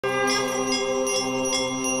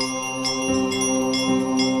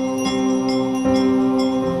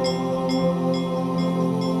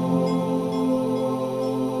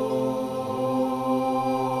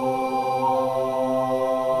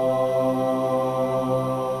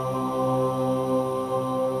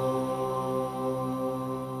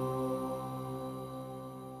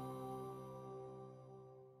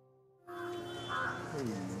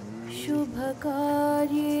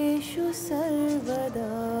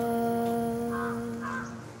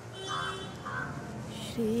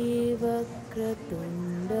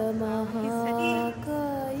Vacratunda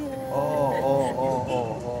Mahakaya.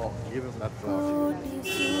 Oh. Give him that flower. Koti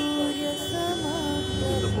Surya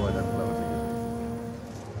Give the boy that flower.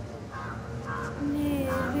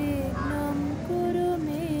 Nirvignam Kuru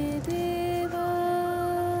Me Deva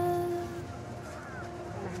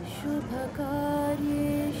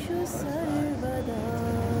Shubhakaryeshu Sarvada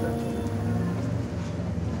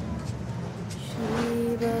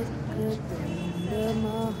Shri Vacratunda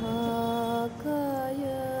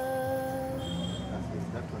Mahakaya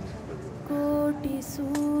Koti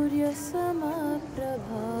Surya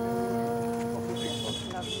Samaprabha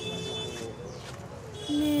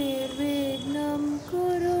Nirvignam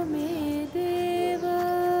Kuru Me Deva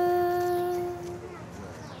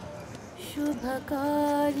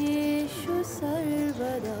Shubhakaryeshu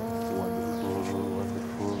Sarvada.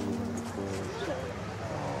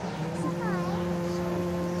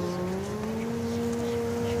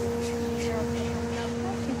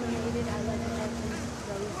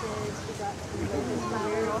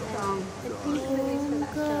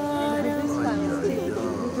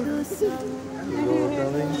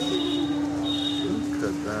 Look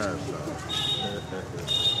at that.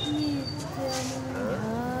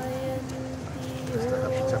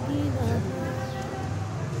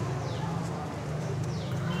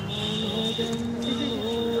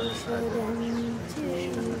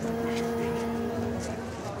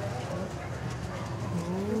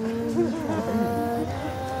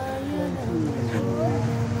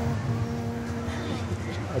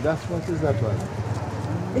 That's what is that one?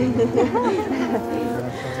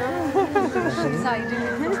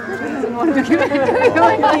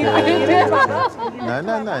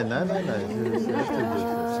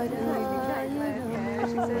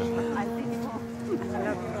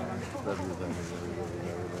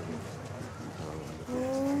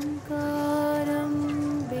 Omkaram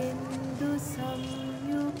bindu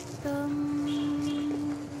samyuktam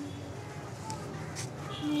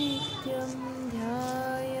nityam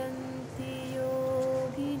dhyayanti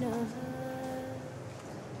yoginah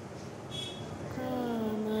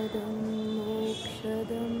kamadam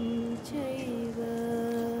mokshadam chaiva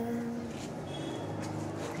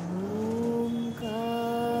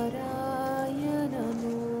omkaraya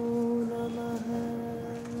namo namah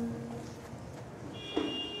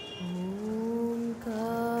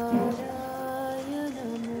omkaraya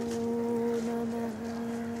namo namah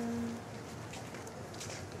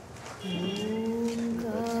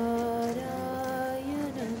omkaraya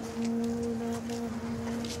namo namah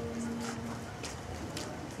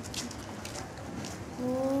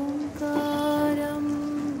Omkaram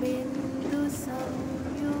bindu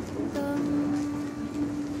samyuktam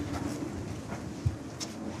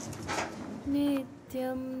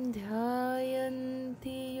nityam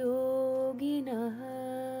dhyayanti yoginah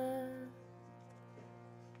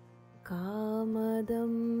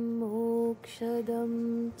kamadam mokshadam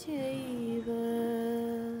chaiva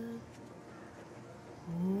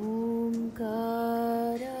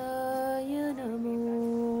omkaraya namo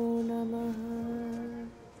namah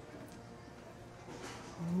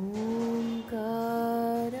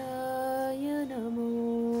omkaraya namo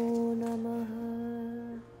namah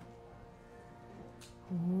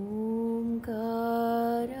omkaraya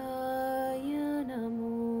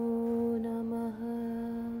namo namah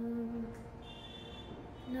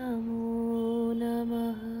namo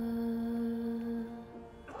namah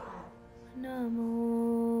namo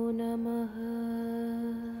namah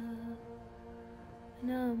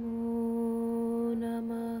namo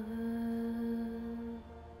namah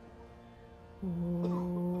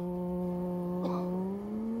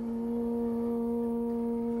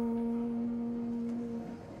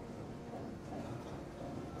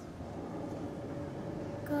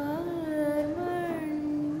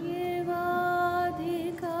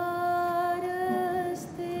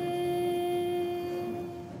Karmanyevadhikaraste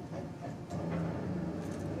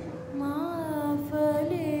ma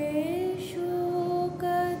phaleshu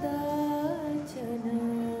kadachana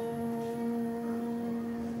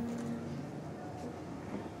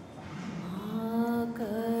ma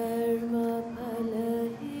karma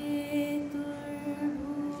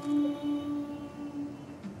phalaheturvhu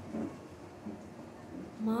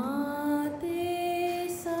ma te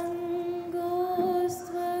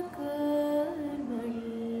sangostva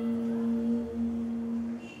karmani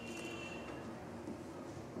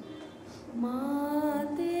ma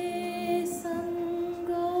te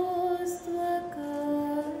sangostva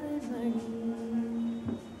karmani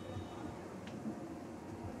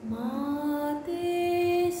ma te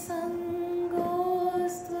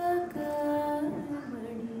sangostva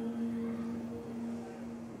karmani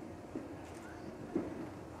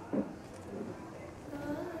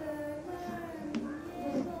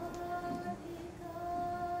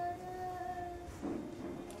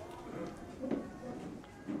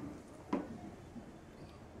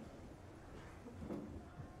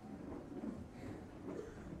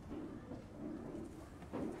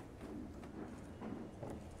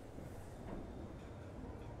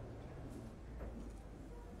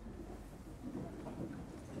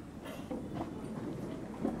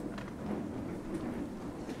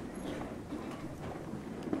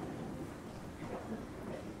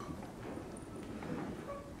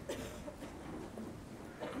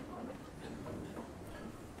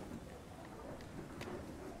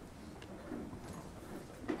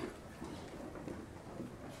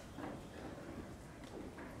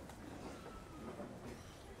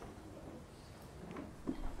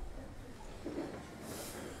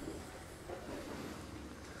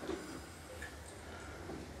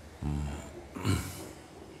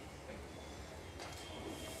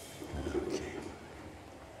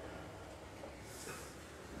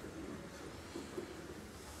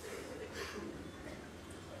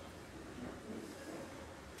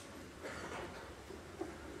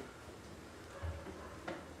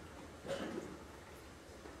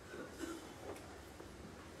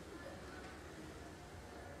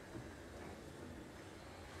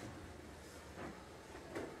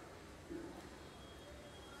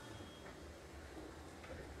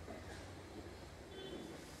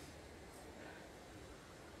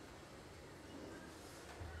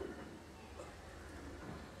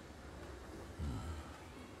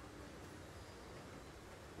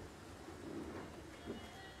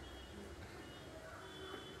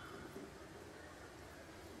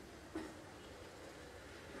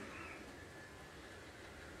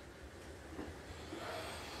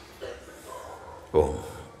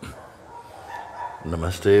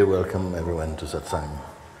Namaste, welcome everyone to Satsang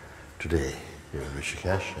today here in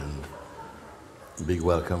Rishikesh, and big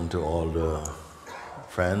welcome to all the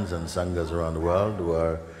friends and sanghas around the world who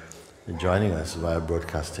are joining us via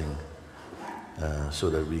broadcasting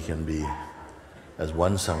so that we can be as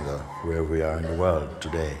one sangha wherever we are in the world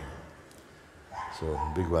today. So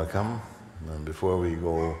big welcome, and before we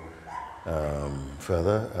go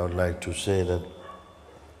further, I would like to say that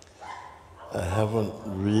I haven't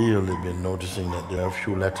really been noticing that there are a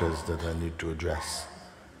few letters that I need to address.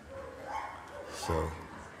 So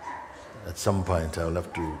at some point I'll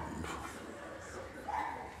have to,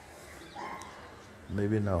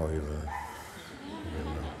 maybe now even,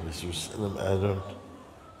 this was, I don't,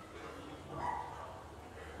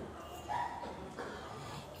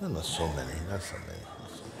 not so many, not so many.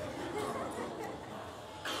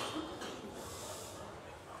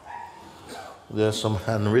 There are some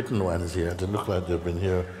handwritten ones here that look like they've been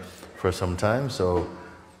here for some time, so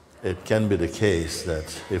it can be the case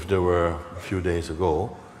that if they were a few days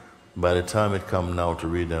ago, by the time it comes now to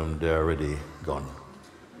read them, they're already gone,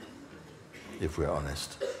 if we're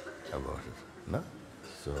honest about it. No?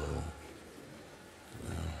 So,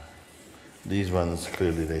 these ones,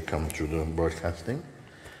 clearly they come through the broadcasting.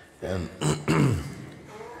 And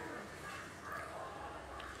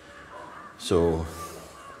so,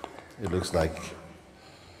 it looks like,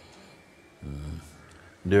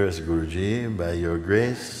 Dearest Guruji, by your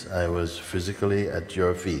grace, I was physically at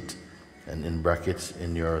your feet, and in brackets,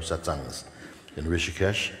 in your satsangs, in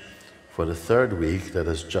Rishikesh, for the 3rd week that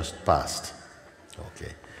has just passed.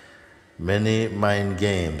 Okay. Many mind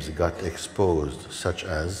games got exposed, such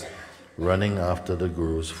as running after the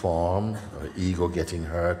Guru's form, or ego getting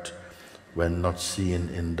hurt when not seen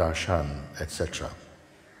in darshan, etc.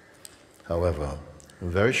 However,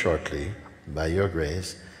 very shortly, by your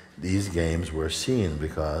grace, these games were seen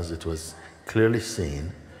because it was clearly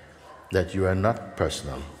seen that you are not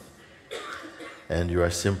personal and you are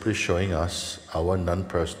simply showing us our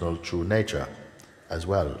non-personal true nature as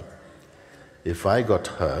well. If I got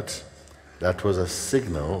hurt, that was a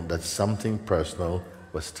signal that something personal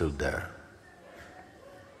was still there.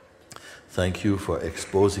 Thank you for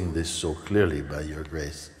exposing this so clearly by your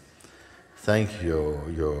grace. Thank you,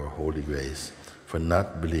 your holy grace, for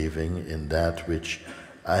not believing in that which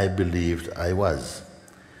I believed I was,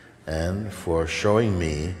 and for showing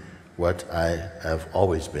me what I have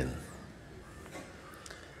always been.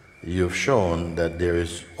 You've shown that there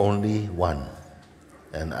is only one,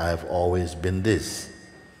 and I've always been this.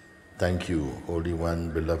 Thank you, Holy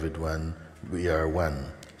One, Beloved One, we are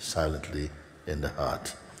one, silently in the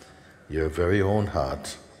heart. Your very own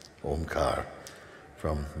heart, Omkar,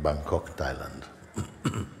 from Bangkok, Thailand.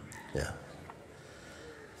 Yeah.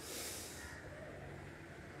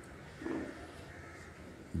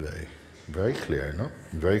 Very, very clear, no?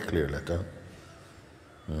 Very clear letter.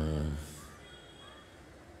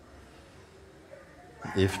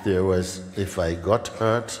 If I got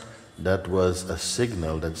hurt, that was a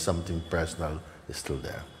signal that something personal is still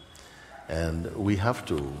there. And we have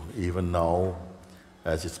to, even now,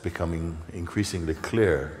 as it's becoming increasingly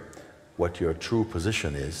clear what your true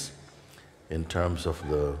position is in terms of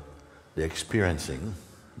the experiencing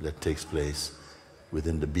that takes place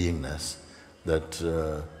within the beingness, that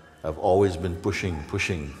I've always been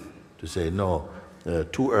pushing to say, no,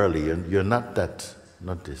 too early, and you're not that,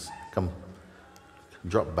 not this. Come,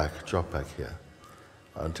 drop back here,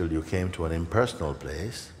 until you came to an impersonal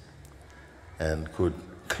place and could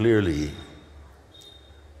clearly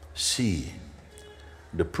see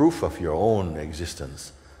the proof of your own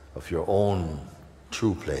existence, of your own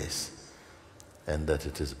true place, and that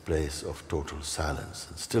it is a place of total silence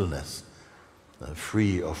and stillness,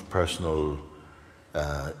 free of personal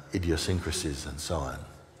idiosyncrasies and so on.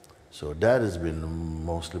 So that has been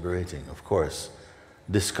most liberating, of course,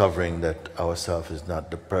 discovering that ourself is not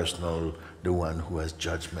the personal, the one who has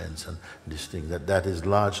judgments and this thing, that is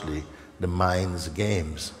largely the mind's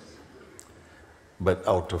games. But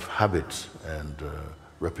out of habit and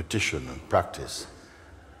repetition and practice,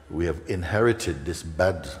 we have inherited this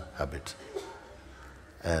bad habit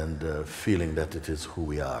and feeling that it is who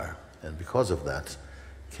we are. And because of that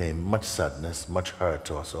came much sadness, much hurt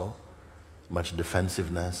also, much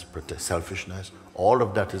defensiveness, selfishness. All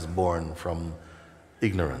of that is born from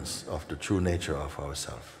ignorance of the true nature of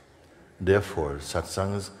ourselves. Therefore,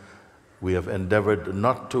 satsangs, we have endeavored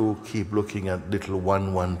not to keep looking at little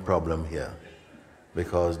one problem here,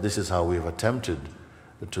 because this is how we've attempted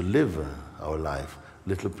to live our life.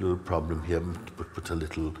 Little problem here, put a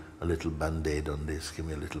little band-aid on this, give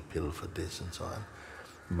me a little pill for this and so on.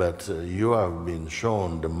 But you have been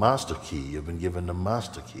shown the master key, you've been given the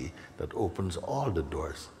master key that opens all the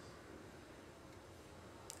doors,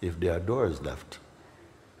 if there are doors left.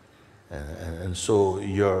 And so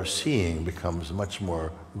your seeing becomes much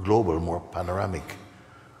more global, more panoramic,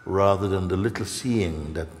 rather than the little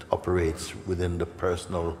seeing that operates within the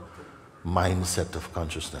personal mindset of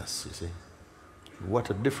consciousness, you see. What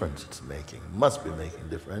a difference it's making, must be making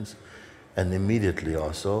difference. And immediately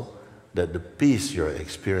also, that the peace you're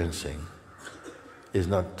experiencing is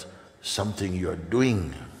not something you're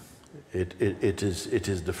doing. It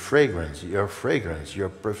is the fragrance, your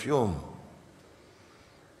perfume.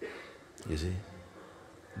 You see?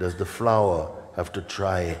 Does the flower have to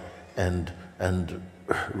try and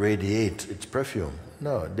radiate its perfume?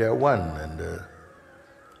 No, they're one, and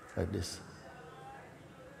like this.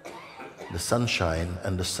 The sunshine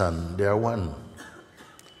and the sun, they are one.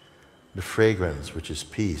 The fragrance, which is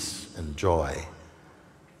peace and joy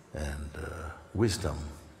and wisdom,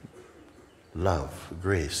 love,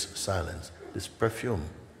 grace, silence, this perfume.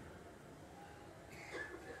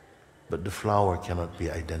 But the flower cannot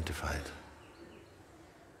be identified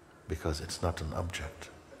because it's not an object.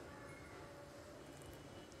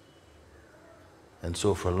 And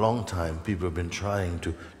so for a long time, people have been trying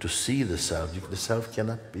to see the self. The self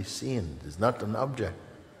cannot be seen. It's not an object.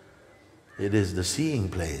 It is the seeing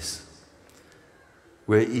place,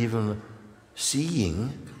 where even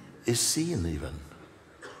seeing is seen even.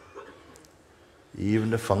 Even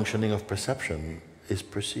the functioning of perception is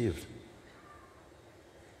perceived.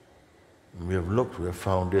 We have looked, we have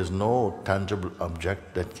found there's no tangible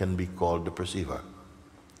object that can be called the perceiver.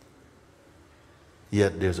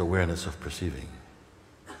 Yet there's awareness of perceiving.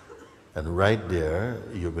 And right there,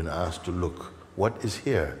 you've been asked to look, what is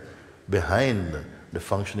here? Behind the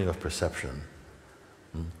functioning of perception.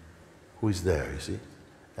 Who is there, you see?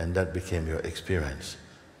 And that became your experience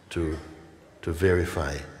to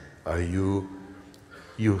verify. You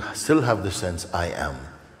still have the sense, I am.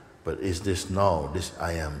 But is this now, this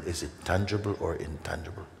I am, is it tangible or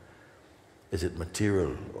intangible? Is it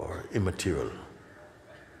material or immaterial?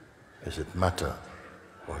 Is it matter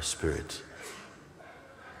or spirit?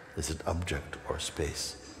 Is it object or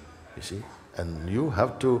space? You see? And you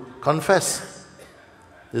have to confess,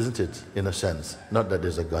 isn't it, in a sense? Not that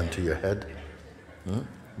there's a gun to your head,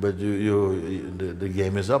 but the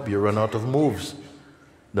game is up, you run out of moves.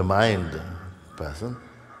 The mind person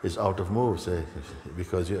is out of moves,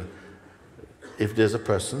 because if there's a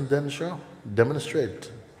person, then sure,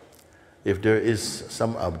 demonstrate. If there is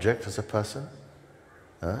some object as a person,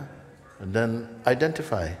 then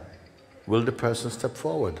identify. Will the person step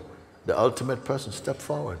forward? The ultimate person step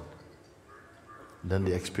forward. Then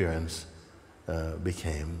the experience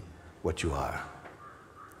became what you are.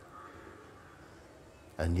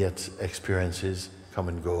 And yet experiences come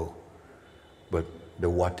and go, but the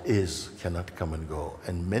what is cannot come and go.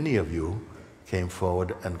 And many of you came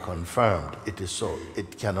forward and confirmed it is so.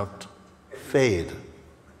 It cannot fade.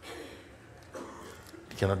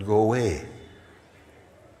 It cannot go away.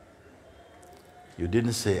 You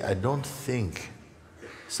didn't say, I don't think.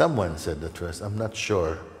 Someone said that to us, I'm not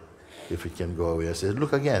sure if it can go away. I said,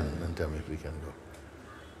 look again and tell me if we can go.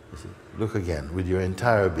 You see, look again with your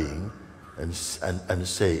entire being and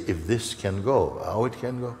say, if this can go, how it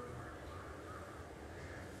can go.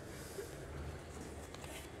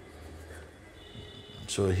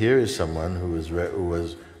 So here is someone who has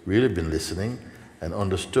really been listening and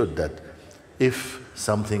understood that if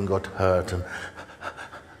something got hurt, and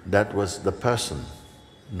that was the person,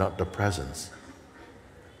 not the presence.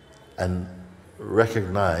 And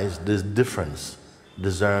recognized this difference,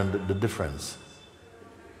 discerned the difference.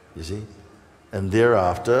 You see? And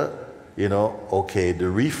thereafter, okay, the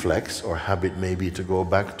reflex or habit may be to go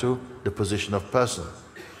back to the position of person.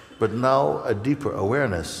 But now a deeper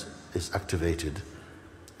awareness is activated.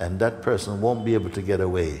 And that person won't be able to get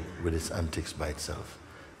away with its antics by itself.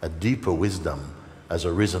 A deeper wisdom has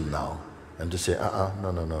arisen now. And to say,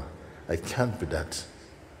 no, I can't be that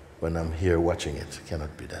when I'm here watching it.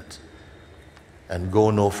 Cannot be that. And go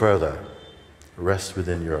no further. Rest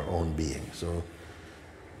within your own being. So,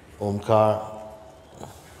 Omkar,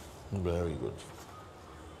 very good.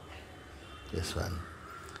 Yes, man.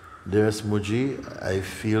 Dearest Mooji, I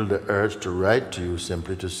feel the urge to write to you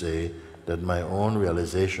simply to say that my own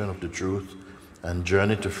realization of the truth and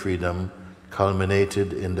journey to freedom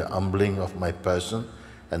culminated in the humbling of my person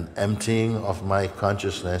and emptying of my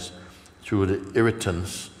consciousness through the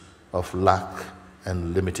irritants of lack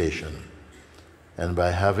and limitation, and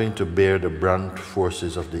by having to bear the brunt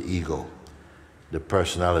forces of the ego, the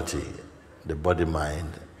personality, the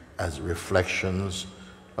body-mind, as reflections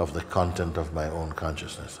of the content of my own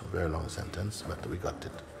consciousness. A very long sentence, but we got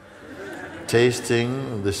it.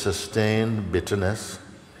 Tasting the sustained bitterness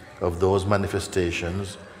of those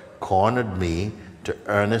manifestations cornered me to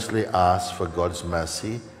earnestly ask for God's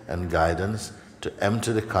mercy and guidance to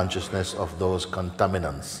empty the consciousness of those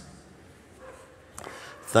contaminants.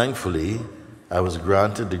 Thankfully, I was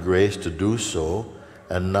granted the grace to do so,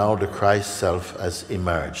 and now the Christ self has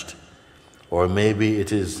emerged. Or maybe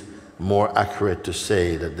it is more accurate to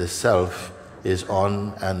say that the self is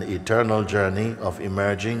on an eternal journey of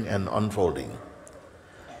emerging and unfolding.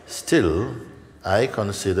 Still, I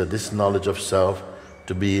consider this knowledge of self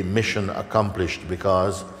to be mission accomplished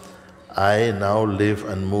because I now live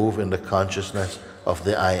and move in the consciousness of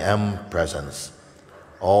the I Am presence,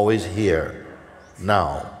 always here,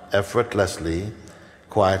 now, effortlessly,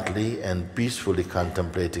 quietly and peacefully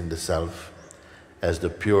contemplating the self as the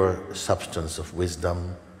pure substance of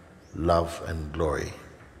wisdom, love and glory.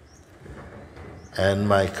 And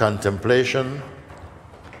my contemplation,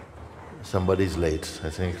 somebody's late, I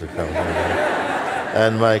think to come.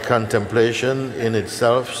 And my contemplation in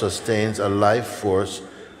itself sustains a life force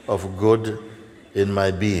of good in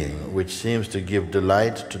my being, which seems to give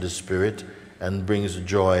delight to the spirit and brings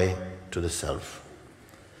joy to the self.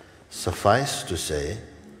 Suffice to say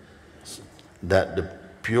that the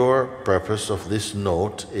pure purpose of this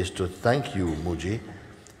note is to thank you, Mooji,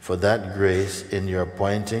 for that grace in your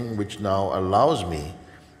pointing, which now allows me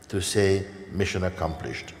to say mission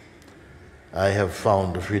accomplished. I have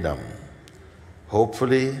found freedom.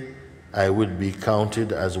 Hopefully, I would be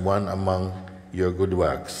counted as one among your good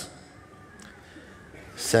works.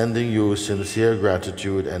 Sending you sincere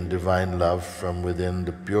gratitude and divine love from within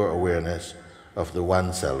the pure awareness of the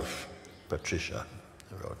One Self. Patricia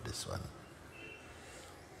wrote this one.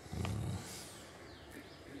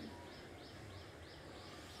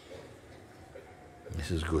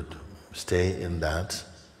 This is good. Stay in that,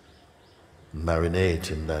 marinate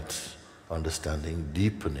in that understanding,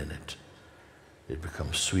 deepen in it. It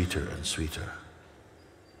becomes sweeter and sweeter.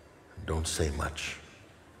 Don't say much.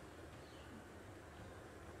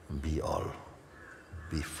 Be all.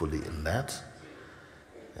 Be fully in that.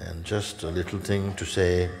 And just a little thing to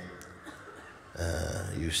say,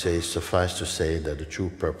 you say, suffice to say that the true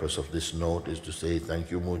purpose of this note is to say, thank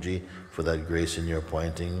you, Mooji, for that grace in your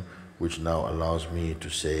pointing, which now allows me to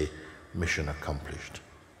say, mission accomplished.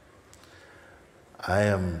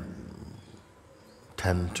 I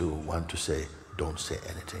tend to want to say, don't say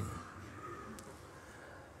anything.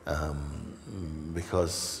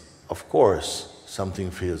 Because, of course, something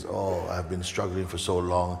feels, oh, I've been struggling for so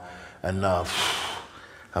long, and now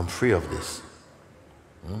I'm free of this.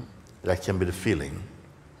 That can be the feeling.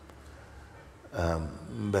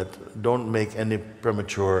 But don't make any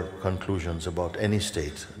premature conclusions about any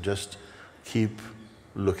state. Just keep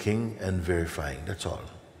looking and verifying, that's all.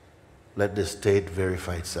 Let the state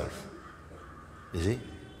verify itself. You see?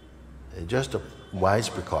 Just a wise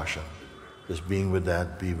precaution. Just being with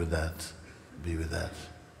that, be with that, be with that.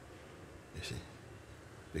 You see?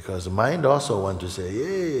 Because the mind also wants to say,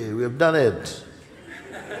 yay, we have done it.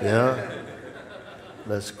 You know?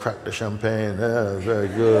 Let's crack the champagne. Very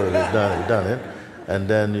good, we've done it. And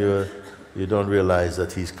then you don't realize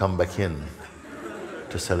that he's come back in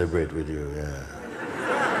to celebrate with you. Yeah.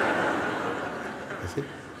 You see?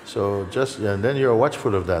 So just, and then you're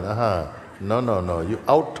watchful of that. No. You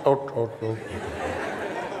out.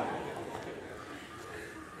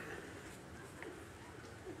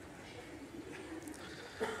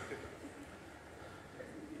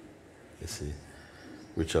 You see?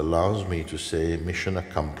 Which allows me to say, mission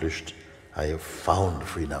accomplished, I have found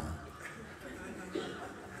freedom.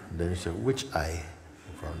 And then you say, which I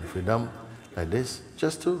found freedom? Like this,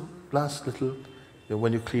 just to last little,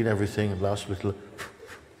 when you clean everything, last little,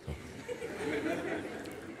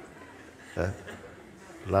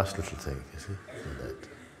 last little thing, you see,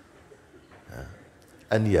 that.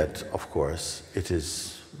 And yet, of course, it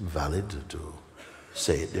is valid to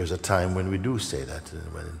say it. There's a time when we do say that,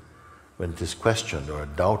 when it is questioned or a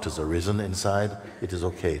doubt has arisen inside, it is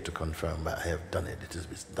okay to confirm that I have done it, it is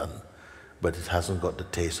done. But it hasn't got the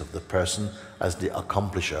taste of the person as the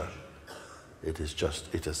accomplisher. It is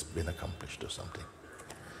just, it has been accomplished or something.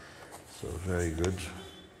 So very good.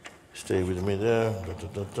 Stay with me there.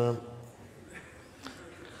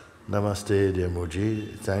 Namaste, dear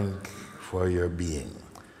Mooji. Thank for your being.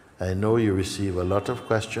 I know you receive a lot of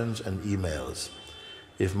questions and emails.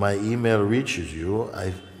 If my email reaches you,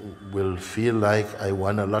 I will feel like I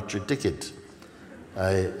won a lottery ticket.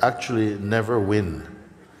 I actually never win.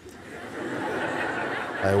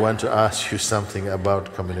 I want to ask you something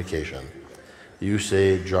about communication. you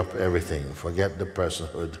say drop everything, forget the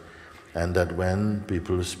personhood, and that when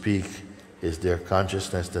people speak, it's their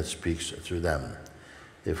consciousness that speaks through them.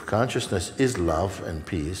 If consciousness is love and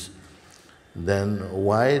peace, then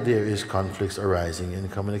why there is conflicts arising in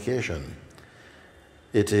communication?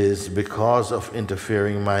 It is because of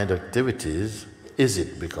interfering mind activities. Is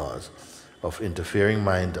it because of interfering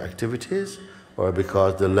mind activities, or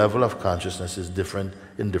because the level of consciousness is different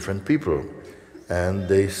in different people and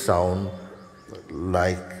they sound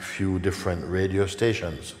like few different radio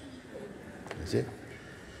stations? You see?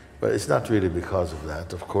 But it's not really because of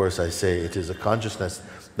that. Of course, I say it is a consciousness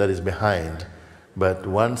that is behind, but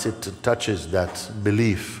once it touches that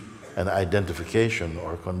belief and identification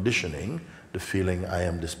or conditioning, the feeling I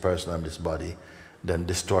am this person, I'm this body, then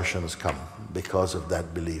distortions come because of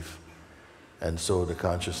that belief. And so the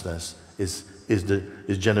consciousness is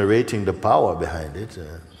generating the power behind it,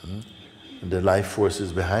 the life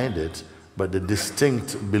forces behind it, but the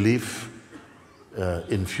distinct belief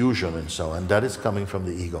infusion and so on, that is coming from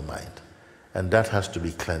the ego mind. And that has to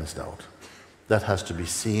be cleansed out. That has to be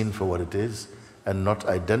seen for what it is and not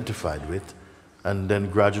identified with, and then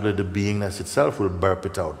gradually the beingness itself will burp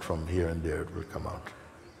it out from here and there, it will come out.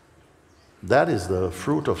 That is the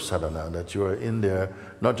fruit of sadhana, that you are in there,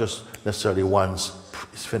 not just necessarily once,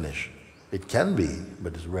 it's finished. It can be,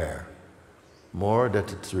 but it's rare. More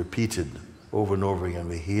that it's repeated over and over again.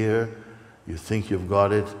 We hear, you think you've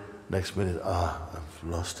got it, next minute, I've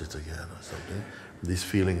lost it again or something. These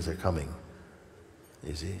feelings are coming.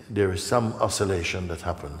 You see, there is some oscillation that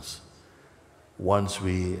happens once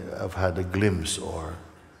we have had a glimpse, or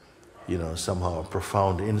somehow a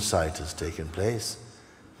profound insight has taken place.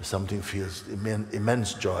 Something feels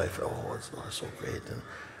immense joy. It's so great.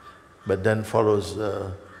 But then follows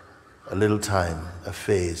a little time, a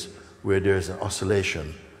phase where there's an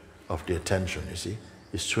oscillation of the attention. You see,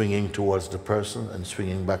 it's swinging towards the person and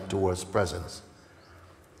swinging back towards presence.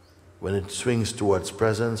 When it swings towards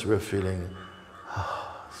presence, we're feeling,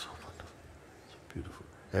 so wonderful, so beautiful.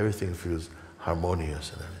 Everything feels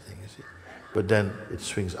harmonious and everything, you see. But then it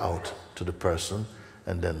swings out to the person,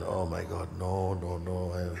 and then, oh my God, no,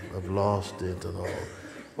 I've lost it, and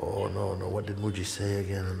oh no, what did Mooji say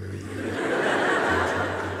again?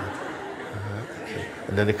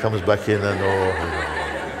 And then it comes back in, and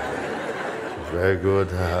very good,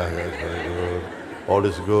 very good, all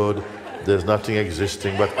is good, there's nothing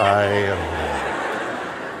existing but I,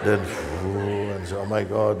 and then, and so, oh my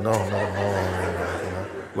God, no.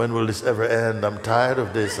 When will this ever end? I'm tired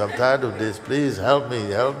of this, please help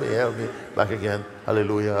me. Back again,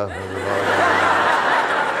 hallelujah.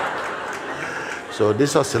 So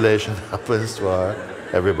this oscillation happens to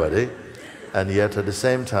everybody, and yet at the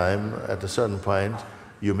same time, at a certain point,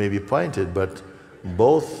 you may be pointed, but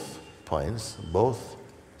both points, both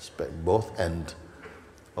end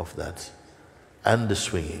of that, and the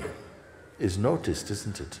swinging is noticed,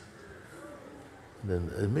 isn't it? Then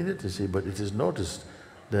immediately see, but it is noticed.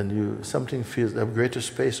 Then something feels, a greater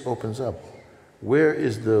space opens up. Where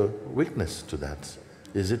is the weakness to that?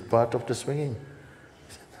 Is it part of the swinging?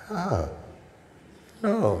 No.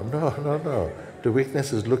 The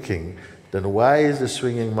weakness is looking. Then why is the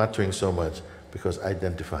swinging mattering so much? Because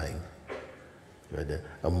identifying.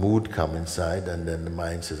 A mood comes inside, and then the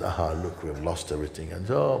mind says, look, we've lost everything. And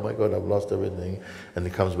oh my God, I've lost everything. And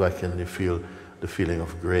it comes back and you feel the feeling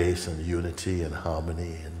of grace and unity and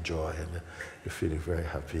harmony and joy, and you're feeling very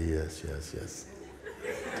happy. Yes.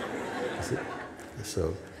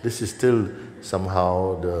 So this is still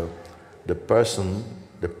somehow the person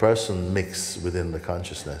mix within the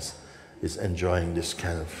consciousness is enjoying this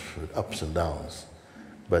kind of ups and downs.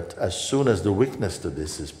 But as soon as the weakness to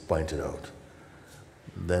this is pointed out,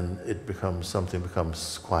 then something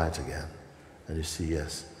becomes quiet again, and you see,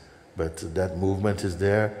 yes, but that movement is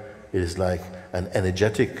there. It is like an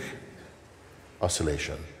energetic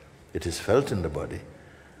oscillation. It is felt in the body,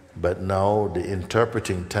 but now the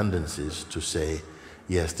interpreting tendencies to say,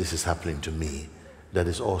 yes, this is happening to me, that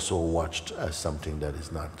is also watched as something that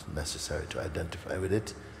is not necessary to identify with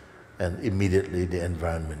it, and immediately the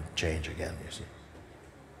environment change again, you see.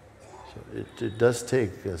 So it does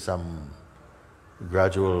take some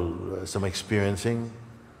gradual, some experiencing,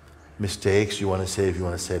 mistakes, you want to say, if you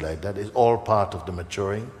want to say like that, is all part of the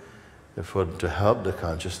maturing, to help the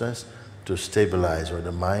consciousness to stabilize, or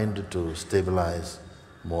the mind to stabilize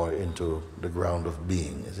more into the ground of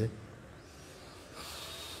being, is it?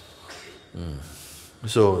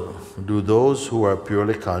 So, do those who are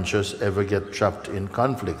purely conscious ever get trapped in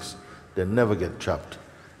conflicts? They never get trapped.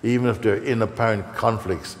 Even if they're in apparent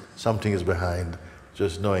conflicts, something is behind.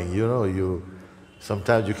 Just knowing,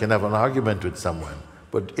 sometimes you can have an argument with someone,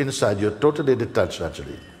 But inside you're totally detached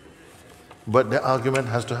actually. But the argument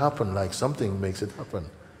has to happen, like something makes it happen.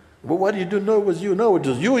 But what do you do? No, it was you. No, it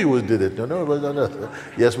was you who did it. No, it was not.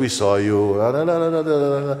 Yes, we saw you.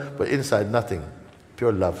 But inside nothing.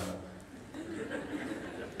 Pure love.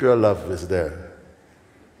 Pure love is there.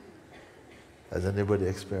 Has anybody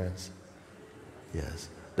experienced? Yes.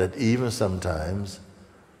 That even sometimes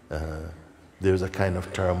there's a kind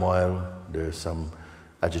of turmoil, there's some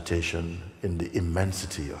agitation in the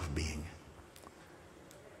immensity of being.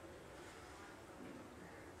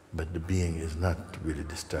 But the being is not really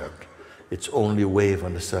disturbed. It's only a wave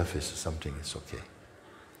on the surface or something, it's okay.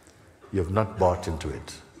 You have not bought into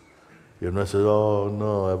it. You have not said, oh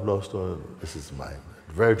no, I've lost all, this is mine.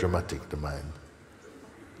 Very dramatic, the mind.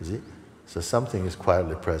 You see? So something is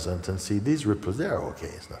quietly present and see these ripples, they are okay,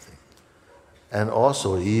 it's nothing. And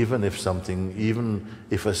also, even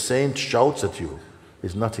if a saint shouts at you,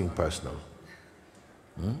 it's nothing personal.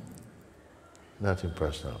 Nothing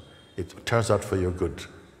personal. It turns out for your good.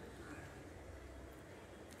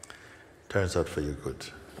 Turns out for your good.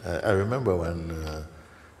 I remember one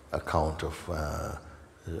account of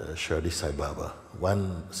Shirdi Sai Baba.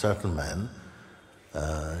 One certain man,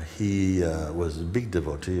 he was a big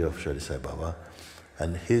devotee of Shirdi Sai Baba,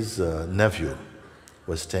 and his nephew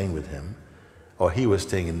was staying with him, or he was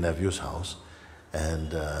staying in nephew's house,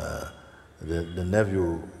 and the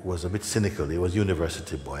nephew was a bit cynical. He was a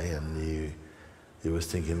university boy, and he was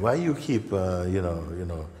thinking, why you keep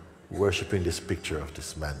worshipping this picture of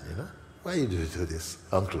this man, Why you do this?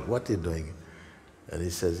 Uncle, what are you doing? And he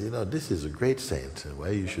says, this is a great saint. Why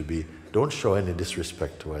you should be, don't show any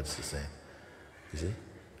disrespect towards the saint. You see?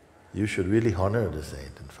 You should really honor the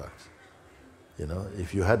saint, in fact.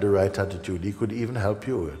 If you had the right attitude, he could even help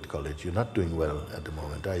you at college. You're not doing well at the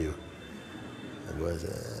moment, are you? It was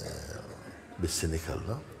a bit cynical,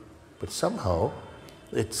 no? But somehow,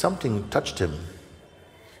 something touched him.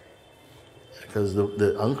 Because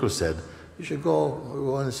the uncle said, you should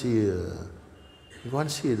go and see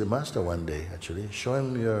the master one day, actually. Show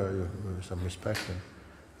him your some respect and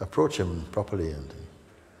approach him properly.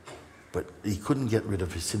 But he couldn't get rid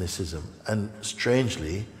of his cynicism. And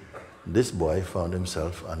strangely, this boy found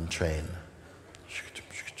himself on train,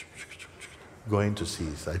 going to see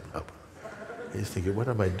Sai Baba. He's thinking, what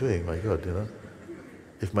am I doing? My God,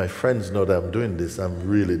 If my friends know that I'm doing this, I'm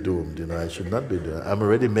really doomed, I should not be doing it. I'm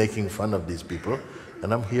already making fun of these people.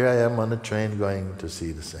 And I am on a train going to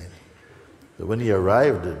see the saint. So when he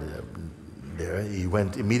arrived there, he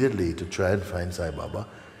went immediately to try and find Sai Baba.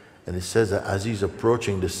 And it says that as he's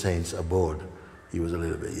approaching the saint's abode, he was a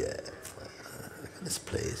little bit, look at this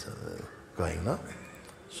place, going, no?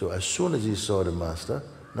 So as soon as he saw the master,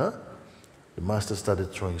 no? The master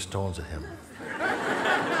started throwing stones at him.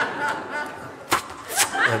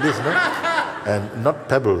 Like this, no? And not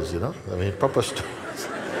pebbles, proper stones.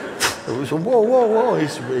 So, whoa. He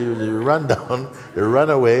ran down, he ran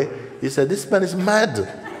away. He said, this man is mad.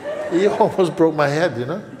 He almost broke my head,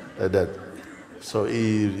 like that. So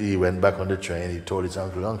he went back on the train. He told his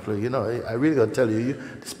uncle, I really got to tell you,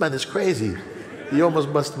 this man is crazy. He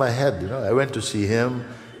almost busted my head, I went to see him,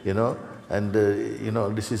 and,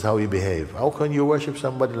 this is how he behaved. How can you worship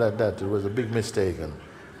somebody like that? It was a big mistake. And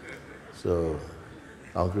so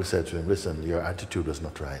uncle said to him, listen, your attitude was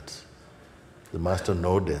not right. The master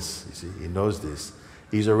knows this, you see, he knows this.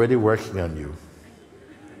 He's already working on you.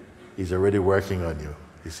 He's already working on you,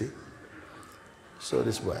 you see. So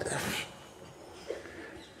this boy,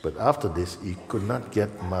 but after this, he could not get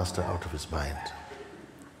master out of his mind.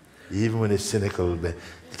 Even when he's cynical, he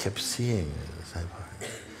kept seeing.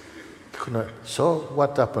 Could not. So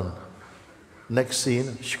what happened? Next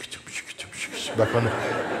scene,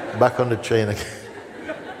 back on the train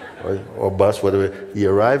again, or bus, whatever. He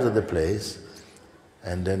arrived at the place.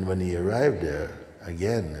 And then when he arrived there,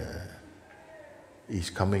 again, he's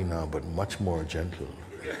coming now, but much more gentle.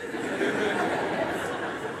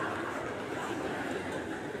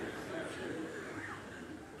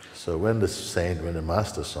 So when the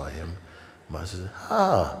master saw him, the master said,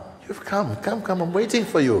 you've come, I'm waiting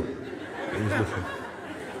for you. And he's looking.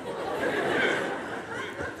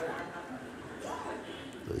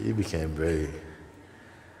 So he became very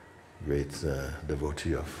great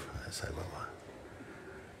devotee of Sai Baba.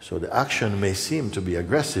 So the action may seem to be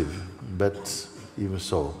aggressive, but even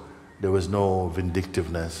so, there was no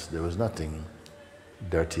vindictiveness, there was nothing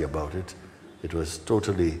dirty about it. It was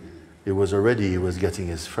he was getting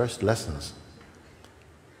his first lessons.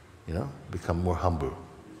 Become more humble.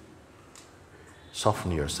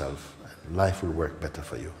 Soften yourself, and life will work better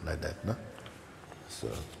for you, like that, no? So,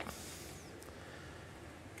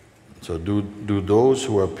 So do those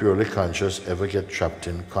who are purely conscious ever get trapped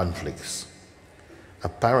in conflicts?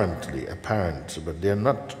 Apparently, but they're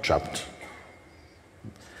not trapped.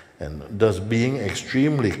 And does being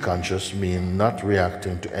extremely conscious mean not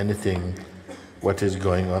reacting to anything what is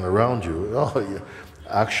going on around you? Oh, yeah.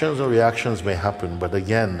 Actions or reactions may happen, but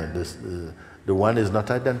again, the one is not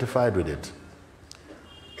identified with it.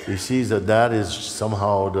 He sees that is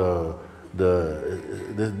somehow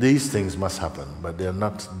these things must happen, but they're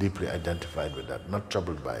not deeply identified with that, not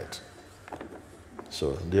troubled by it.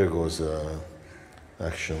 So there goes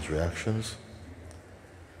actions, reactions.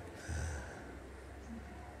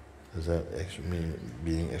 Does that mean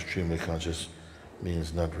being extremely conscious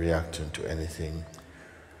means not reacting to anything?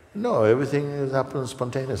 No, everything happens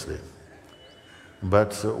spontaneously.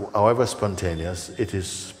 But however spontaneous, it is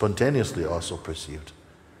spontaneously also perceived.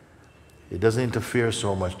 It doesn't interfere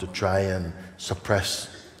so much to try and suppress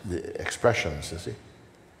the expressions, you see.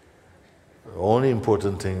 The only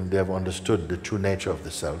important thing, they have understood the true nature of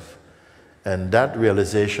the self. And that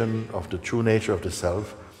realization of the true nature of the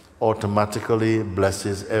self automatically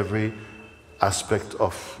blesses every aspect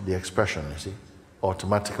of the expression, you see.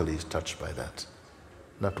 Automatically is touched by that.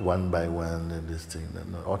 Not one by one and this thing,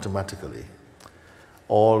 no, automatically.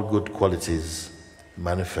 All good qualities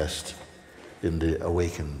manifest in the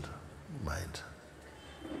awakened mind.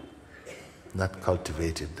 Not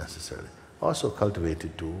cultivated necessarily. Also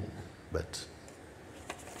cultivated too, but...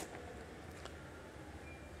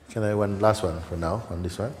 Can I one last one for now on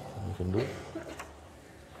this one? You can do.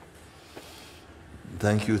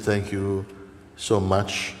 Thank you so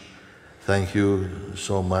much. Thank you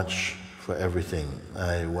so much for everything.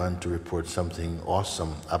 I want to report something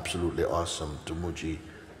awesome, absolutely awesome to Mooji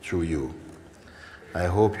through you. I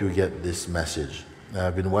hope you get this message.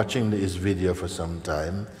 I've been watching this video for some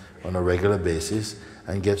time on a regular basis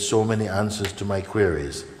and get so many answers to my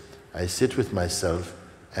queries. I sit with myself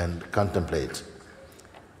and contemplate.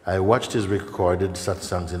 I watched his recorded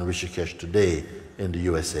satsangs in Rishikesh today in the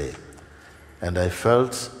USA, and I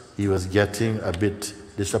felt he was getting a bit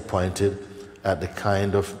disappointed at the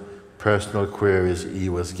kind of personal queries he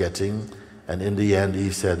was getting, and in the end he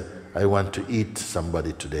said, "I want to eat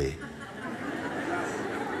somebody today."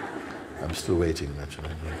 I'm still waiting, actually.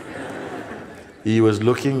 He was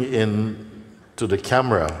looking into the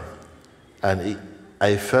camera, and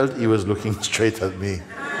I felt he was looking straight at me.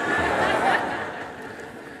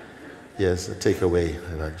 Yes, a takeaway.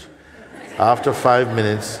 After 5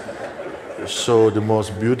 minutes, so the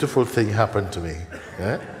most beautiful thing happened to me.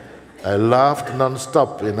 Yeah? I laughed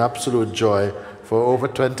non-stop in absolute joy for over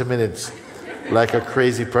 20 minutes, like a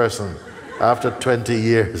crazy person, after 20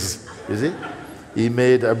 years. You see? He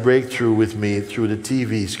made a breakthrough with me through the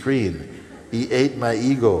TV screen. He ate my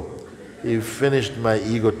ego. He finished my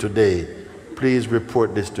ego today. Please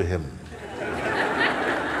report this to him.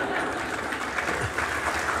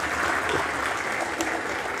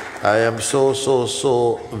 I am so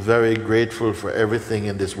very grateful for everything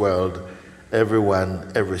in this world,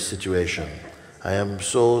 everyone, every situation. I am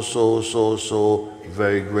so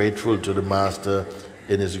very grateful to the Master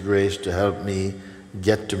in His grace to help me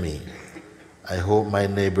get to me. I hope my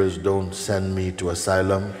neighbors don't send me to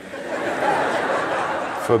asylum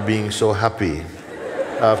for being so happy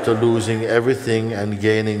after losing everything and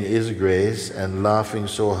gaining His grace and laughing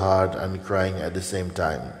so hard and crying at the same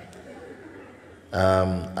time.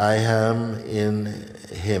 I am in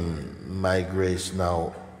Him, my grace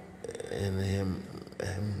now, in Him,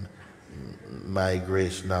 my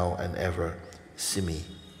grace now and ever, see me.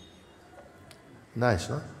 Nice,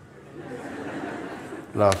 huh?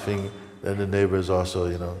 Laughing, and the neighbors also,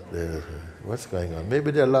 you know, what's going on?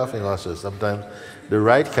 Maybe they're laughing also. Sometimes the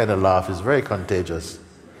right kind of laugh is very contagious.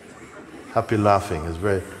 Happy laughing is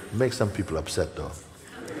makes some people upset though.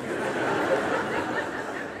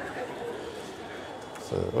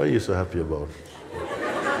 So, what are you so happy about?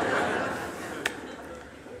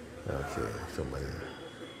 Okay, somebody.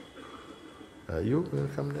 You will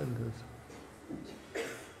come then.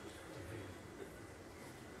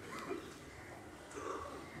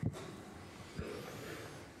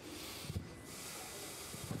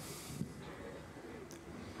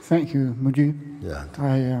 Thank you, Mooji. Yeah.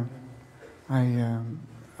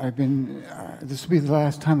 I've been. This will be the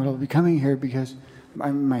last time I'll be coming here because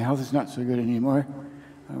my health is not so good anymore.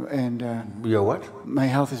 Your what? My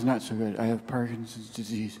health is not so good. I have Parkinson's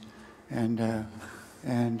disease, I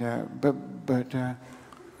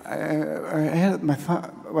had my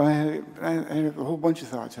thought. Well, I had a whole bunch of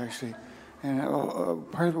thoughts actually, and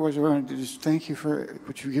part of it was I wanted to just thank you for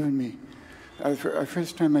what you've given me. The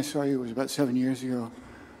first time I saw you was about 7 years ago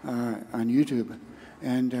on YouTube,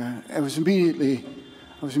 and it was immediately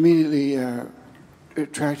was immediately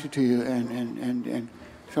attracted to you and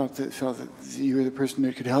felt that you were the person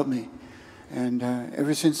that could help me. And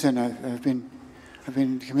ever since then, I've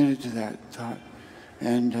been committed to that thought,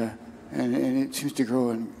 and it seems to grow,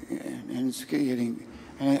 and it's getting,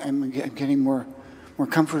 and I'm getting more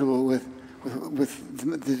comfortable with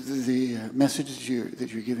the messages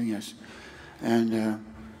that you're giving us, and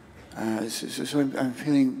so I'm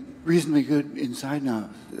feeling reasonably good inside now,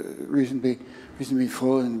 reasonably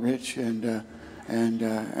full and rich, and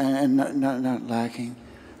not lacking,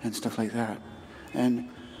 and stuff like that, and.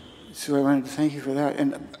 So I wanted to thank you for that.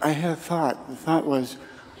 And I had a thought. The thought was,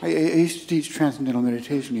 I used to teach transcendental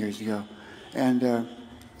meditation years ago, and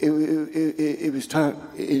it was taught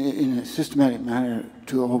in a systematic manner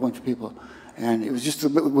to a whole bunch of people, and it was just the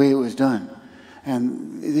way it was done.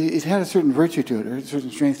 And it had a certain virtue to it, or a certain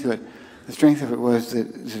strength to it. The strength of it was that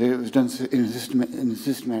it was done in a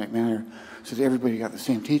systematic manner, so that everybody got the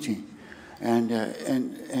same teaching. And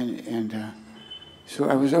so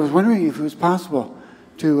I was wondering if it was possible.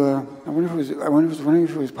 I wonder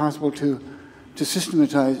if it was possible to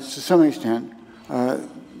systematize to some extent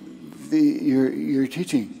your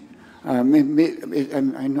teaching. I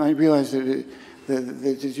realize that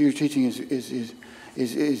your teaching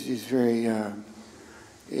is very.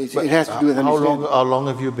 It has to do with understanding. How long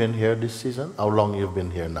have you been here this season? How long you've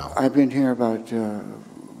been here now? I've been here about a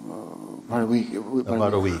week.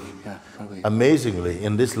 About a week. Yeah, about a week. Amazingly,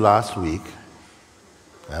 in this last week.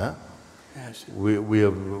 Yes. We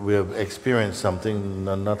have experienced something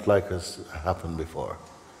not like has happened before.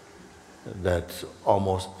 That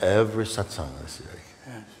almost every satsang this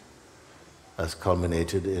year has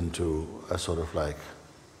culminated into a sort of like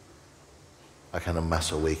a kind of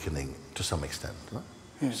mass awakening to some extent. No?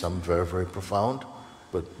 Yes. Some very, very profound,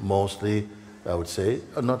 but mostly, I would say,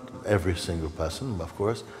 not every single person, of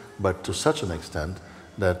course, but to such an extent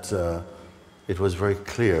that it was very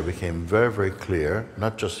clear, became very, very clear,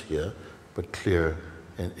 not just here, but clear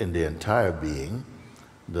in the entire being,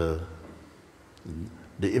 the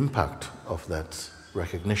impact of that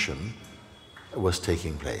recognition was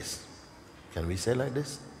taking place. Can we say like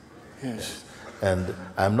this? Yes. And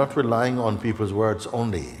I'm not relying on people's words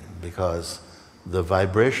only, because the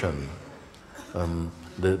vibration,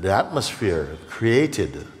 the atmosphere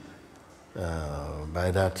created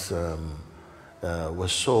by that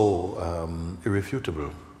was so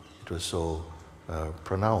irrefutable. It was so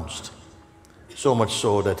pronounced. So much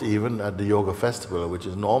so that even at the yoga festival, which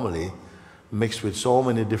is normally mixed with so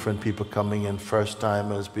many different people coming in,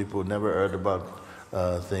 first-timers, people who never heard about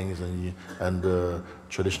things, and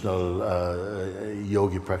traditional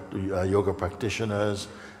yoga practitioners,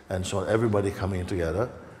 and so on, everybody coming together.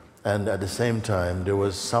 And at the same time, there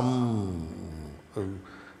was some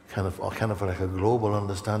kind of like a global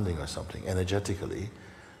understanding or something, energetically.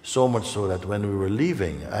 So much so that when we were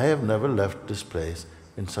leaving, I have never left this place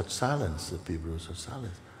in such silence, that people were such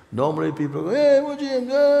silence. Normally people go, hey, Mooji,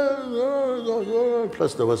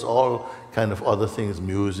 plus there was all kind of other things,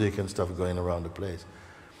 music and stuff going around the place.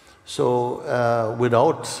 So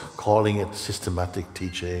without calling it systematic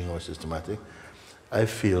teaching or systematic, I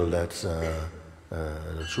feel that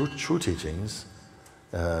true teachings,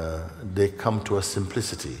 they come to a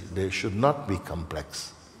simplicity. They should not be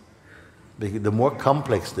complex. The more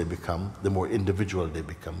complex they become, the more individual they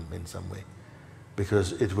become in some way,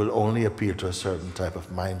 because it will only appeal to a certain type of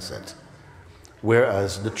mindset.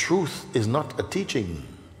 Whereas the truth is not a teaching,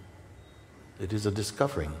 it is a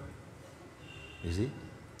discovering. You see?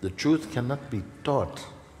 The truth cannot be taught,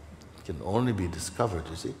 it can only be discovered,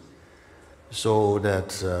 you see? So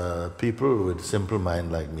that people with simple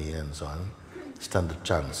mind like me and so on stand a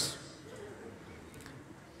chance.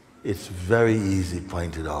 It's very easy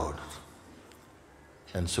pointed out.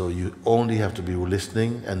 And so you only have to be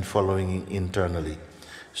listening and following internally.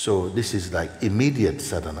 So this is like immediate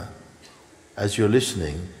sadhana. As you're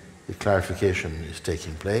listening, the clarification is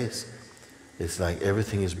taking place. It's like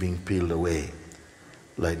everything is being peeled away,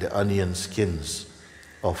 like the onion skins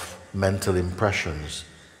of mental impressions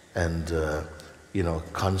and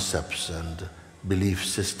concepts and belief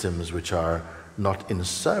systems which are not in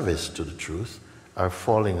service to the truth are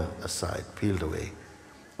falling aside, peeled away,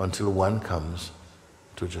 until one comes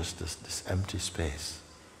to just this empty space.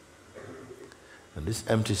 And this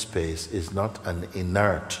empty space is not an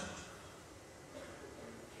inert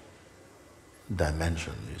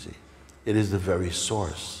dimension, you see. It is the very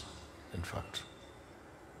source, in fact,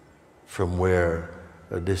 from where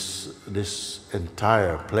this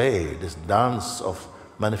entire play, this dance of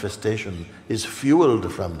manifestation is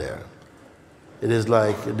fueled from there. It is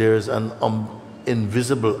like there's an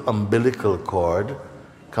invisible umbilical cord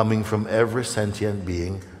coming from every sentient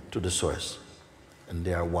being to the source. And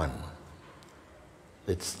they are one.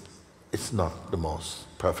 It's not the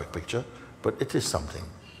most perfect picture, but it is something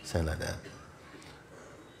like that.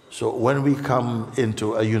 So when we come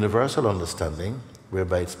into a universal understanding,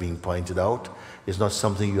 whereby it's being pointed out, it's not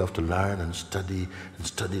something you have to learn and study and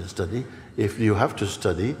study and study. If you have to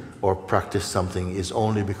study or practice something, it's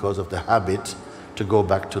only because of the habit to go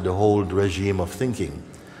back to the old regime of thinking.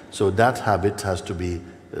 So that habit has to be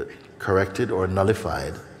corrected or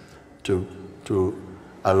nullified to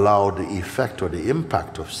allow the effect or the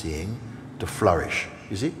impact of seeing to flourish,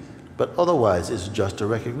 you see? But otherwise, it's just a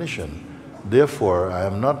recognition. Therefore, I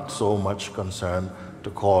am not so much concerned to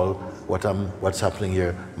call what's happening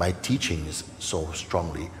here my teachings so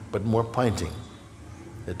strongly, but more pointing.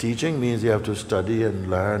 The teaching means you have to study and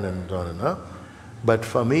learn and on and on. But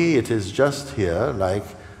for me, it is just here, like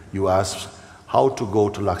you ask how to go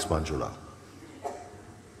to Lakshmanjula.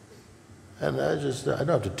 And I don't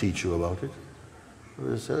have to teach you about it.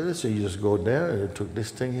 So you just go there, and you took this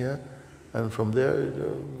thing here, and from there,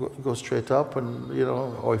 go straight up, and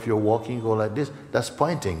or if you're walking, go like this. That's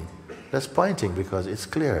pointing. That's pointing because it's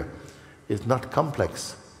clear. It's not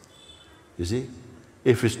complex. You see?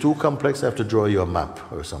 If it's too complex, I have to draw you a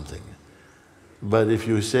map or something. But if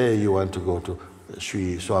you say you want to go to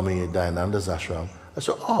Sri Swami Dayananda's ashram, I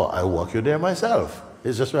say, I walk you there myself.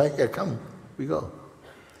 It's just like, yeah, come, we go.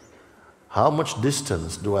 How much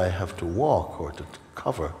distance do I have to walk or to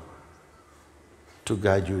cover to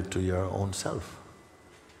guide you to your own self?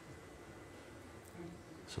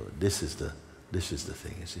 So this is the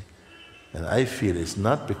thing, you see. And I feel it's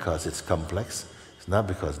not because it's complex, it's not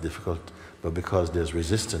because it's difficult, but because there's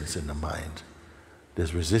resistance in the mind.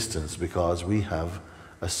 There's resistance because we have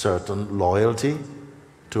a certain loyalty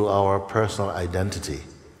to our personal identity.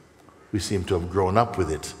 We seem to have grown up with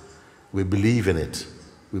it. We believe in it.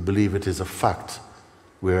 We believe it is a fact,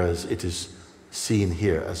 whereas it is seen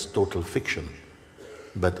here as total fiction.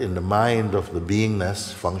 But in the mind of the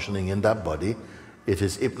beingness functioning in that body, it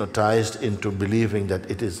is hypnotized into believing that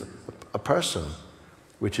it is a person,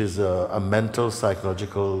 which is a mental,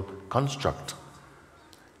 psychological construct.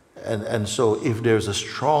 And so if there's a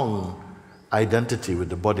strong identity with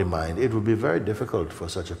the body-mind, it would be very difficult for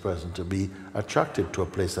such a person to be attracted to a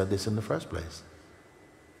place like this in the first place.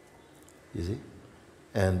 You see?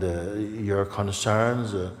 And your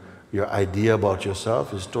concerns, your idea about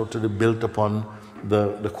yourself is totally built upon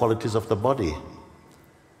the qualities of the body.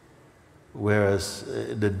 Whereas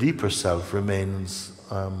the deeper self remains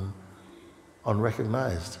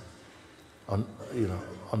unrecognized,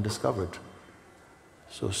 undiscovered.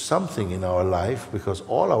 So something in our life, because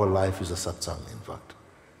all our life is a satsang, in fact.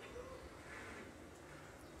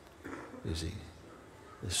 You see,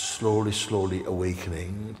 it's slowly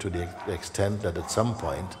awakening to the extent that at some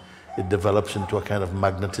point it develops into a kind of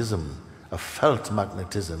magnetism, a felt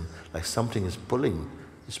magnetism, like something is pulling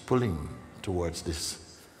towards this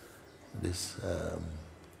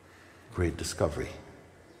great discovery.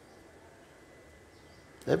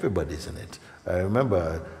 Everybody's in it. I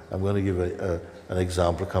remember, I'm going to give an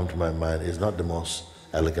example come to my mind. It's not the most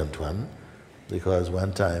elegant one, because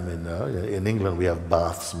one time in England we have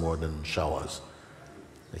baths more than showers.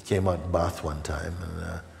 I came out bath one time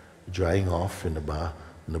and drying off in the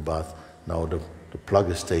bath. Now the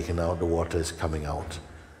plug is taken out, the water is coming out.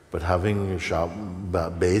 But having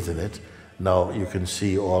bathed in it, now you can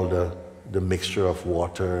see all the mixture of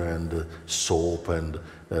water and the soap and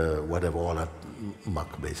whatever, all that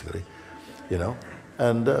muck basically,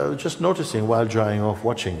 And just noticing while drying off,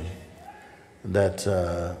 watching that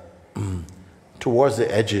towards the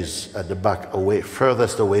edges at the back,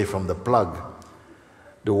 furthest away from the plug,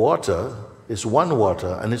 the water is one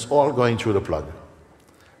water and it's all going through the plug.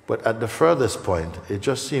 But at the furthest point, it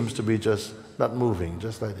just seems to be just not moving,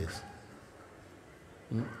 just like this.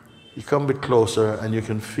 You come a bit closer and you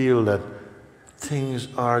can feel that things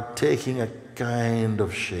are taking a kind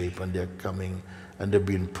of shape and they're coming and they're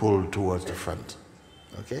being pulled towards the front.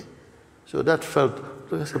 Okay? So that felt,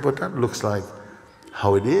 but that looks like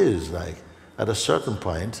how it is. Like at a certain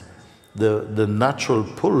point, the natural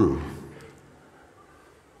pull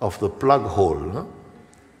of the plug hole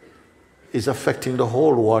is affecting the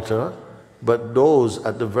whole water, but those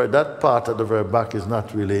at that part at the very back is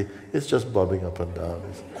not really, it's just bobbing up and down.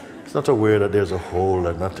 It's not aware that there's a hole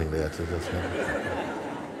and nothing there.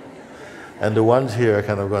 And the ones here are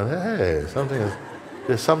kind of going, hey,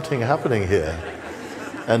 there's something happening here.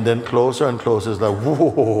 And then closer and closer, it's like,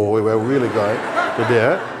 whoa, we're really going to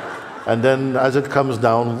there. And then as it comes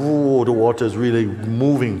down, whoa, the water is really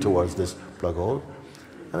moving towards this plug hole.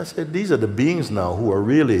 And I said, these are the beings now who are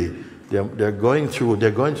really they're going through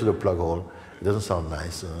the plug hole. It doesn't sound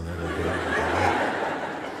nice.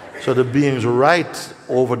 So the beings right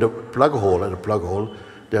over the plug hole, at the plug hole,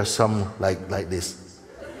 there are some like this.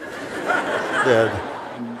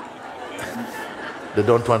 They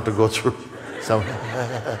don't want to go through some.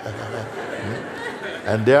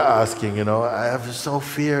 And they're asking, I have so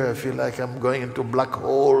fear, I feel like I'm going into a black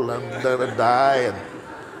hole, I'm gonna die. And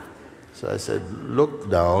so I said, look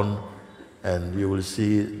down and you will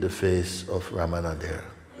see the face of Ramana there.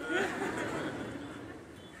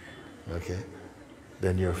 Okay?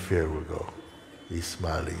 Then your fear will go. He's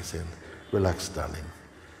smiling, saying, relax, darling.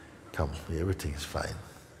 Come, everything is fine.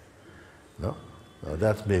 No? No,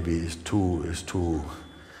 that maybe is too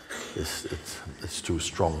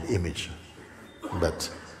strong image. But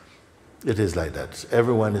it is like that.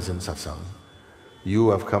 Everyone is in satsang. You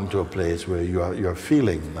have come to a place where you are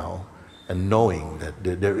feeling now and knowing that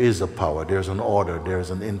there is a power, there's an order, there's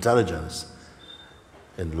an intelligence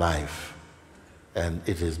in life. And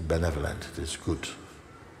it is benevolent, it is good.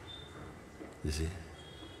 You see?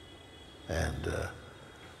 And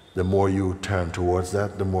the more you turn towards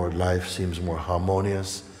that, the more life seems more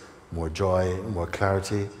harmonious, more joy, more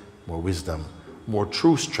clarity, more wisdom, more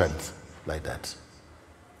true strength, like that.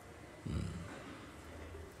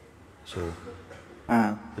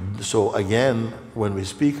 So again, when we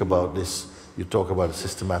speak about this, you talk about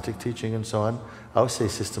systematic teaching and so on, I would say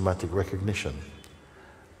systematic recognition,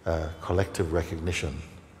 collective recognition.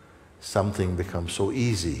 Something becomes so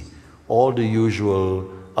easy. All the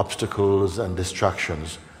usual obstacles and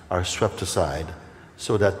distractions are swept aside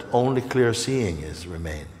so that only clear seeing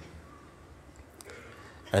remain.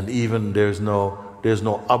 And even there's no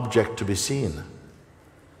object to be seen.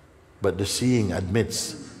 But the seeing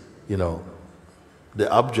admits, the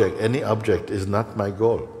object, any object is not my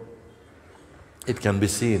goal. It can be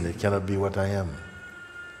seen, it cannot be what I am.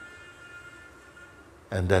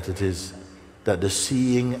 And that it is, that the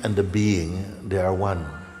seeing and the being, they are one.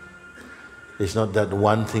 It's not that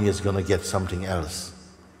one thing is going to get something else.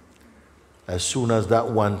 As soon as that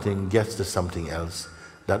one thing gets to something else,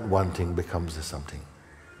 that one thing becomes the something.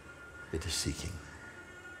 It is seeking.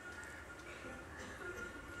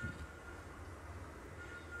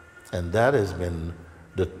 And that has been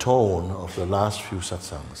the tone of the last few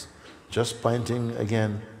satsangs. Just pointing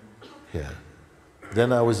again here.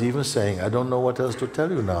 Then I was even saying, I don't know what else to tell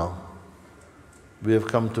you now. We have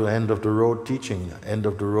come to end of the road teaching, end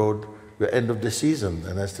of the road, we're end of the season,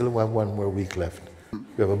 and I still have one more week left.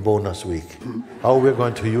 We have a bonus week. How we're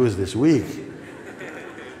going to use this week?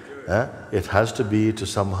 It has to be to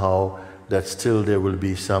somehow that still there will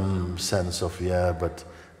be some sense of, but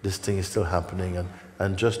this thing is still happening,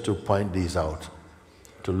 and just to point these out,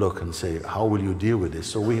 to look and say, how will you deal with this?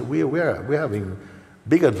 So we're having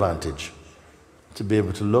big advantage to be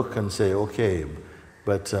able to look and say, okay,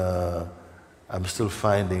 but I'm still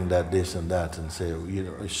finding that this and that, and say,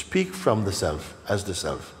 speak from the self, as the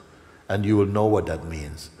self, and you will know what that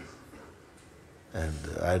means. And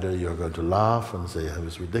either you're going to laugh and say, it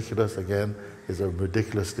was ridiculous again, it's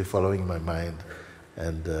ridiculously following my mind,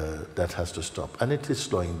 and that has to stop. And it is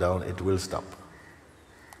slowing down, it will stop.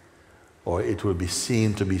 Or it will be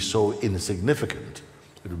seen to be so insignificant,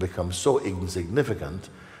 it will become so insignificant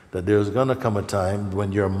that there's going to come a time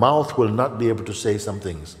when your mouth will not be able to say some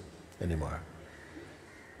things anymore.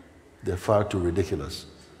 They're far too ridiculous.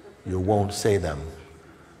 You won't say them.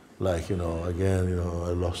 Like, again,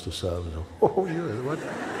 I lost the self. Oh,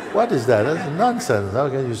 what is that? That's nonsense. How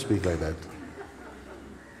can you speak like that?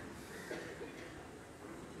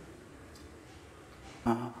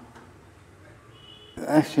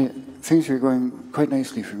 Actually, things are going quite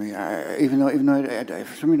nicely for me. Even though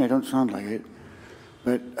for some reason I don't sound like it,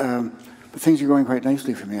 but things are going quite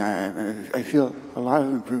nicely for me. I feel a lot of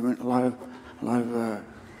improvement, a lot of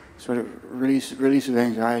sort of release of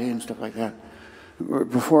anxiety and stuff like that.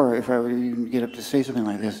 Before, if I would even get up to say something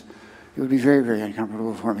like this, it would be very, very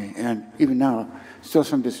uncomfortable for me. And even now, still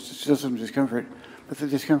some discomfort. But the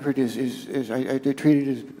discomfort is I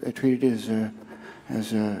treat it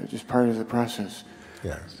as just part of the process.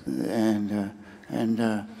 Yes. And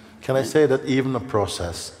can I say that even a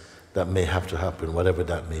process that may have to happen, whatever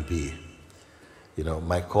that may be,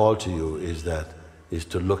 my call to you is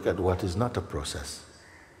to look at what is not a process.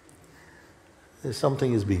 If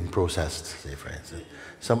something is being processed, say for instance,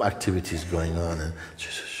 some activity is going on,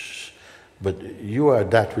 but you are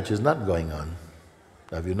that which is not going on.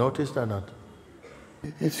 Have you noticed or not?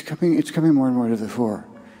 It's coming more and more to the fore.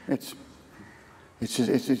 I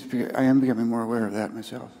am becoming more aware of that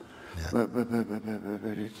myself. Yeah. But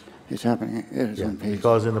it's happening at its own pace.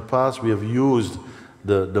 Because in the past we have used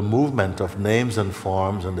the movement of names and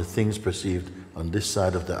forms and the things perceived on this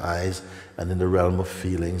side of the eyes and in the realm of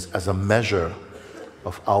feelings as a measure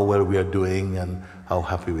of how well we are doing and how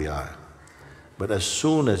happy we are. But as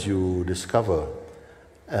soon as you discover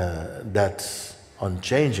that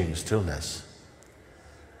unchanging stillness,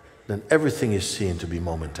 then everything is seen to be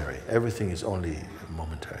momentary. Everything is only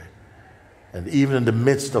momentary. And even in the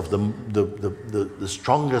midst of the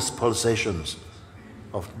strongest pulsations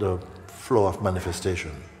of the flow of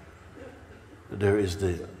manifestation, there is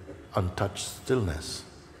the untouched stillness,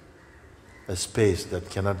 a space that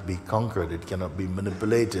cannot be conquered, it cannot be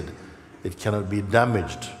manipulated, it cannot be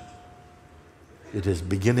damaged. It is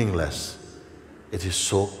beginningless. It is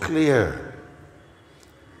so clear.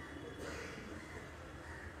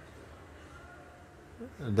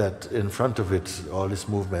 That in front of it, all this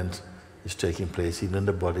movement is taking place, even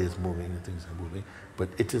the body is moving and things are moving, but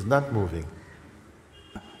it is not moving.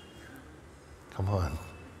 Come on.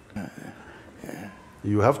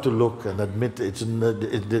 You have to look and admit it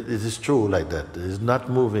is true like that. It is not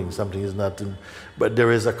moving, something is not, but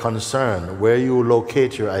there is a concern where you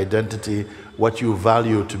locate your identity, what you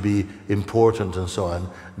value to be important and so on,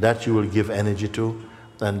 that you will give energy to,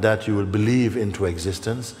 and that you will believe into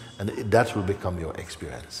existence, and that will become your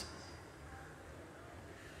experience.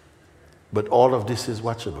 But all of this is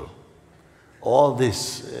watchable. All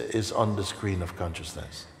this is on the screen of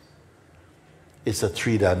consciousness. It's a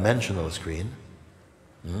three-dimensional screen,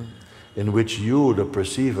 in which you, the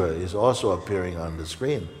perceiver, is also appearing on the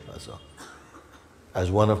screen also,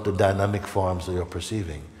 as one of the dynamic forms that you're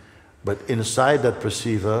perceiving. But inside that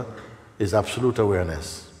perceiver is absolute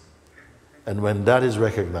awareness. And when that is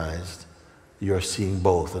recognized, you're seeing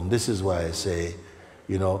both. And this is why I say,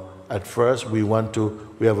 you know, at first we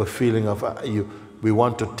have a feeling of, we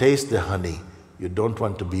want to taste the honey. You don't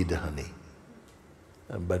want to be the honey.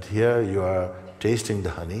 But here you are tasting the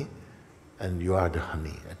honey, and you are the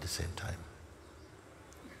honey at the same time,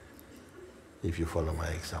 if you follow my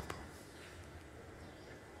example.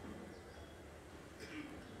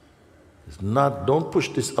 It's not, don't push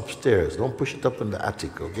this upstairs, don't push it up in the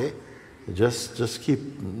attic, okay? Just keep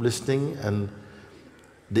listening, and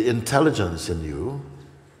the intelligence in you,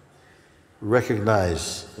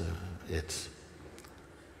 recognize it,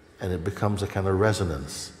 and it becomes a kind of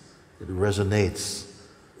resonance. It resonates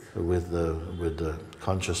with the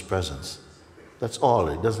conscious presence. That's all.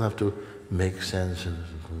 It doesn't have to make sense.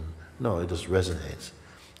 No, it just resonates.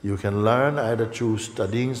 You can learn either through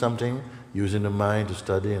studying something, using the mind to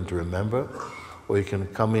study and to remember, or you can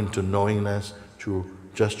come into knowingness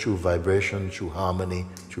just through vibration, through harmony,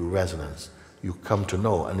 through resonance. You come to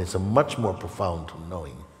know, and it's a much more profound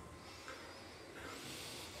knowing.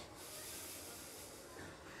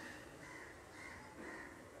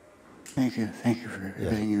 Thank you for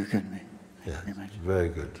everything you've given me. Yeah, very much. Very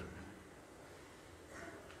good.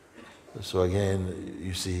 So again,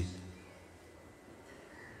 you see,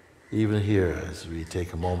 even here, as we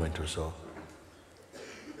take a moment or so,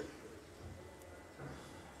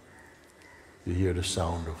 you hear the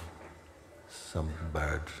sound of some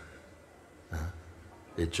bird.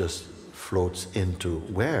 It just floats into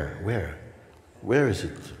where is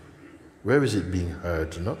it? Where is it being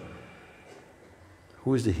heard? You know?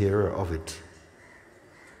 Who is the hearer of it?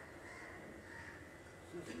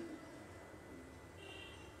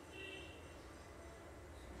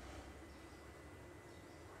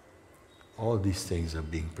 All these things are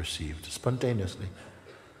being perceived spontaneously.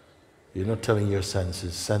 You're not telling your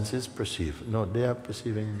senses perceive. No, they are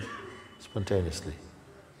perceiving spontaneously.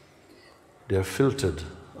 They are filtered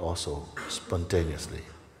also spontaneously.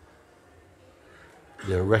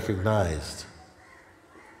 They are recognized,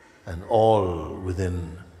 and all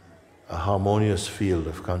within a harmonious field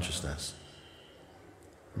of consciousness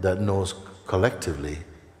that knows collectively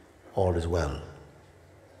all is well.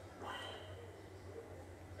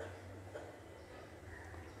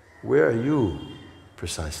 Where are you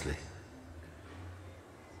precisely?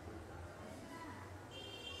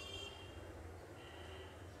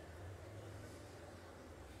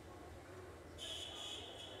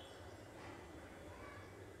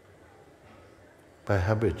 By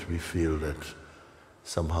habit, we feel that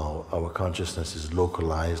somehow our consciousness is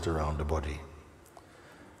localized around the body.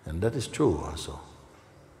 And that is true also.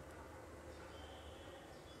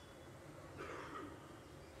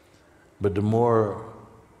 But the more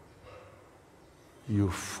you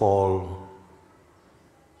fall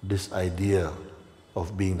this idea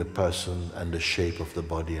of being the person and the shape of the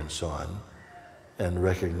body and so on, and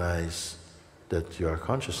recognize that you are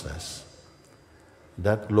consciousness,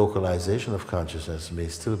 that localization of consciousness may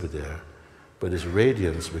still be there, but its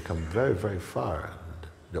radiance becomes very, very far.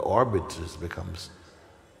 The orbit becomes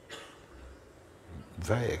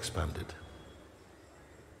very expanded.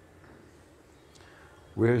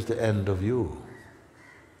 Where's the end of you?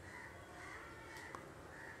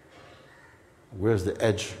 Where's the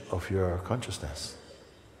edge of your consciousness?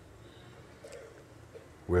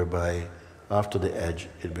 Whereby after the edge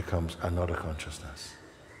it becomes another consciousness.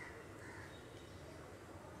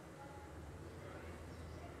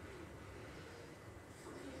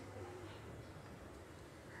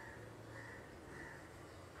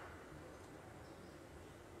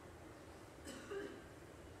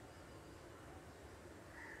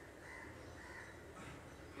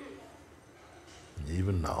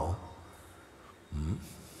 Even now,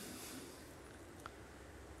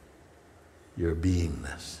 your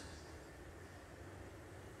beingness,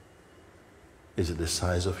 is it the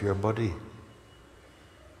size of your body?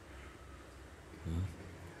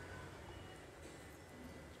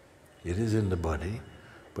 It is in the body,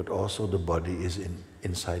 but also the body is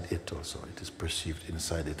inside it also. It is perceived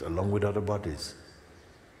inside it, along with other bodies.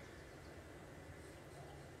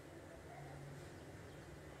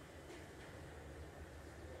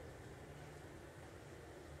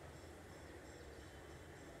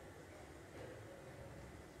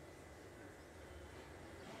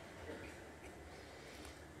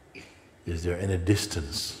 Is there any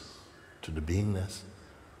distance to the beingness?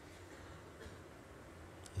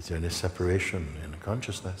 Is there any separation in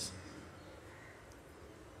consciousness?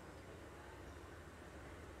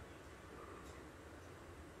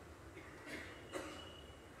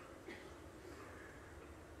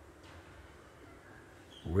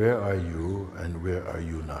 Where are you and where are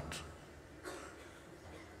you not?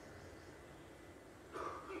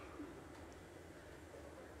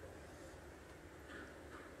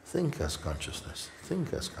 Think as consciousness.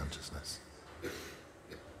 Think as consciousness.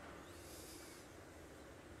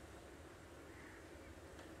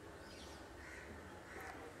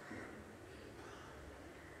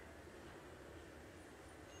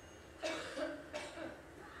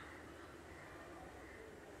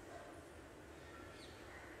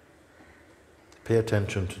 Pay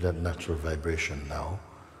attention to that natural vibration now.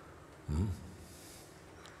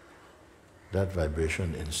 That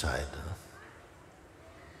vibration inside.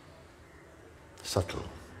 Subtle,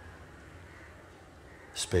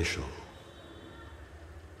 spatial,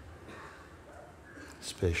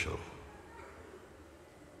 spatial.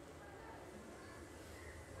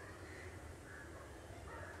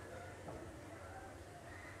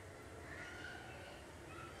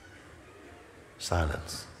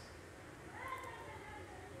 Silence.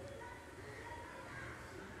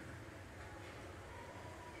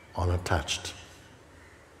 Unattached.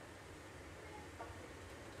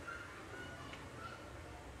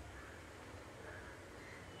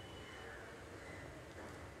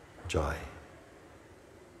 Joy,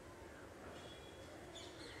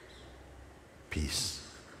 peace,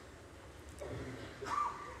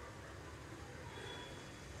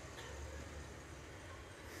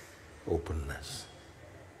 openness.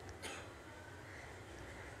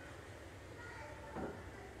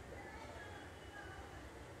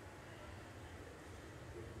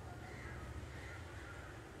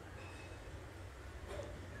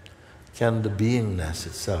 Can the beingness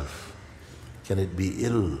itself, can it be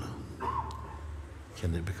ill?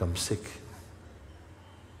 Can it become sick?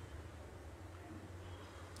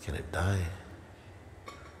 Can it die?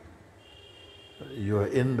 You are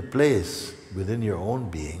in the place within your own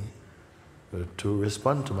being to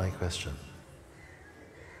respond to my question.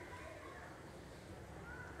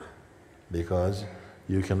 Because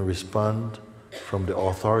you can respond from the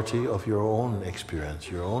authority of your own experience,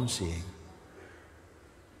 your own seeing.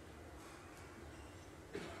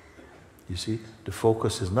 You see, the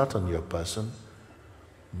focus is not on your person,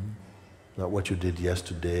 not what you did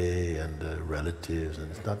yesterday and the relatives, and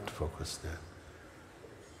it's not focused there.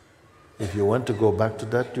 If you want to go back to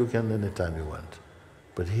that, you can anytime you want.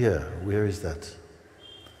 But here, where is that?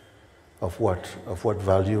 Of what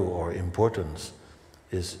value or importance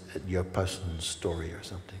is your person's story or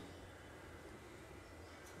something?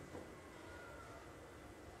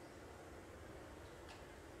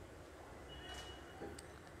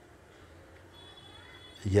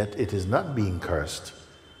 Yet it is not being cursed.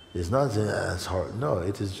 It's not as hard. No,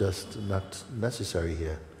 it is just not necessary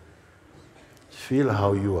here. Feel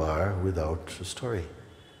how you are without a story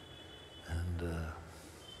and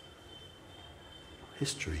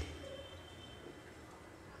history.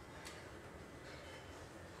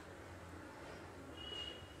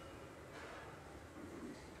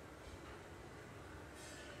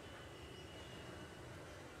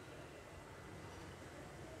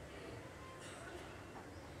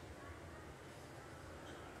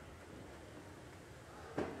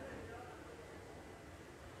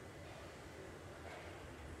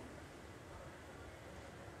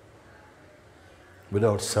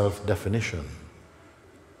 without self-definition.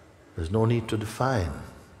 There's no need to define.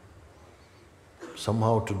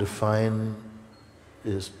 Somehow to define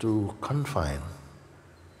is to confine.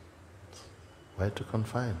 Why to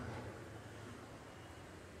confine?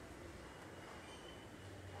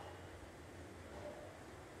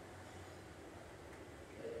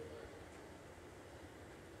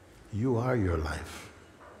 You are your life.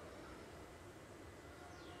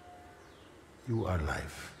 You are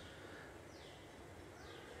life.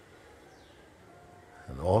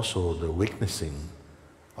 And also the witnessing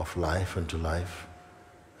of life into life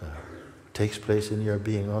takes place in your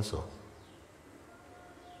being also.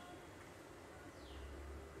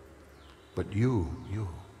 But you.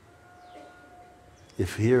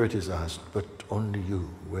 If here it is asked, but only you,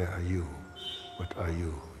 where are you? What are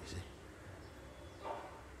you?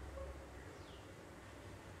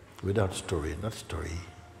 Without story,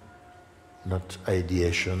 not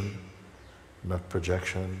ideation, not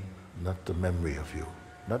projection, not the memory of you,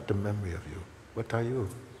 not the memory of you. What are you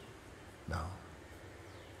now?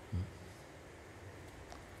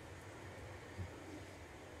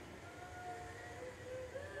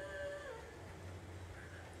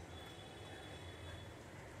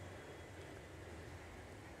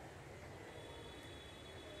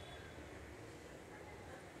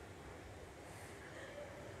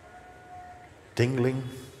 Tingling.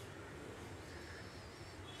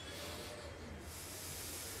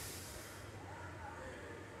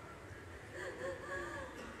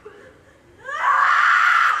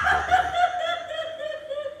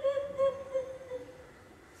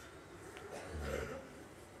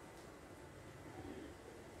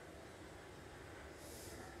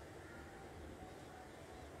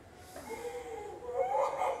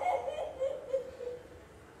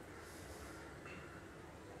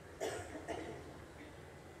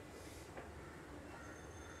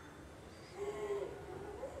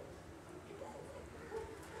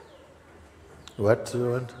 What?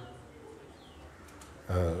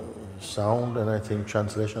 Sound and I think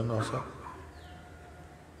translation also?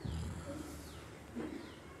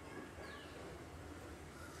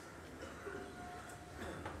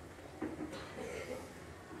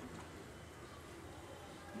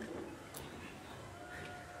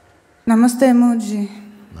 Намасте, Mooji.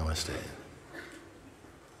 Namaste.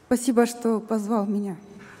 Спасибо, что позвал меня.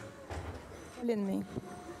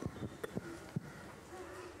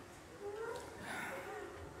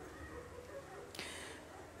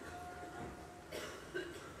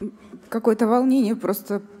 Какое-то волнение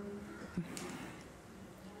просто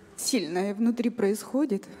сильное внутри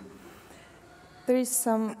происходит. There is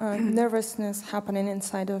some nervousness happening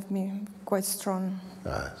inside of me, quite strong.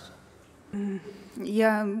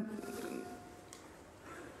 Я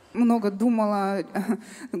много думала,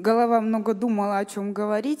 голова много думала, о чем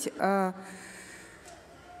говорить. My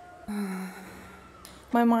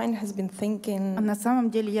mind has been thinking. А на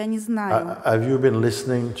самом деле я не знаю. Have you been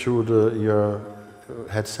listening through your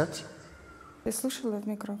headset? Ты слушала в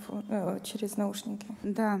микрофон через наушники?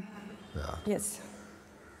 Да. Yes.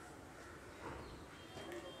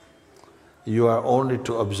 You are only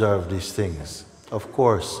to observe these things. Of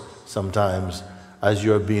course, sometimes as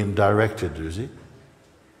you are being directed, you see,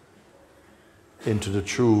 into the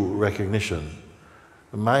true recognition,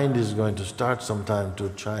 the mind is going to start sometime to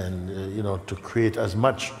try and, to create as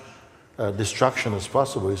much destruction as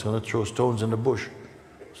possible. It's going to throw stones in the bush.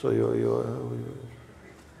 So you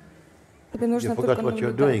forgot what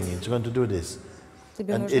you're doing. It's going to do this.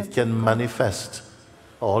 And it can manifest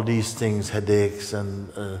all these things, headaches and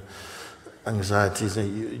anxieties.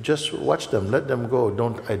 And you just watch them, let them go.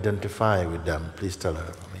 Don't identify with them. Please tell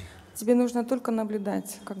her for me. Тебе нужно только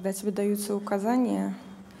наблюдать, когда тебе даются указания.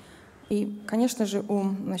 И, конечно же,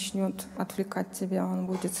 ум начнет отвлекать тебя, он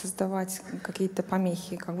будет создавать какие-то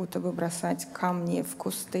помехи, как будто бы бросать камни в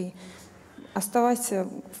кусты. Оставайся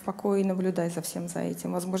в покое и наблюдай за всем за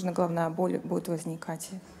этим. Возможно, головная боль будет возникать.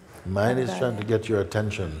 Mind is trying to get your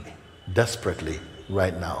attention desperately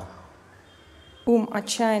right now. Ум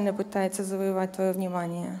отчаянно пытается завоевать твое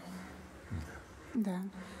внимание. Да.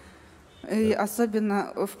 И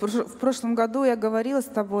особенно в прошлом году я говорила с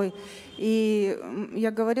тобой, и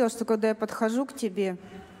я говорила, что когда я подхожу к тебе,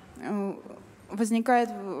 возникает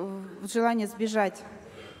желание сбежать.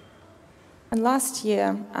 And last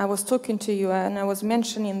year, I was talking to you and I was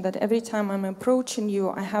mentioning that every time I'm approaching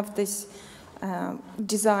you, I have this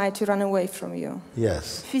desire to run away from you.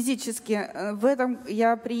 Yes. Физически. В этом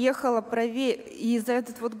я приехала проверить, и за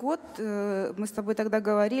этот вот год, мы с тобой тогда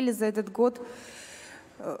говорили, за этот год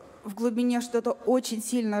в глубине что-то очень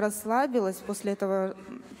сильно расслабилось после этого,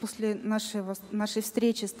 после нашей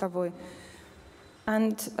встречи с тобой.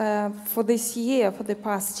 And for this year, for the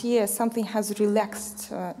past year, something has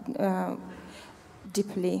relaxed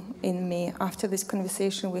deeply in me after this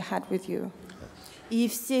conversation we had with you. И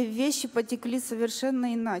все вещи потекли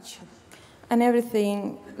совершенно иначе. And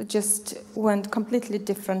everything just went completely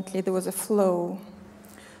differently. There was a flow.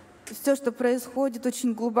 Все, что происходит,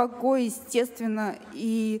 очень глубоко, естественно.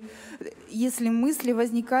 И если мысли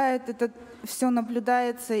возникают, это все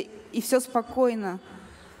наблюдается, и все спокойно.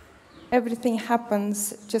 Everything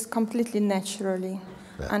happens just completely naturally.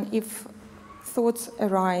 And if thoughts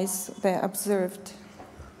arise, they're observed.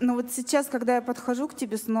 Но вот сейчас, когда я подхожу к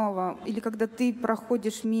тебе снова, или когда ты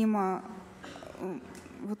проходишь мимо,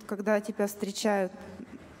 вот когда тебя встречают,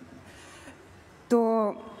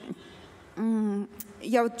 то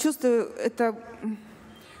я вот чувствую это,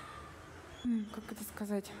 как это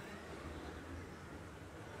сказать,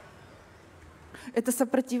 это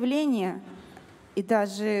сопротивление, и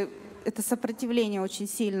даже это сопротивление очень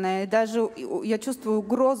сильное, и даже я чувствую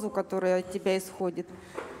угрозу, которая от тебя исходит.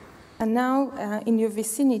 And now in your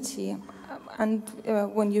vicinity, and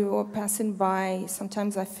when you are passing by,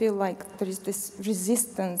 sometimes I feel like there is this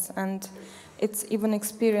resistance, and it's even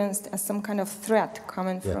experienced as some kind of threat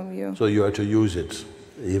coming from you. So you are to use it,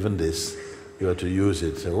 even this, you are to use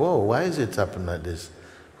it. Say, whoa, why is it happening like this?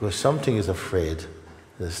 Because something is afraid.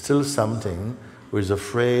 There's still something who is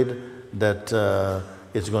afraid that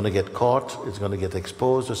it's going to get caught, it's going to get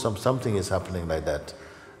exposed, or something is happening like that.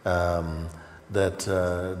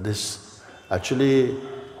 This actually,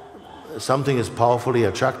 something is powerfully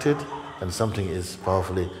attracted and something is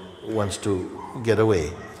powerfully wants to get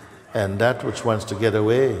away. And that which wants to get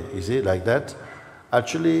away, you see, like that,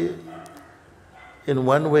 actually, in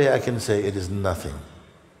one way I can say it is nothing.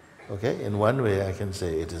 Okay? In one way I can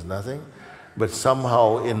say it is nothing, but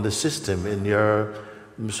somehow in the system, in your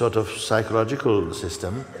sort of psychological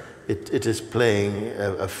system, it is playing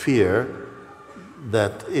a fear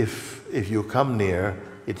that if you come near,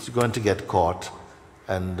 it's going to get caught,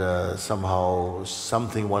 and somehow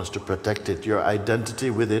something wants to protect it. Your identity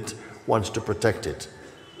with it wants to protect it.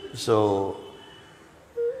 So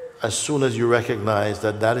as soon as you recognize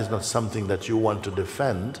that that is not something that you want to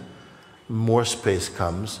defend, more space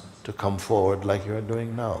comes to come forward like you are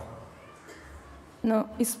doing now. Но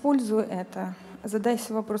используй это.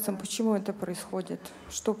 Задайся вопросом, почему это происходит,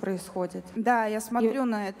 что происходит. Да, я смотрю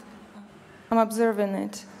на это. I'm observing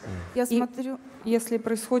it. Я смотрю. Если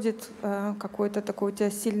происходит какое-то такое у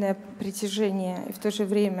тебя сильное притяжение, и в то же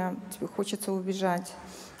время тебе хочется убежать,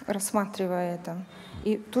 рассматривая это.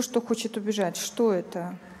 И то, что хочет убежать, что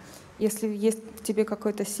это? Если есть в тебе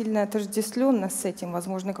какая-то сильная отождествленность с этим,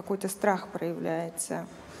 возможно, какой-то страх проявляется.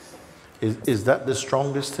 Is that the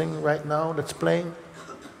strongest thing right now that's playing?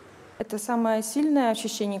 Это самое сильное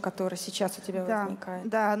ощущение, которое сейчас у тебя возникает?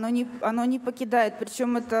 Да, оно не покидает.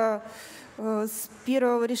 Причем это с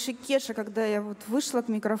первого Ришикеша, когда я вот вышла к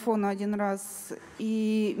микрофону один раз,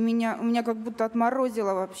 и у меня как будто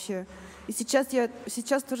отморозило вообще. И сейчас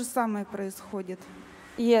то же самое происходит.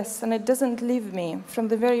 Yes, and it doesn't leave me. From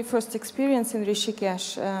the very first experience in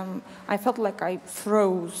Rishikesh, I felt like I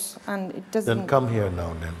froze, and it doesn't. Then come here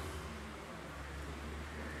now, then.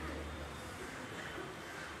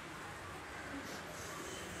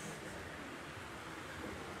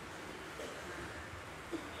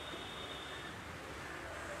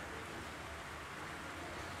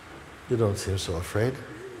 You don't seem so afraid.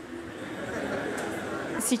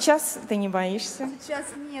 Сейчас ты не боишься? Сейчас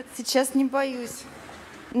нет, сейчас не боюсь.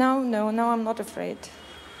 No, I'm not afraid.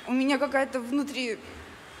 У меня какая-то внутри...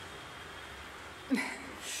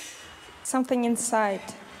 Something inside.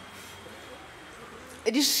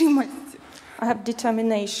 Решимость. I have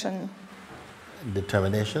determination.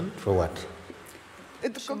 Determination for what?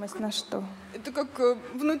 Решимость на что? Это как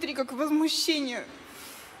внутри, как возмущение.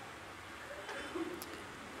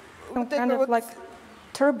 Some kind of like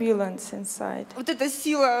turbulence inside. Вот эта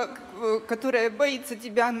сила, которая боится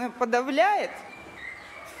тебя, она подавляет.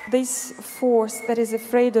 This force that is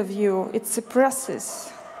afraid of you, it suppresses.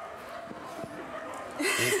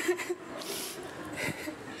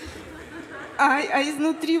 А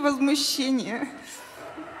изнутри возмущение.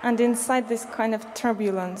 And inside this kind of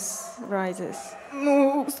turbulence rises.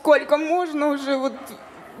 Ну, сколько можно уже вот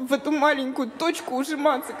в эту маленькую точку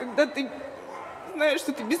ужиматься, когда ты знаешь,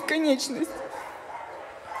 что ты бесконечность.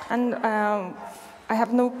 And I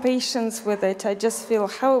have no patience with it. I just feel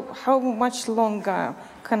how much longer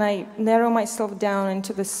can I narrow myself down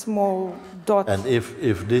into the small dot? And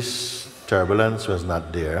if this turbulence was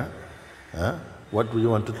not there, what would you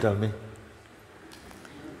want to tell me?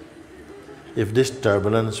 If this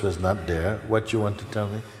turbulence was not there, what you want to tell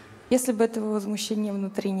me? Если бы этого возмущения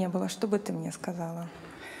внутри не было, что бы ты мне сказала?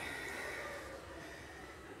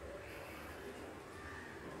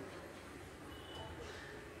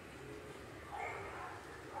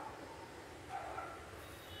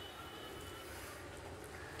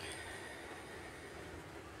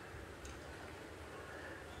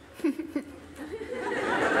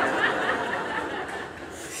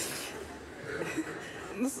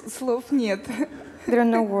 Слов нет. There are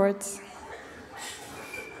no words.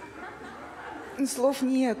 Слов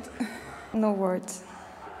нет. No words.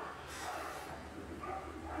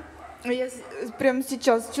 Я прямо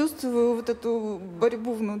сейчас чувствую вот эту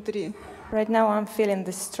борьбу внутри. Right now I'm feeling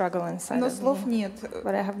this struggle inside Но of слов me, нет.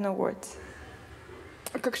 but I have no words.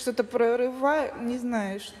 Как что-то прорываю, не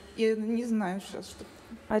знаешь. Я не знаю сейчас, что.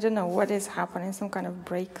 I don't know what is happening, some kind of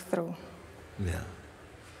breakthrough. Yeah.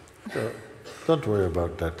 So don't worry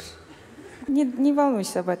about that. Не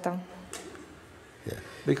волнуйся об этом. Yeah.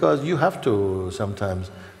 Because you have to sometimes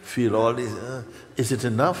feel all these, is it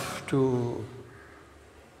enough to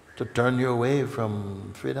turn you away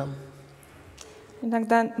from freedom?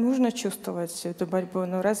 Иногда нужно чувствовать всю эту борьбу,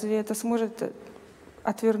 но разве это сможет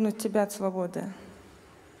отвернуть тебя от свободы?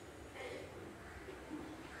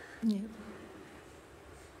 Нет.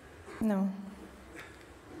 No.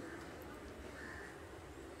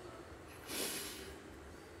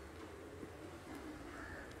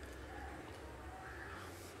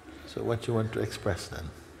 So what you want to express then?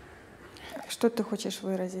 Что ты хочешь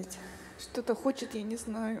выразить? Что-то хочет, я не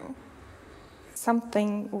знаю.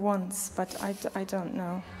 Something wants, but I don't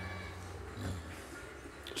know.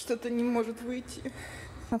 Что-то не может выйти.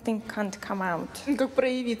 Something can't come out. Как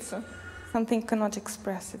проявиться. Something cannot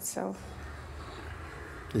express itself.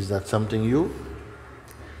 Is that something you?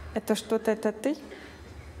 Это что-то, это ты?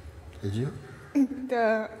 Is you?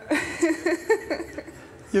 Да.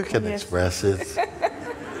 You can Yes. express it.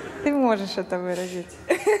 Ты можешь это выразить.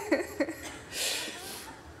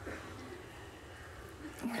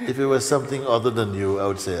 If it was something other than you, I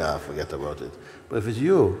would say, forget about it. But if it's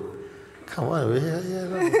you, come on, we're here,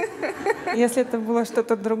 no. Если это было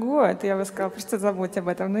что-то другое, то я бы сказала, просто забудь об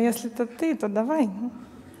этом. Но если это ты, то давай.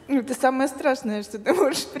 Это самое страшное, что ты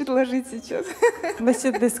можешь предложить сейчас. This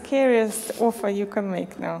is the scariest offer you can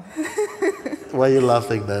make now. Why are you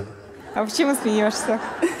laughing then? А почему смеешься?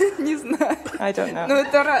 Не знаю. I don't know. Но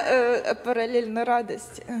это параллельно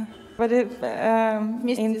радость. But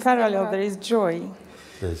in с parallel, тем there is joy.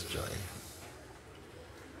 There's joy.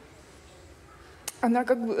 Она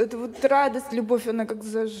как бы, это вот радость, любовь, она как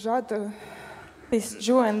зажата, This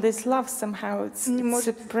joy and this love somehow it's Не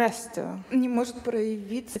может- suppressed. не может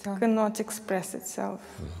проявиться. It cannot express itself.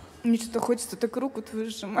 Мне что-то хочется так руку твою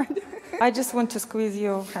сжимать. I just want to squeeze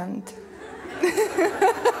your hand.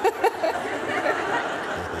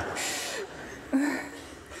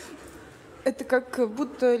 Это как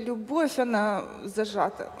будто любовь, она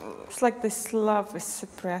зажата. It's like this love is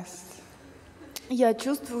suppressed. Я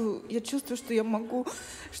чувствую, что я могу,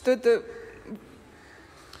 что это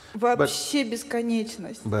вообще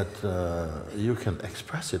бесконечность. But you can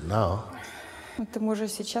express it now. Но ты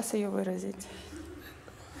можешь сейчас ее выразить.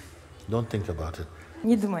 Don't think about it.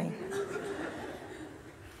 Не думай.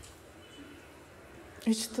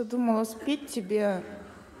 Я что думала спеть тебе,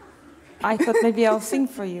 I thought maybe I'll sing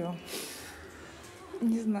for you.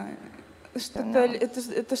 не знаю. Что-то, know.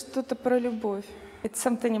 это что-то про любовь. It's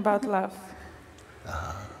something about love.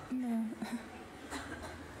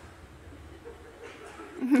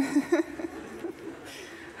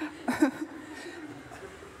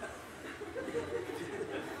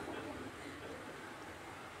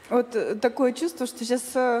 Вот такое чувство, что сейчас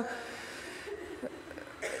что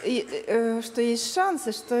есть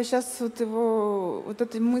шансы, что сейчас вот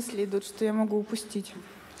эти мысли идут, что я могу упустить.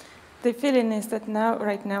 The feeling is that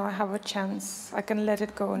right now, I have a chance. I can let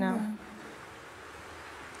it go now.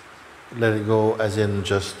 Let it go as in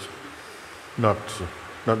just not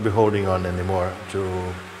be holding on anymore to...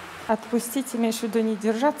 Отпустить, имеешь в виду, не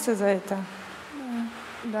держаться за это?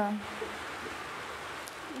 Да.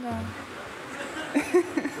 Да.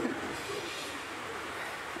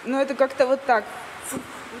 Но это как-то вот так. Вот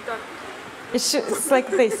так. It's like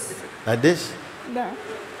this. Like this? Да.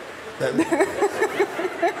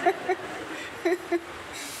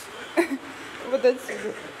 Вот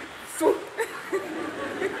отсюда. Фу.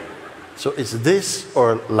 So it's this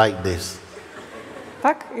or like this?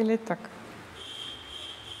 Так или так?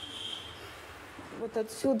 Вот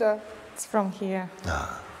отсюда. It's from here.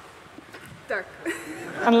 Так.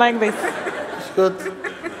 And like this. It's good.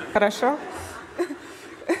 Хорошо?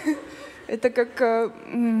 Это как...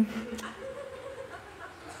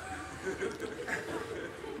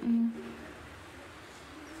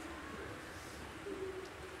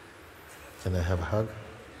 Can I have a hug?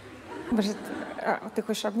 Может, ты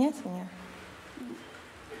хочешь обнять меня?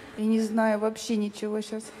 Я не знаю вообще ничего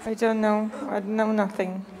сейчас. I don't know. I know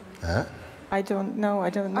nothing. Huh? I don't know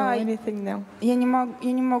anything now. Я не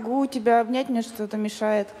могу тебя обнять, мне что-то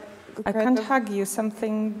мешает. I can't hug you.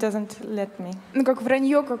 Something doesn't let me. Ну, как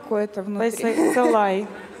вранье какое-то внутри. It's a lie.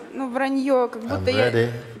 Ну, вранье, как I'm будто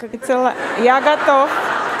ready. It's a lie. Я готов.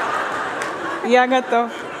 Я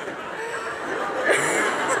готов.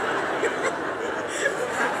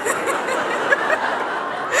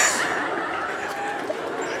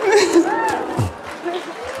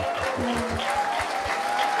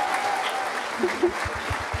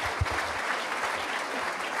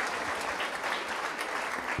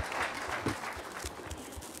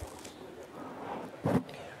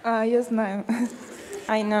 Я знаю.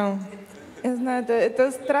 I know. Я знаю,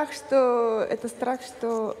 это страх, что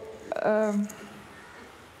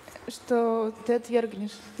ты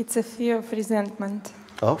отвергнешь. It's a fear of resentment.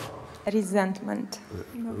 Of? Resentment.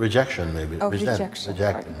 Rejection, maybe. Of rejection.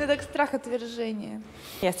 Это так страх отвержения.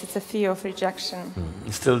 Yes, it's a fear of rejection.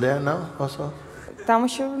 It's still there now, also? Там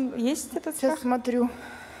еще есть этот страх? Сейчас смотрю,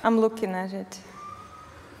 I'm looking at it.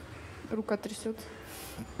 рука трясет.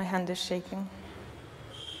 My hand is shaking.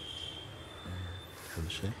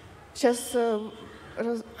 Сейчас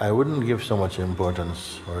I wouldn't give so much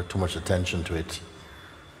importance or too much attention to it.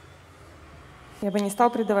 Я бы не стал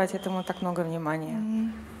придавать этому так много внимания.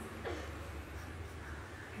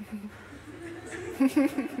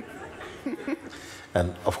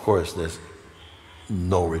 And of course, there's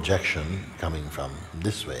no rejection coming from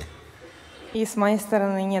this way. И с моей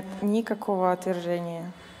стороны нет никакого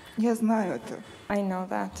отвержения. я знаю это. I know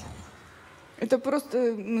that. Это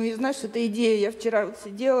просто, ну, я знаю, что это идея. Я вчера вот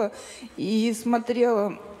сидела и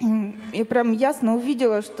смотрела, и прям ясно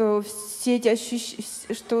увидела, что все эти ощущения,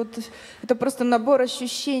 что вот это просто набор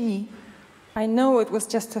ощущений. I know it was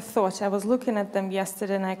just a thought. I was looking at them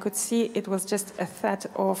yesterday and I could see it was just a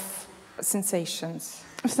set of sensations.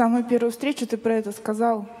 В самую первую встречу ты про это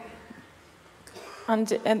сказал.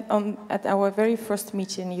 At our very first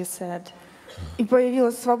meeting you said, И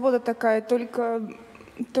появилась свобода такая,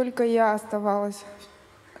 только я оставалась.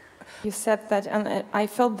 you said that, and I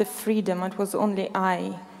felt the freedom. It was only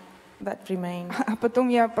I that remained. А потом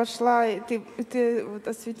я пошла, и ты вот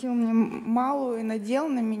осветил мне малу и надел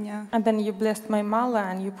на меня. And then you blessed my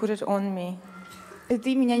mala and you put it on me. И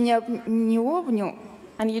ты меня не обнял,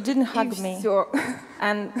 And you didn't и hug me. все.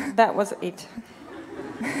 And that was it.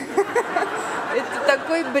 Это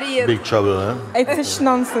такой бред. Big trouble, huh? It's such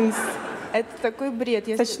nonsense. Это такой бред.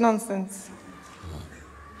 Such nonsense.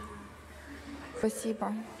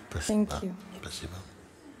 Спасибо. Thank you. Спасибо.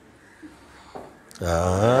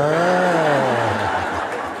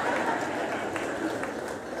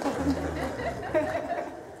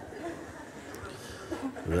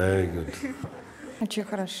 Very good. Очень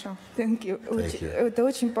хорошо. Thank you. Thank you. Это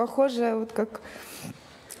очень похоже, вот как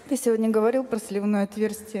ты сегодня говорил про сливное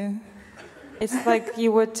отверстие. It's like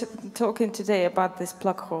you were talking today about this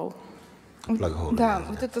plug hole. Plug hole. Да,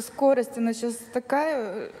 вот эта скорость, она сейчас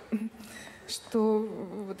такая, что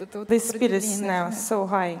вот это вот... The speed is определение now начинает. so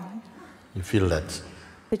high. You feel that?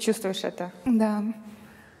 Ты чувствуешь это? Да.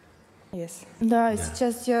 Yes. Да, и Yeah.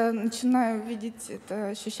 сейчас я начинаю видеть это,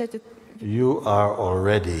 ощущать это. You are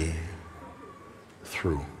already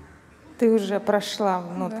through. Ты уже прошла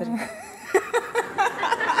внутрь.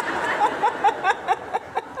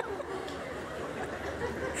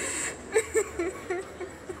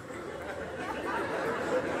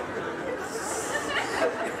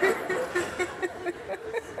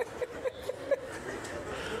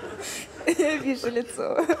 Я вижу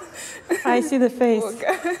лицо. I see the face.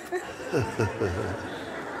 Бога.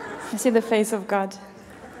 I see the face of God.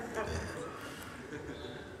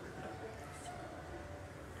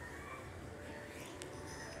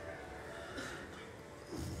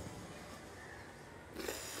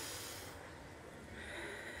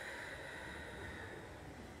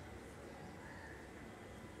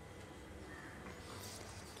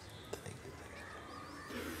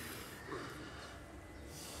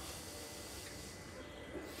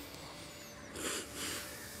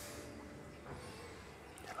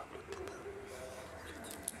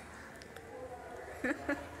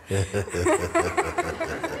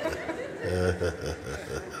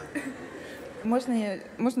 Можно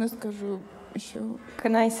я скажу еще?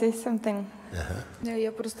 Can I say something? Да,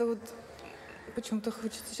 я просто вот почему-то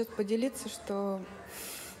хочется сейчас поделиться, что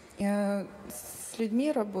я с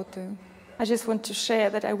людьми работаю. I just want to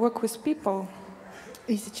share that I work with people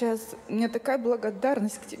И сейчас у меня такая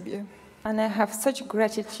благодарность к тебе. and I have such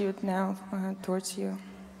gratitude now towards you.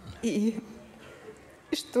 И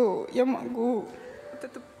И что я могу вот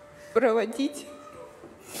это проводить,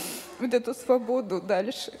 вот эту свободу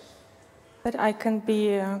дальше. That I can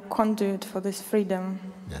be a conduit for this freedom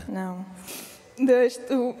now. Да,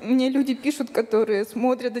 что мне люди пишут, которые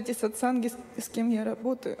смотрят эти сатсанги, с кем я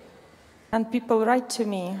работаю. And people write to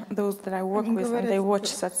me, those that I work Они with, and говорят, they watch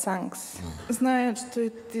satsangs. Знают, что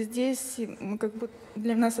ты здесь, и мы как бы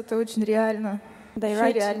для нас это очень реально. They Всё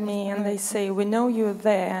write to реально me and they становится. say, we know you're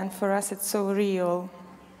there, and for us it's so real.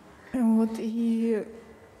 Вот, и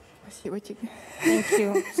спасибо тебе. Thank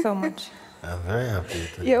you so much. I'm very happy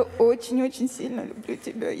to Я очень-очень сильно люблю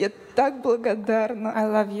тебя. Я так благодарна. I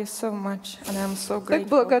love you so much, and I'm so Так grateful.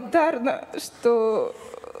 благодарна, что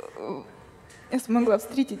я смогла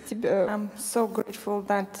встретить тебя. I'm so grateful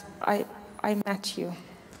that I met you.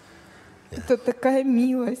 Это такая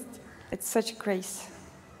милость. It's such grace.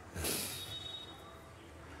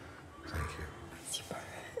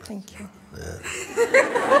 Thank you. Thank you.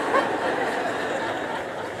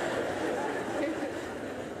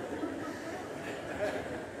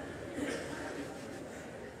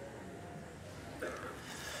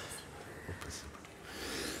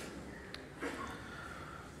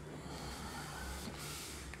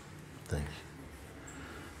 Thank you.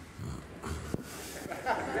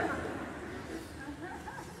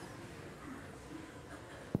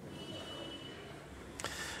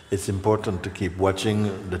 It's important to keep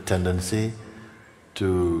watching the tendency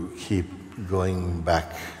to keep going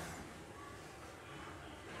back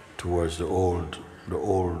towards the old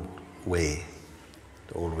way,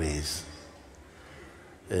 the old ways.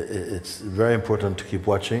 It's very important to keep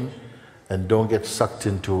watching and don't get sucked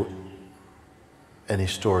into any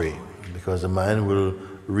story, because the mind will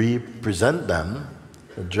represent them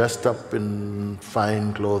dressed up in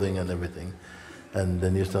fine clothing and everything. And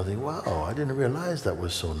then you start thinking, wow, I didn't realize that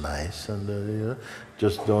was so nice. And you know,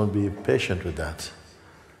 just don't be patient with that.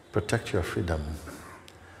 Protect your freedom.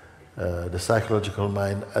 The psychological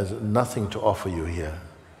mind has nothing to offer you here,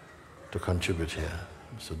 to contribute here.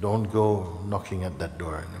 So don't go knocking at that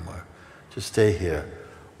door anymore. Just stay here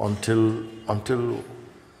until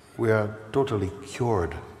we are totally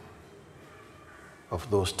cured of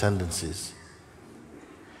those tendencies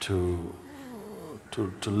to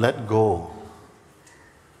let go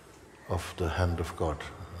of the hand of God,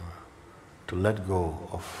 to let go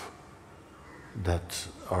of that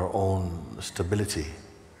our own stability.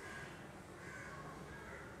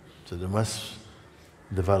 So there must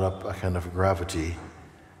develop a kind of gravity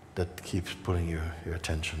that keeps pulling your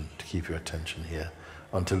attention, to keep your attention here,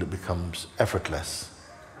 until it becomes effortless.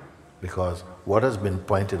 Because what has been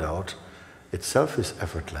pointed out itself is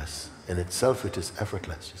effortless. In itself it is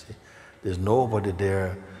effortless, you see. There's nobody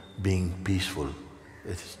there being peaceful.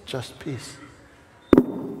 It is just peace.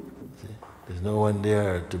 See? There's no one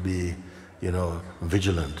there to be,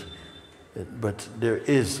 vigilant. But there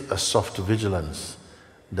is a soft vigilance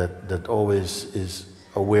that always is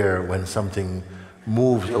aware when something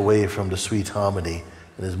moves away from the sweet harmony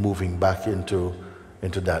and is moving back into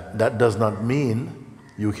that. That does not mean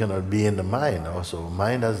you cannot be in the mind also.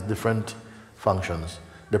 Mind has different functions.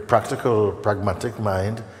 The practical, pragmatic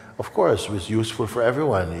mind, of course, is useful for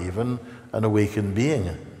everyone, even an awakened being.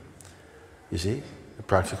 You see, the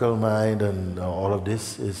practical mind and all of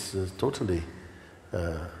this is totally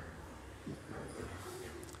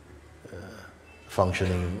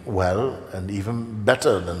functioning well and even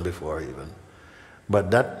better than before even.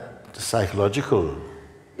 But that psychological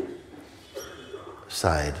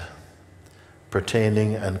side,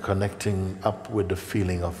 pertaining and connecting up with the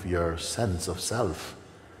feeling of your sense of self,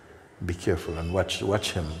 be careful and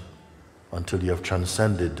watch him until you have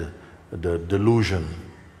transcended the delusion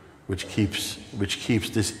which keeps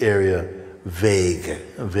this area vague.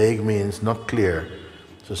 Vague means not clear.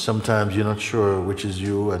 So sometimes you're not sure which is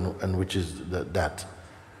you and which is that.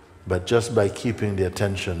 But just by keeping the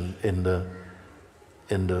attention in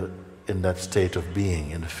that state of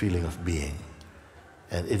being, in the feeling of being.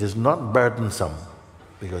 And it is not burdensome,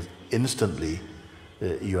 because instantly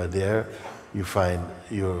you are there, you find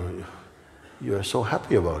you're so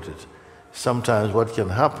happy about it. Sometimes what can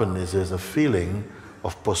happen is there's a feeling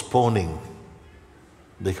of postponing,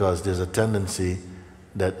 because there's a tendency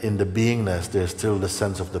that in the beingness there's still the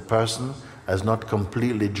sense of the person has not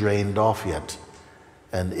completely drained off yet,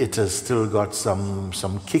 and it has still got some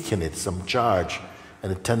kick in it, some charge,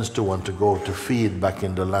 and it tends to want to go to feed back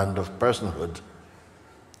in the land of personhood.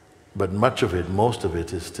 But most of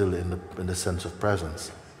it is still in the sense of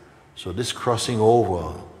presence. So this crossing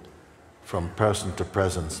over from person to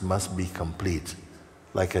presence must be complete.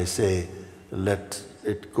 Like I say, let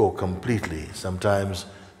it go completely. Sometimes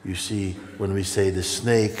you see when we say the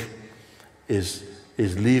snake is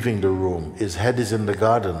is leaving the room. His head is in the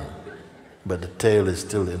garden, but the tail is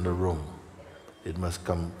still in the room. It must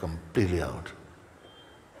come completely out.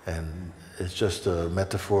 And it's just a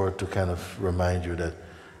metaphor to kind of remind you that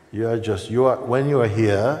when you are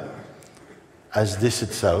here as this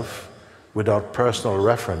itself, without personal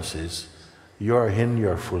references, you are in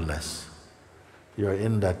your fullness. You're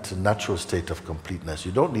in that natural state of completeness.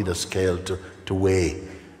 You don't need a scale to weigh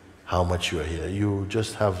how much you are here. You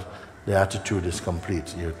just have the attitude is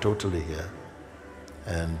complete. You're totally here.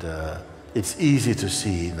 And it's easy to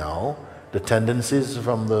see now the tendencies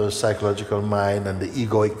from the psychological mind and the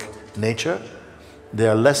egoic nature. They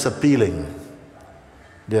are less appealing.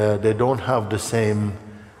 They don't have the same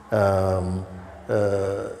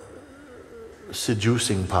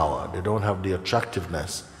seducing power. They don't have the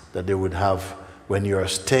attractiveness that they would have when you are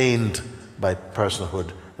stained by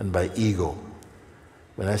personhood and by ego.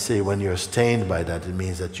 When I say when you're stained by that, it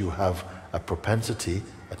means that you have a propensity,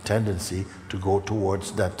 a tendency to go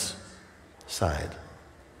towards that side.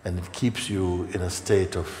 And it keeps you in a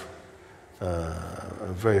state of,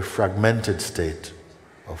 a very fragmented state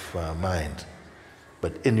of mind.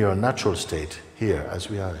 But in your natural state, here, as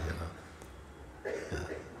we are,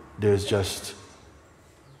 there's just,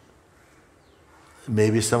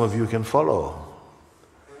 maybe some of you can follow.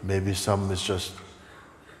 Maybe some is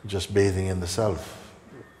just bathing in the self.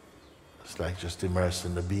 It's like just immersed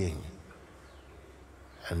in the being.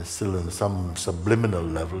 And still in some subliminal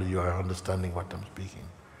level you are understanding what I'm speaking.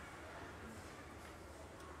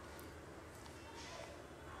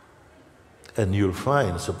 And you'll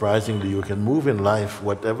find, surprisingly, you can move in life,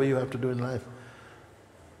 whatever you have to do in life.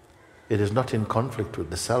 It is not in conflict with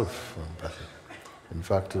the self. In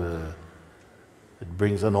fact, it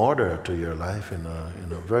brings an order to your life in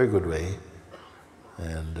a very good way,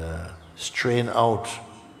 and strain out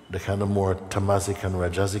the kind of more tamasic and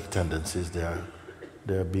rajasic tendencies.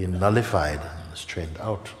 They're being nullified and strained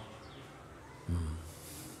out.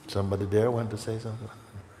 Somebody there want to say something?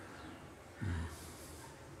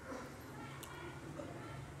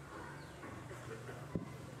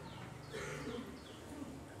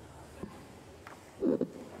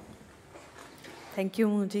 Thank you,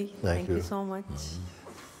 Mooji. Thank you so much.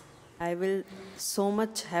 I will so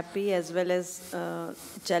much happy as well as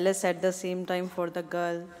jealous at the same time for the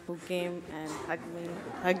girl who came and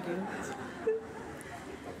hugged you.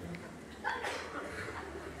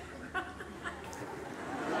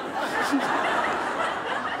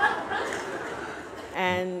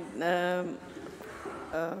 And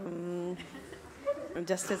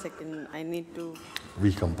just a second, I need to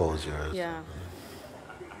recompose yours. Yeah.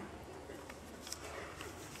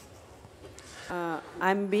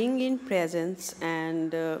 I'm being in presence,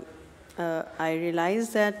 and I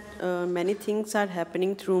realize that many things are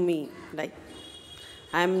happening through me. Like,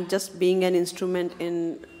 I'm just being an instrument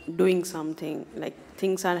in doing something. Like,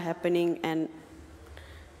 things are happening and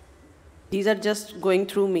these are just going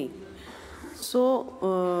through me.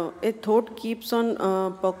 So a thought keeps on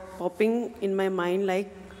popping in my mind, like,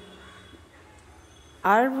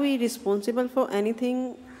 are we responsible for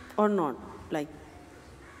anything or not? Like,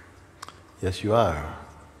 yes, you are.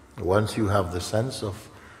 Once you have the sense of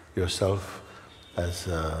yourself as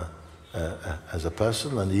a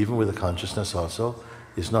person, and even with the consciousness also,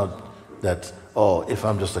 it's not that, oh, if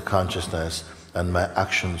I'm just a consciousness and my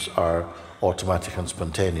actions are automatic and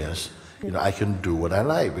spontaneous, I can do what I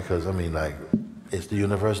like, because it's the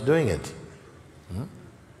universe doing it.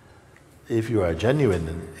 If you are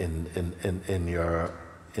genuine in your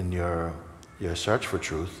search for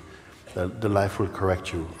truth, the life will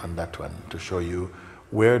correct you on that one, to show you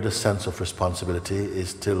where the sense of responsibility is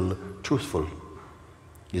still truthful.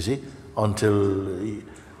 You see, until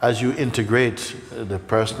as you integrate the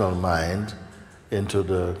personal mind into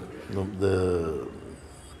the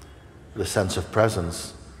sense of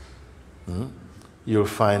presence, you'll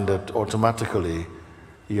find that automatically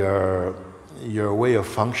your way of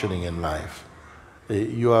functioning in life,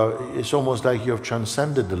 it's almost like you have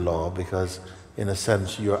transcended the law, because in a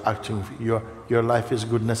sense you're acting, your life is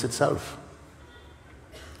goodness itself.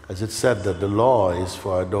 As it's said that the law is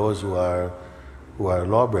for those who are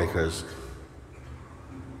lawbreakers.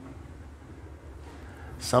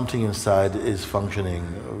 Something inside is functioning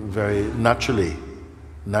very naturally.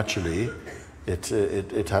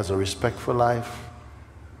 It has a respect for life.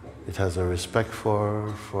 It has a respect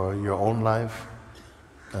for your own life.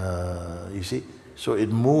 You see, so it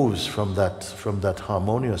moves from that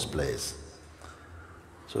harmonious place.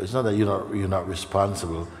 So it's not that you're not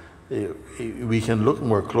responsible. We can look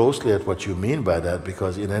more closely at what you mean by that,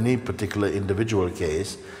 because in any particular individual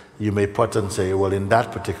case, you may put and say, well, in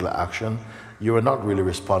that particular action, You are not really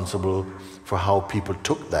responsible for how people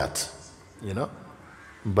took that, you know.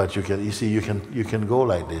 But you can go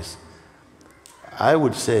like this. I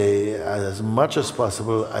would say, as much as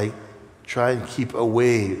possible, I try and keep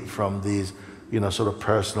away from these, sort of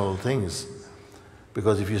personal things.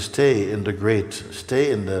 Because if you stay in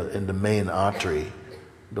the main artery,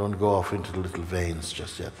 don't go off into the little veins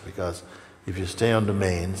just yet. Because if you stay on the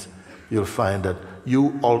mains, you'll find that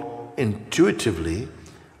you all intuitively,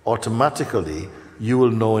 automatically, you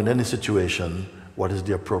will know in any situation what is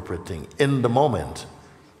the appropriate thing in the moment.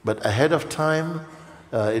 But ahead of time,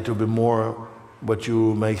 it will be more what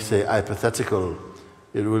you may say hypothetical.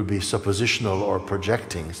 It will be suppositional or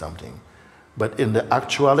projecting something. But in the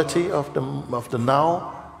actuality of the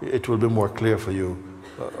now, it will be more clear for you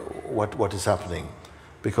what is happening.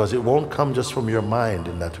 Because it won't come just from your mind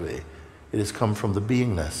in that way. It has come from the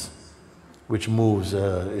beingness, which moves,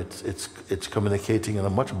 it's communicating in a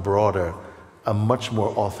much broader, a much more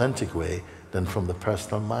authentic way than from the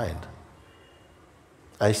personal mind.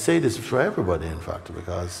 I say this for everybody, in fact,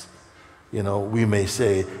 because, we may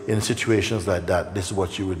say in situations like that, this is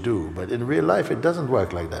what you would do, but in real life, it doesn't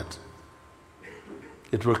work like that.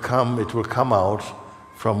 It will come out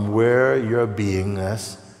from where your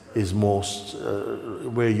beingness is most,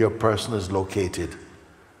 where your person is located,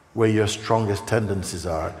 where your strongest tendencies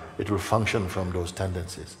are. It will function from those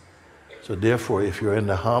tendencies. So therefore, if you're in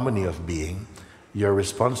the harmony of being, your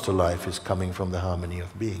response to life is coming from the harmony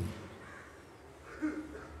of being.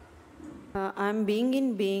 I'm being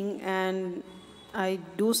in being, and I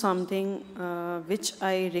do something which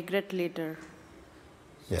I regret later.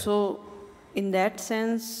 Yeah. So, in that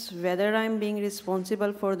sense, whether I'm being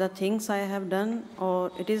responsible for the things I have done,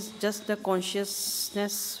 or it is just the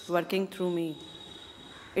consciousness working through me.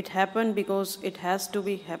 It happened because it has to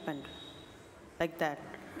be happened, like that.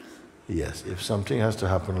 Yes, if something has to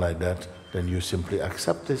happen like that, then you simply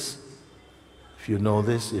accept this. If you know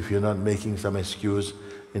this, if you're not making some excuse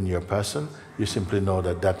in your person, you simply know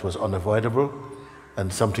that that was unavoidable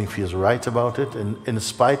and something feels right about it, and in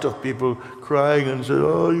spite of people crying and saying,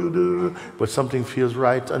 oh, you do, but something feels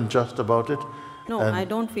right and just about it. No, I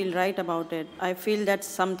don't feel right about it. I feel that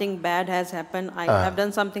something bad has happened. I have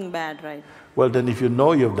done something bad, right? Well, then if you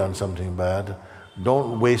know you've done something bad,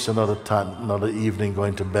 don't waste another evening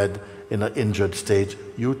going to bed in an injured state.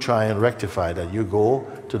 You try and rectify that. You go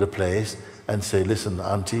to the place and say, listen,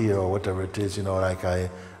 auntie, or whatever it is, like the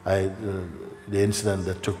incident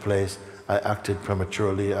that took place, I acted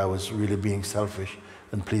prematurely, I was really being selfish,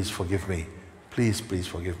 and please forgive me. Please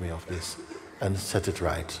forgive me of this, and set it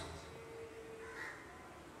right.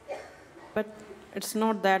 But it's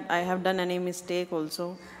not that I have done any mistake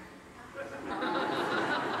also.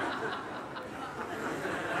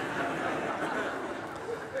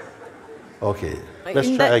 Okay, let's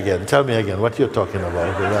try again. Tell me again what you're talking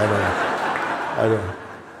about. I don't.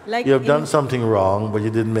 Like you have done something wrong, but you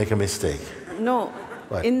didn't make a mistake. No,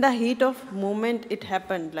 Right. In the heat of moment, it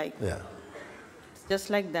happened. Yeah. Just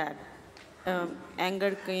like that.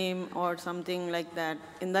 Anger came or something like that.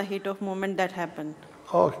 In the heat of moment, that happened.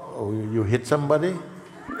 Oh, you hit somebody?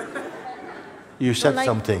 You said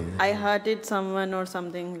something. I hurted someone or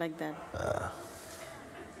something like that.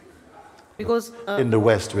 Because in the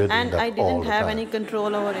West, we're doing and that I all didn't the have time. any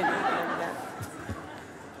control over it like that.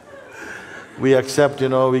 We accept,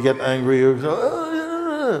 we get angry.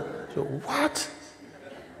 So what?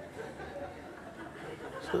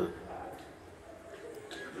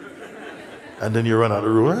 And then you run out of the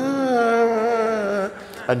room,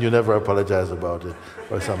 and you never apologize about it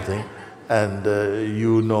or something. And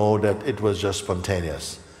you know that it was just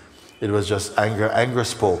spontaneous. It was just anger. Anger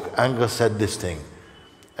spoke. Anger said this thing.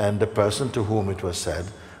 And the person to whom it was said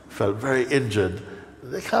felt very injured.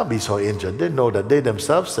 They can't be so injured. They know that they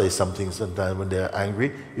themselves say something sometimes when they're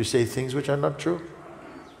angry. You say things which are not true.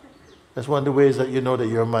 That's one of the ways that you know that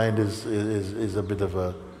your mind is a bit of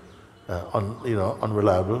a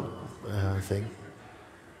unreliable thing.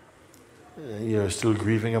 You're still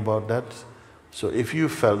grieving about that. So if you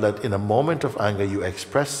felt that in a moment of anger you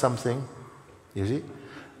expressed something, you see,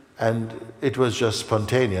 and it was just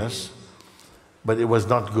spontaneous, but it was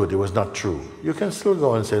not good, it was not true, you can still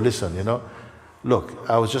go and say, listen, look,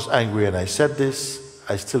 I was just angry and I said this,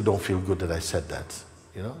 I still don't feel good that I said that,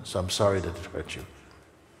 so I'm sorry that it hurt you.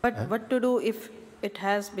 But what to do if it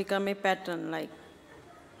has become a pattern, like?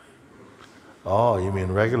 Oh, you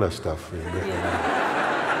mean regular stuff? Yeah.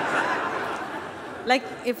 Like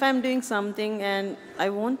if I'm doing something and I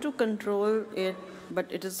want to control it, but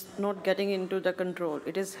it is not getting into the control.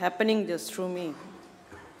 It is happening just through me.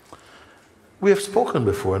 We have spoken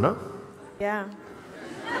before, no? Yeah.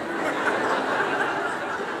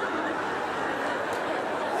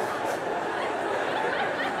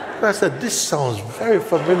 I said, this sounds very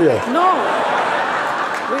familiar. No.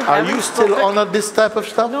 Are you still on this type of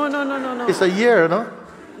stuff? No, no, no, no, no. It's a year, no?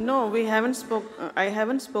 No, we haven't I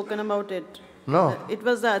haven't spoken about it. No. It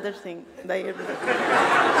was the other thing.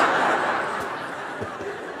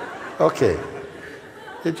 Okay.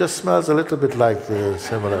 It just smells a little bit like a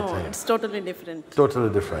similar No, thing. it's totally different. Totally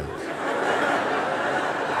different.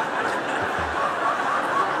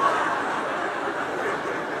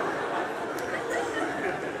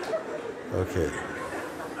 Okay.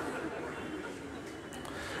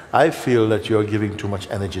 I feel that you're giving too much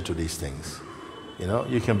energy to these things. You know,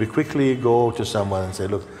 you can quickly go to someone and say,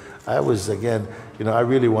 look, I was, again, you know, I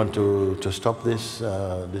really want to stop this,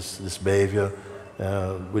 this behavior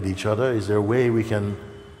with each other. Is there a way we can,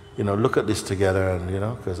 you know, look at this together and, you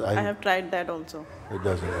know, because I have tried that also. It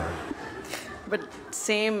doesn't work. But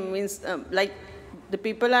same means, like, the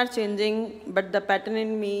people are changing, but the pattern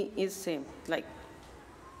in me is same. Like.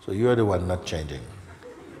 So you are the one not changing.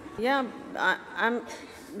 Yeah, I'm,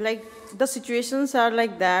 like, the situations are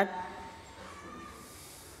like that,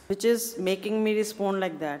 which is making me respond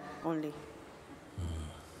like that only.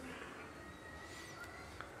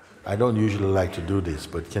 I don't usually like to do this,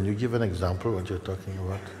 but can you give an example what you're talking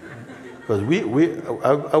about? Because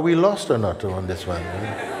are we lost or not on this one?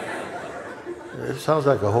 It sounds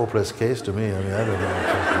like a hopeless case to me. I mean, I don't know what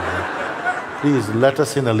you're talking about. Please let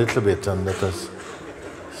us in a little bit and let us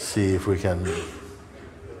see if we can.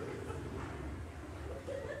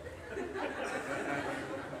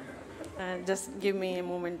 Just give me a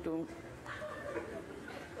moment to.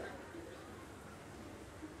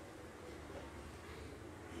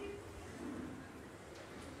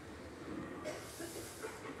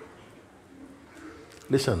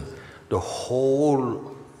 Listen, the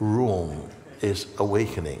whole room is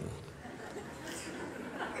awakening.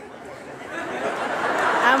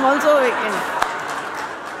 I'm also awakened.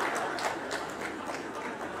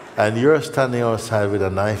 And you're standing outside with a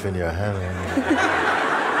knife in your hand.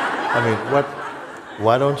 I mean,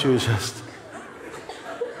 why don't you just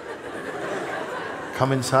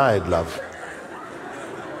come inside, love?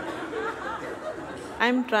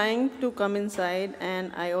 I'm trying to come inside,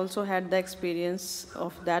 and I also had the experience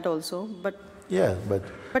of that also. But yeah, but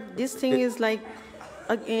this thing is like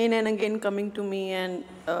again and again coming to me and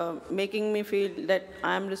making me feel that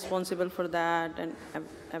I'm responsible for that and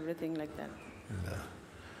everything like that. Yeah.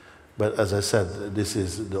 But as I said, this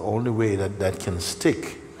is the only way that can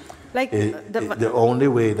stick. Like the only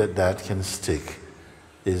way that can stick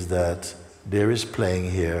is that there is playing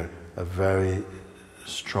here a very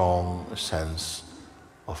strong sense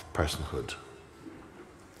of personhood.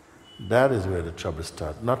 That is where the trouble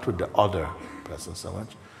starts, not with the other person so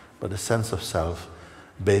much, but a sense of self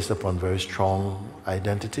based upon very strong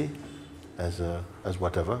identity as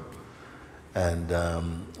whatever. And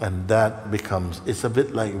that becomes, it's a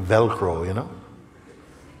bit like Velcro, you know?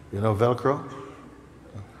 You know Velcro?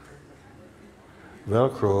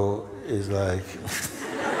 Velcro is like,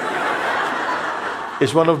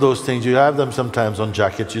 it's one of those things, you have them sometimes on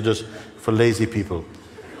jackets, you just, for lazy people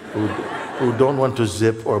who don't want to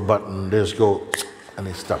zip or button, they just go, and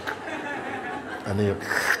it's stuck. And then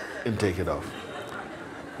you take it off.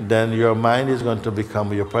 Then your mind is going to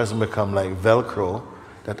become, your person become like Velcro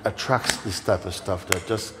that attracts this type of stuff that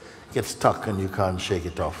just gets stuck and you can't shake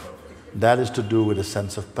it off. That is to do with a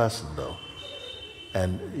sense of person though.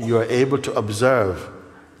 And you are able to observe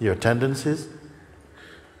your tendencies.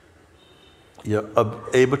 You're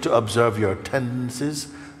able to observe your tendencies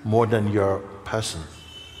more than your person.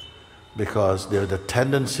 Because the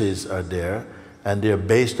tendencies are there and they're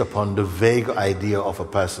based upon the vague idea of a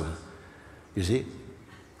person. You see?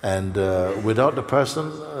 And without the person,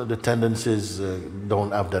 the tendencies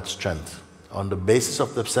don't have that strength. On the basis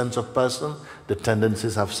of the sense of person, the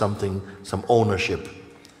tendencies have something, some ownership.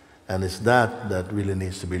 And it's that really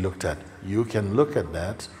needs to be looked at. You can look at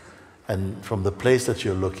that, and from the place that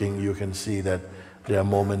you're looking, you can see that they are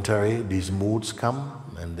momentary. These moods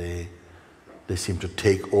come, and they seem to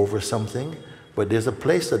take over something. But there's a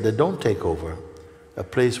place that they don't take over, a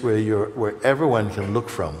place where everyone can look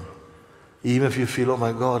from. Even if you feel, oh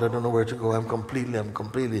my God, I don't know where to go, I'm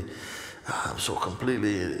so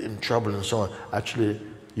completely in trouble and so on. Actually,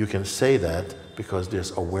 you can say that because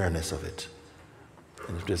there's awareness of it.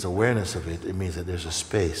 And if there's awareness of it, it means that there's a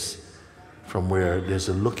space from where there's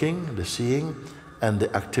a looking, the seeing, and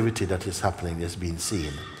the activity that is happening is being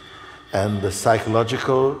seen. And the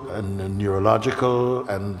psychological and the neurological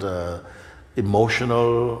and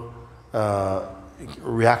emotional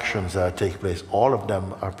reactions that take place, all of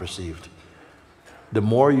them are perceived. The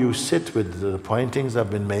more you sit with the pointings I've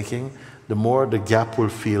been making, the more the gap will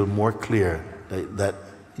feel more clear that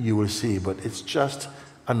you will see, but it's just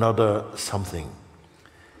another something.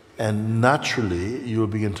 And naturally, you'll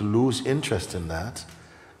begin to lose interest in that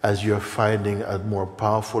as you're finding a more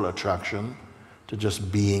powerful attraction to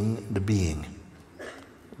just being the being.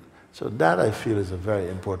 So that, I feel, is a very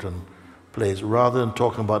important place. Rather than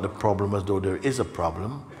talking about the problem as though there is a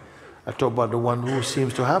problem, I talk about the one who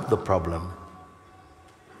seems to have the problem.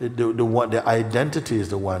 The identity is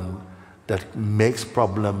the one that makes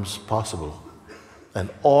problems possible. And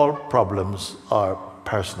all problems are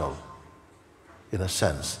personal, in a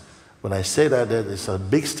sense. When I say that, it's a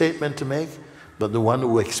big statement to make, but the one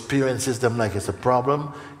who experiences them like it's a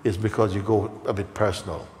problem is because you go a bit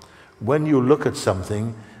personal. When you look at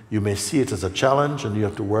something, you may see it as a challenge and you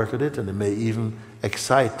have to work at it, and it may even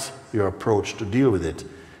excite your approach to deal with it.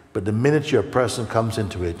 But the minute your person comes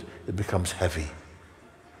into it, it becomes heavy.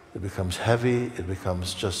 It becomes heavy, it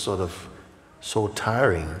becomes just sort of so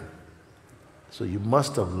tiring. So you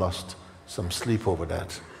must have lost some sleep over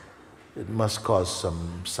that. It must cause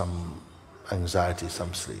some anxiety,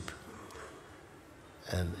 some sleep.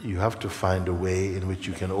 And you have to find a way in which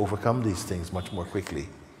you can overcome these things much more quickly.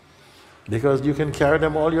 Because you can carry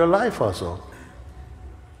them all your life also.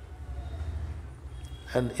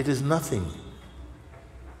 And it is nothing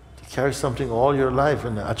to carry something all your life,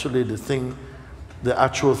 and actually the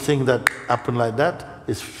actual thing that happened like that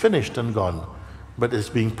is finished and gone, but it's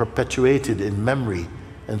being perpetuated in memory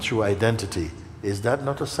and through identity. Is that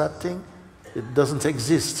not a sad thing? It doesn't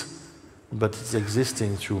exist, but it's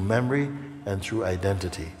existing through memory and through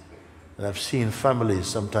identity. And I've seen families,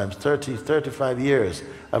 sometimes 30, 35 years,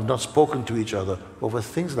 have not spoken to each other over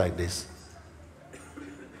things like this.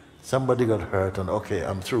 Somebody got hurt and, okay,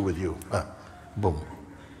 I'm through with you. Boom.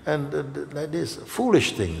 And like this,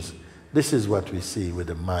 foolish things. This is what we see with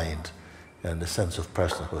the mind and the sense of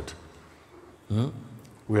personhood.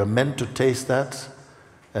 We are meant to taste that,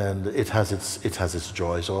 and it has its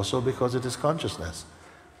joys also because it is consciousness.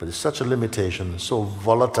 But it's such a limitation, so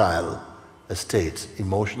volatile a state,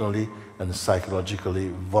 emotionally and psychologically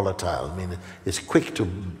volatile. I mean, it's quick to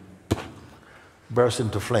burst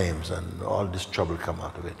into flames and all this trouble come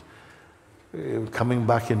out of it. Coming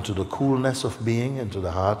back into the coolness of being, into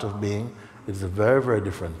the heart of being, is a very, very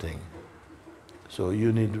different thing. So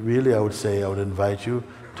you need really, I would invite you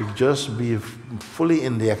to just be fully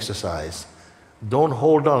in the exercise. Don't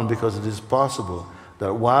hold on, because it is possible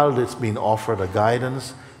that while it's being offered a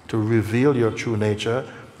guidance to reveal your true nature,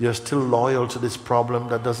 you're still loyal to this problem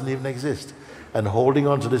that doesn't even exist. And holding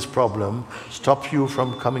on to this problem stops you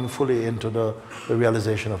from coming fully into the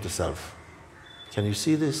realization of the self. Can you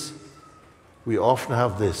see this? We often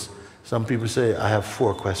have this. Some people say, I have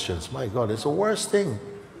 4 questions. My God, it's the worst thing.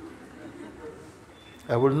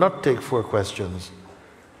 I will not take 4 questions.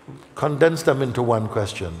 Condense them into 1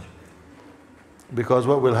 question. Because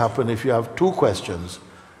what will happen if you have 2 questions?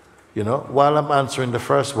 You know, while I'm answering the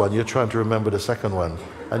first one, you're trying to remember the second one,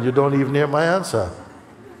 and you don't even hear my answer.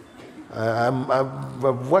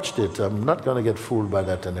 I've watched it. I'm not going to get fooled by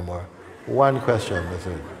that anymore. 1 question, that's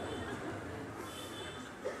it.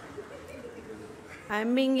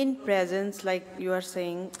 I'm being in presence, like you are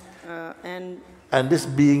saying, And this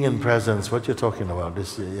being in presence, what you're talking about,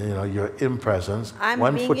 this, you're in presence, I'm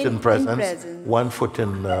 1 being foot in in presence, presence. 1 foot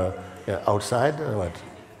in outside, or what?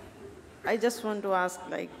 I just want to ask,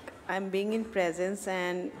 like, I'm being in presence,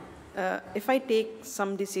 and if I take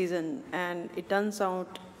some decision and it turns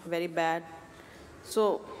out very bad,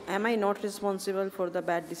 so am I not responsible for the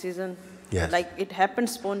bad decision? Yes. Like, it happened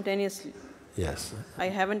spontaneously. Yes. I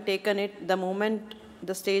haven't taken it the moment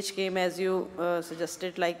the stage came, as you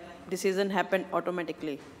suggested, like, decision happened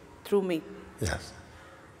automatically through me. Yes.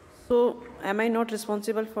 So am I not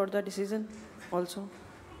responsible for the decision also?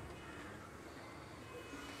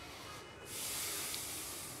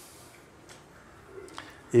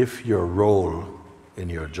 If your role in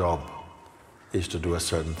your job is to do a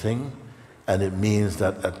certain thing, and it means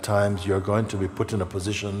that at times you're going to be put in a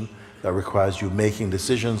position that requires you making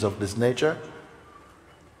decisions of this nature,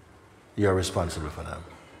 you're responsible for them,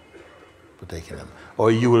 for taking them.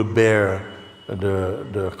 Or you will bear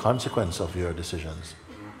the consequence of your decisions.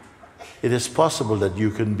 It is possible that you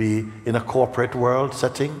can be in a corporate world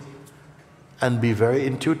setting and be very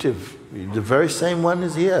intuitive. The very same one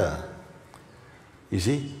is here. You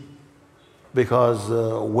see? Because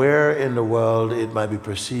where in the world it might be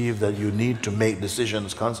perceived that you need to make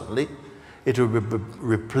decisions constantly, it will be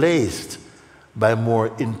replaced by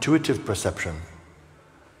more intuitive perception.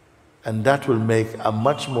 And that will make a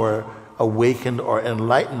much more awakened or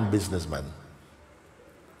enlightened businessman.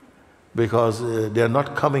 Because they're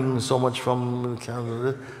not coming so much from,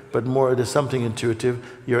 but more there's something intuitive.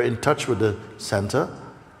 You're in touch with the center,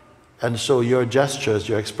 And so your gestures,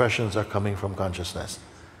 your expressions are coming from consciousness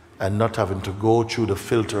and not having to go through the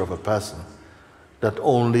filter of a person that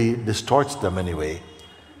only distorts them anyway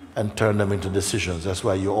and turn them into decisions. That's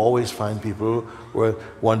why you always find people who are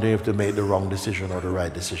wondering if they made the wrong decision or the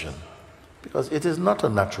right decision. Because it is not a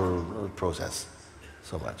natural process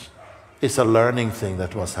so much. It's a learning thing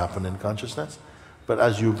that must happen in consciousness. But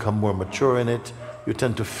as you become more mature in it, you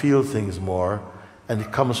tend to feel things more, and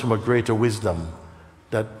it comes from a greater wisdom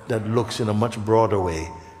that looks in a much broader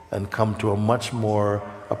way and come to a much more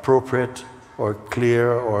appropriate or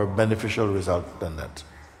clear or beneficial result than that.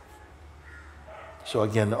 So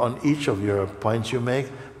again, on each of your points you make,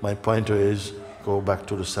 my pointer is go back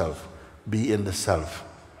to the self. Be in the self.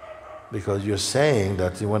 Because you're saying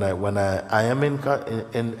that when I am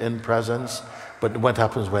in presence, but what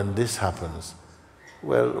happens when this happens?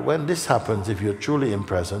 Well, when this happens, if you're truly in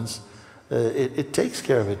presence, it takes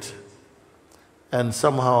care of it. And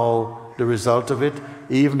somehow the result of it,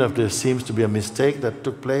 even if there seems to be a mistake that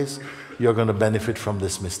took place, you're going to benefit from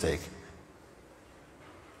this mistake.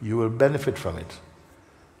 You will benefit from it.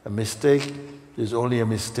 A mistake is only a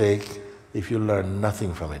mistake if you learn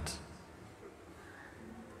nothing from it.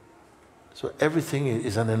 So everything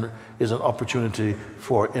is an opportunity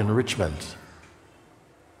for enrichment.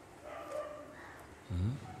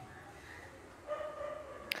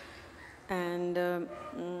 And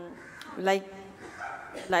like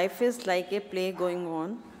life is like a play going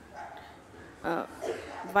on.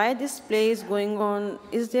 Why this play is going on?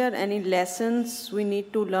 Is there any lessons we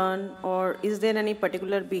need to learn, or is there any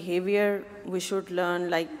particular behavior we should learn,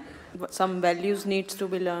 like some values needs to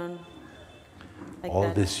be learned? Like all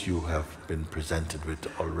that. This you have been presented with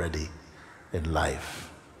already in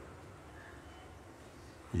life.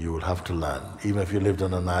 You will have to learn. Even if you lived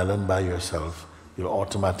on an island by yourself, you'll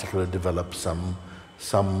automatically develop some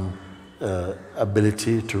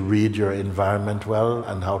ability to read your environment well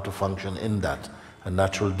and how to function in that. A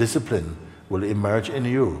natural discipline will emerge in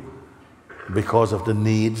you because of the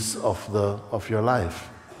needs of your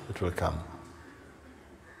life. It will come.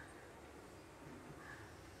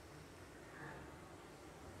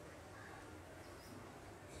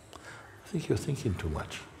 I think you're thinking too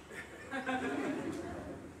much.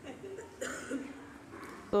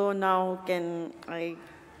 So now can I...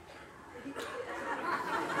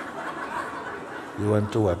 You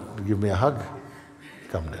want to what? Give me a hug?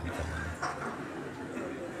 Come then, come on.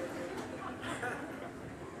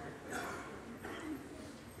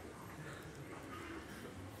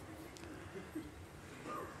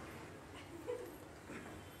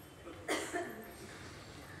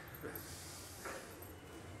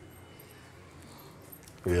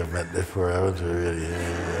 We have met before, haven't we? Really?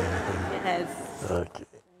 Yes. Okay.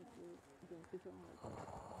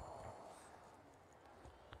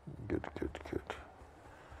 Good, good, good.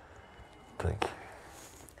 Thank you.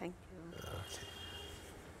 Thank you. Okay.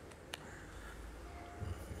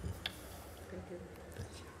 Thank you.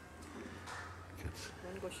 Thank you. Good.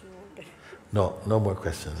 One question more. No, no more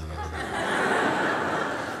questions.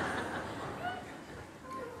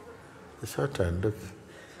 It's your turn, look.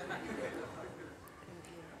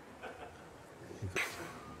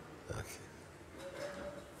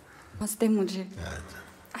 Namaste, Mooji.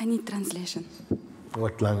 I need translation.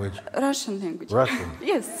 What language? Russian language. Russian?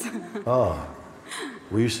 Yes. Oh,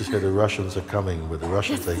 we used to say the Russians are coming, but the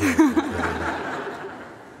Russians are here.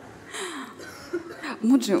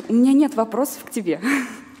 Mooji, у меня нет вопросов к тебе.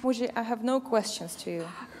 Mooji, I have no questions to you.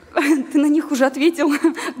 Ты на них уже ответил.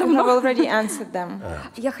 You have already answered them.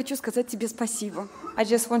 Я хочу сказать тебе спасибо. I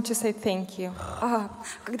just want to say thank you.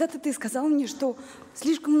 Когда-то ты сказал мне, что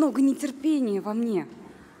слишком много нетерпения во мне.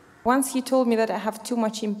 Once you told me that I have too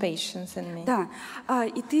much impatience in me. Да,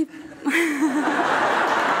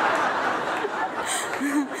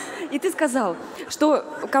 и ты сказал, что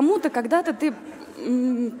кому-то когда-то ты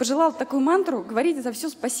пожелал такую мантру говорить за все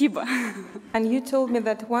спасибо. And you told me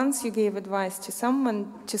that once you gave advice to someone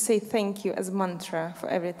to say thank you as mantra for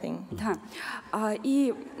everything. Да,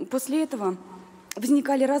 и после этого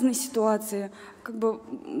возникали разные ситуации, вот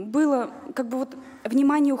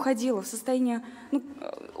внимание уходило в состояние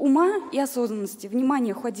ума и осознанности,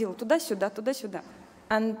 внимание уходило туда-сюда, туда-сюда.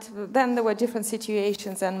 And then there were different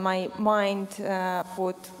situations, and my mind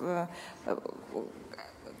would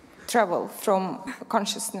travel from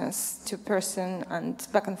consciousness to person and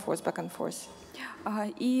back and forth, back and forth.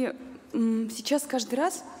 И сейчас каждый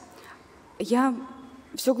раз я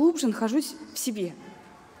все глубже нахожусь в себе.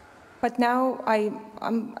 But now I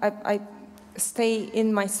stay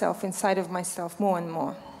in myself, inside of myself, more and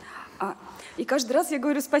more. И каждый раз я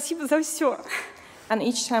говорю спасибо за все. And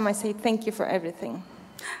each time I say thank you for everything.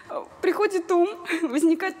 Приходит ум,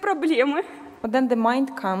 возникают проблемы. But then the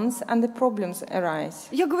mind comes and the problems arise.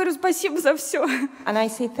 Я говорю спасибо за все. And I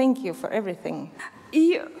say thank you for everything.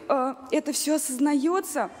 И это все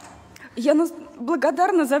осознается. Я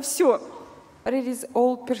благодарна за все. But it is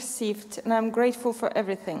all perceived, and I'm grateful for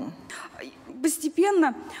everything.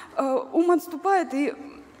 Постепенно ум отступает, и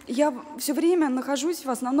я все время нахожусь в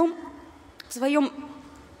основном в своем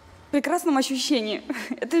прекрасном ощущении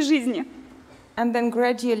этой жизни. And then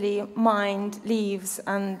gradually mind leaves,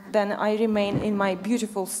 and then I remain in my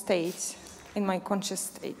beautiful state, in my conscious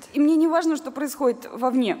state. И мне не важно, что происходит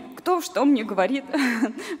вовне, кто что мне говорит,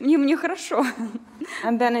 мне хорошо.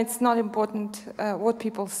 And then it's not important what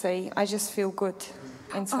people say, I just feel good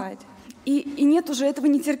inside. И нет уже этого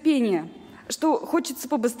нетерпения, что хочется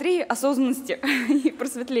побыстрее осознанности и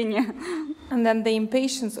просветления. And then the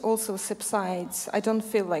impatience also subsides. I don't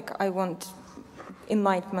feel like I want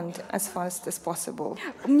enlightenment as fast as possible.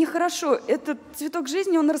 Мне хорошо, этот цветок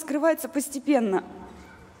жизни, он раскрывается постепенно.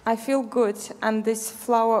 I feel good, and this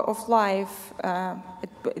flower of life,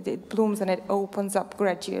 it blooms and it opens up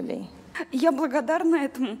gradually. Я благодарна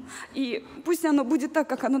этому, и пусть оно будет так,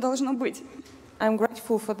 как оно должно быть. I'm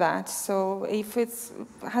grateful for that. So if it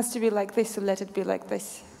has to be like this, so let it be like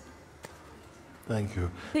this. Thank you.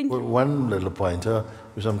 Thank you. One little pointer,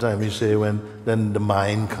 sometimes you say when then the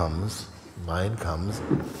mind comes,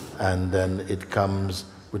 and then it comes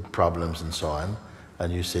with problems and so on,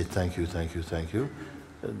 and you say thank you, thank you, thank you.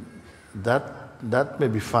 That may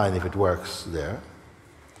be fine if it works there,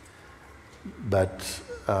 but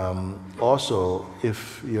also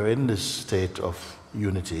if you're in this state of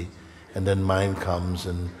unity, and then mind comes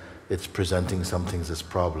and it's presenting some things as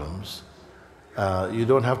problems, you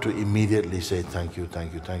don't have to immediately say thank you,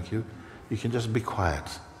 thank you, thank you. You can just be quiet.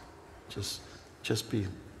 Just be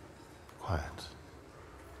quiet.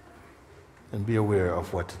 And be aware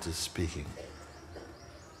of what it is speaking.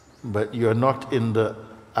 But you're not in the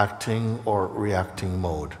acting or reacting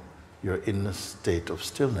mode. You're in a state of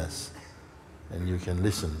stillness. And you can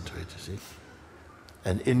listen to it, you see.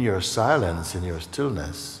 And in your silence, in your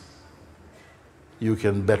stillness, you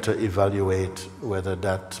can better evaluate whether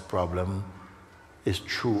that problem is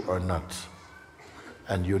true or not.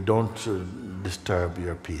 And you don't disturb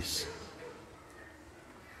your peace.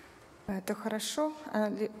 Это хорошо.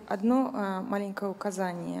 Одно маленькое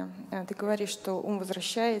указание. Ты говоришь, что ум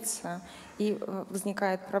возвращается и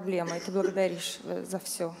возникает проблема, и ты благодаришь за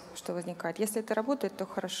все, что возникает. Если это работает, то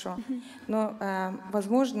хорошо. Но,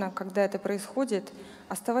 возможно, когда это происходит,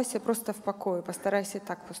 оставайся просто в покое, постарайся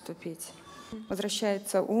так поступить.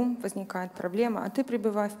 Возвращается ум, возникает проблема, а ты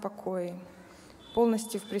пребывай в покое,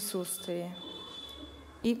 полностью в присутствии.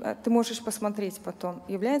 И ты можешь посмотреть потом,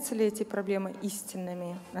 являются ли эти проблемы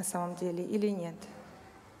истинными на самом деле или нет.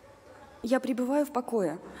 Я пребываю в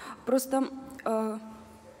покое. Просто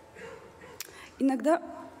иногда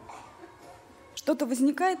что-то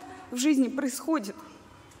возникает в жизни, происходит.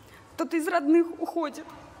 Кто-то из родных уходит.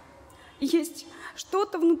 Есть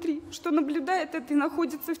что-то внутри, что наблюдает это и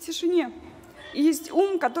находится в тишине. И есть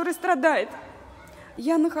ум, который страдает.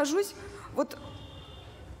 Я нахожусь вот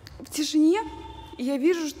в тишине, и я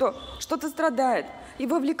вижу, что что-то страдает, и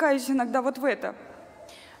вовлекаюсь иногда вот в это.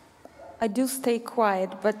 I do stay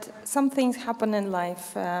quiet, but some things happen in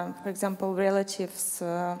life. For example, relatives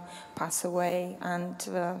pass away, and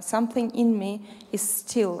something in me is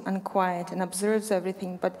still and quiet and observes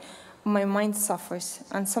everything, but my mind suffers,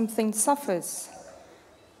 and something suffers.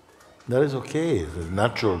 That is okay. It's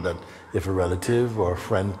natural that if a relative or a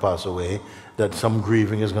friend pass away, that some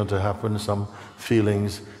grieving is going to happen, some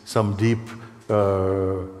feelings, some deep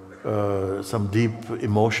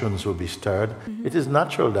emotions will be stirred. It is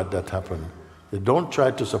natural that that happen. Don't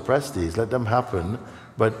try to suppress these, let them happen,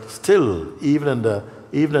 but still, even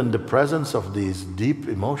in the presence of these deep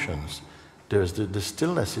emotions, there's the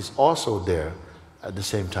stillness is also there at the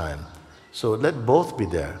same time. So let both be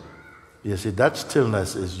there. You see, that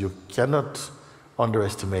stillness is, you cannot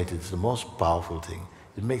underestimate it. It's the most powerful thing.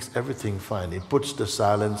 It makes everything fine. It puts the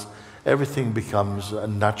silence, everything becomes a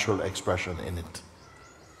natural expression in it.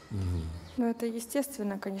 Ну, это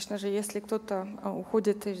естественно, конечно же. Если кто-то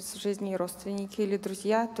уходит из жизни, родственники или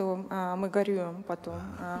друзья, то мы горюем потом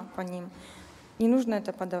по ним. Не нужно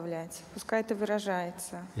это подавлять. Пускай это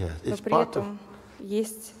выражается. Но при этом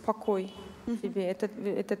есть покой в себе.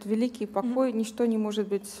 Этот великий покой, ничто не может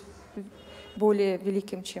быть более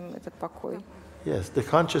великим, чем этот покой. Yes, the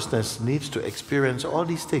consciousness needs to experience all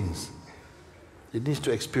these things. It needs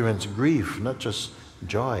to experience grief, not just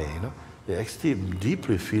joy, you know. They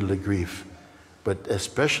deeply feel the grief, but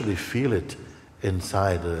especially feel it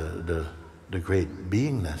inside the great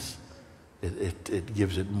beingness. It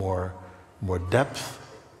gives it more depth,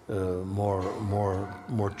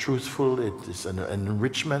 more truthful. It is an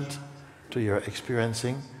enrichment to your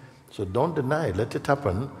experiencing. So don't deny it, let it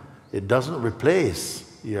happen. It doesn't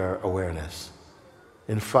replace your awareness.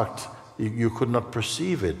 In fact, you could not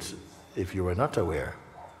perceive it if you were not aware.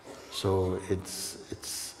 So it's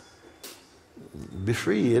be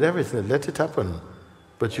free in everything, let it happen.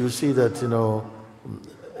 But you'll see that,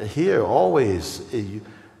 here always,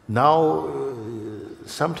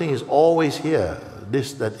 something is always here.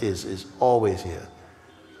 This that is always here.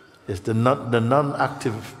 It's the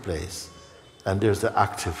non-active place, and there's the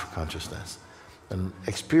active consciousness. And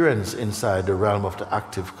experience inside the realm of the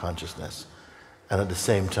active consciousness. And at the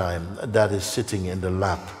same time, that is sitting in the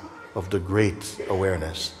lap of the great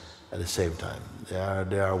awareness at the same time.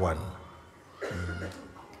 They are one.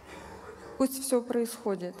 Пусть все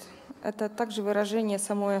происходит. Это также выражение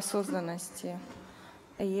самой осознанности.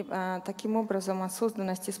 И таким образом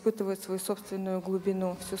осознанность испытывает свою собственную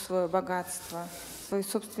глубину, все свое богатство, свою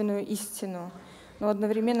собственную истину. Но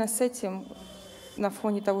одновременно с этим, на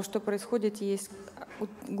фоне того, что происходит, есть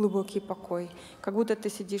глубокий покой. Как будто ты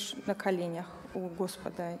сидишь на коленях у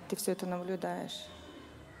Господа, и ты все это наблюдаешь.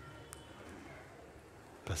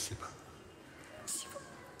 Спасибо.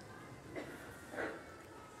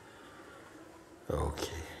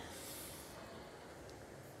 Okay.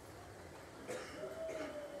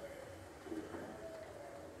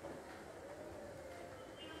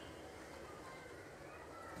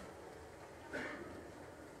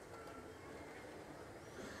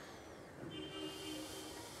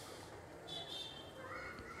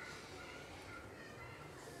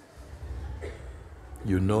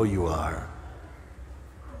 You know you are,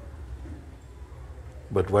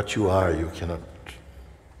 but what you are, you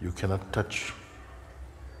cannot touch.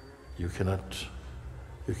 You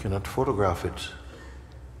cannot photograph it.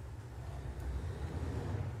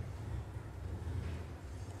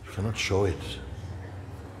 You cannot show it.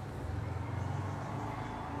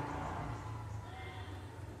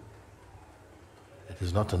 It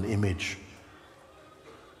is not an image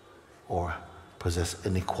or possess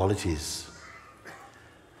any qualities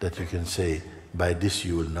that you can say, by this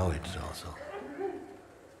you will know it also.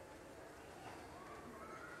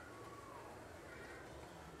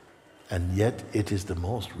 And yet it is the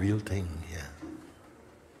most real thing here.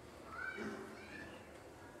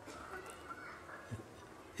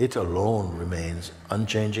 It alone remains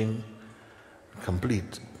unchanging,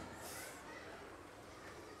 complete.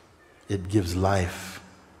 It gives life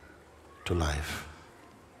to life.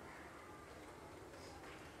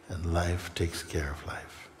 And life takes care of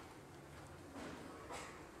life.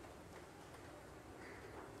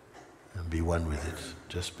 And be one with it.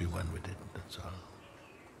 Just be one with it, that's all.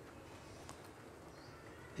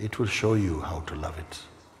 It will show you how to love it.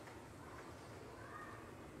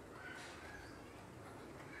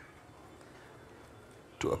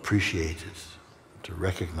 To appreciate it, to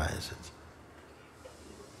recognize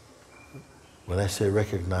it. When I say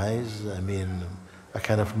recognize, I mean a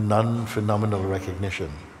kind of non-phenomenal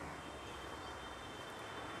recognition.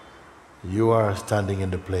 You are standing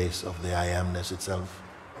in the place of the I Amness itself.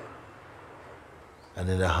 And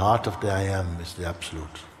in the heart of the I Am is the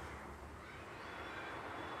Absolute.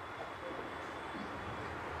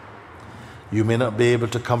 You may not be able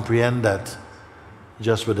to comprehend that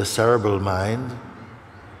just with the cerebral mind,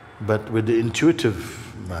 but with the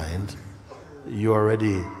intuitive mind, you're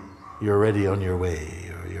already on your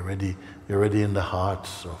way. You're already in the heart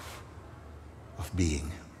of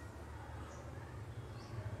being.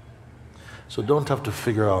 So don't have to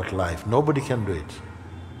figure out life. Nobody can do it.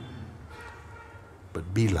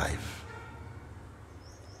 But be life.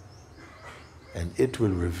 And it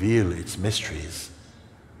will reveal its mysteries.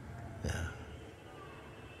 Yeah.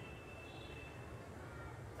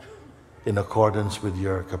 In accordance with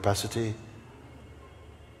your capacity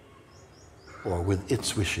or with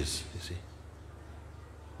its wishes, you see,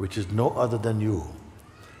 which is no other than you.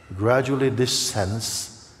 Gradually this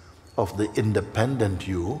sense of the independent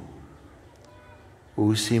you,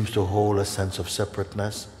 who seems to hold a sense of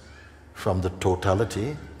separateness from the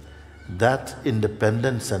totality, that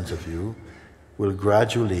independent sense of you will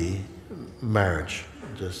gradually merge,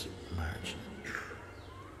 just merge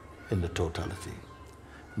in the totality.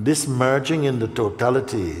 This merging in the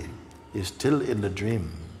totality is still in the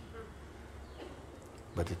dream,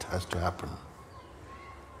 but it has to happen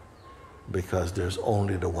because there's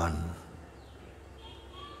only the one.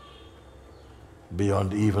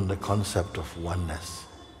 Beyond even the concept of oneness.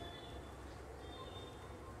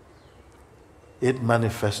 It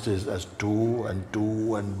manifests as two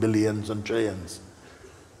and billions and trillions,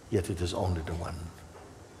 yet it is only the one.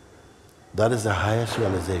 That is the highest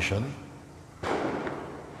realization.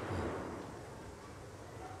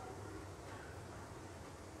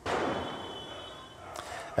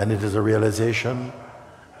 And it is a realization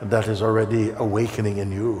that is already awakening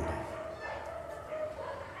in you.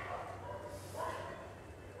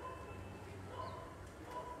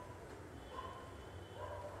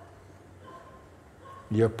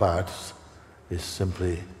 Your part is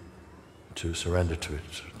simply to surrender to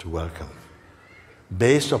it, to welcome.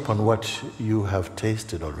 Based upon what you have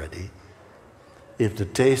tasted already, if the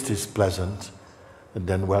taste is pleasant,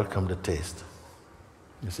 then welcome the taste.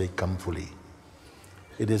 You say, come fully.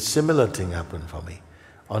 It is similar thing happened for me.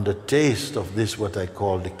 On the taste of this, what I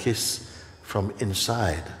call the kiss from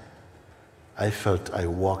inside, I felt I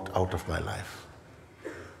walked out of my life.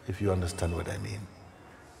 If you understand what I mean.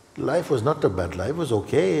 Life was not a bad life, it was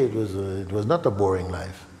okay, it was not a boring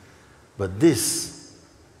life. But this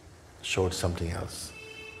showed something else.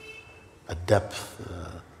 A depth,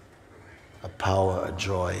 a power, a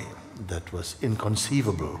joy that was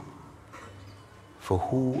inconceivable for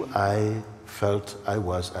who I felt I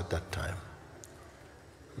was at that time.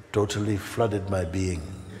 It totally flooded my being,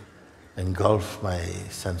 engulfed my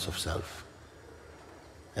sense of self.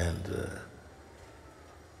 And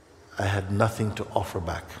I had nothing to offer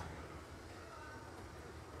back.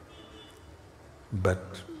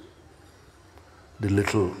 But the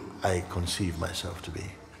little I conceive myself to be.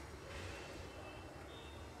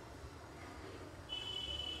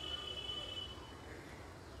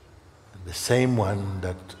 The same one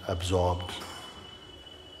that absorbed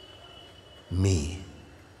me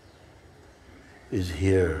is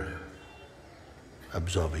here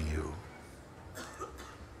absorbing you.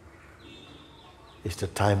 It's the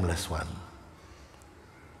timeless one.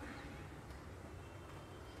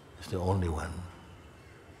 It's the only one.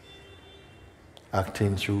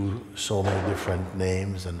 Acting through so many different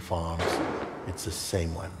names and forms, it's the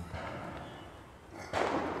same one.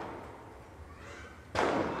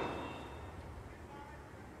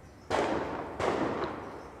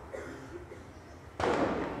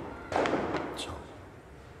 So,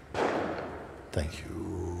 thank you.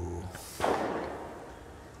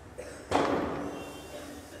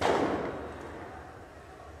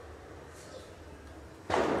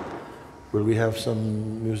 Will we have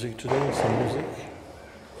some music today? Some music?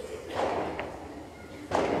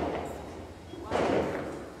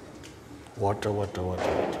 Water, water, water,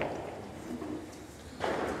 water.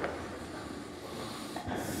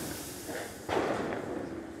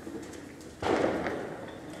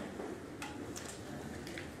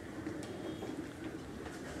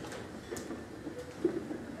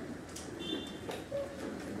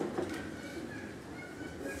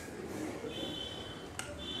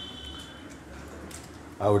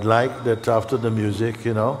 I would like that after the music,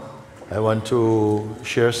 I want to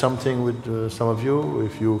share something with some of you.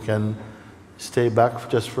 If you can stay back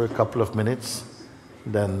just for a couple of minutes,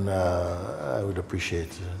 then I would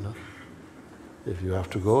appreciate it. If you have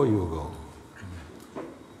to go, you go.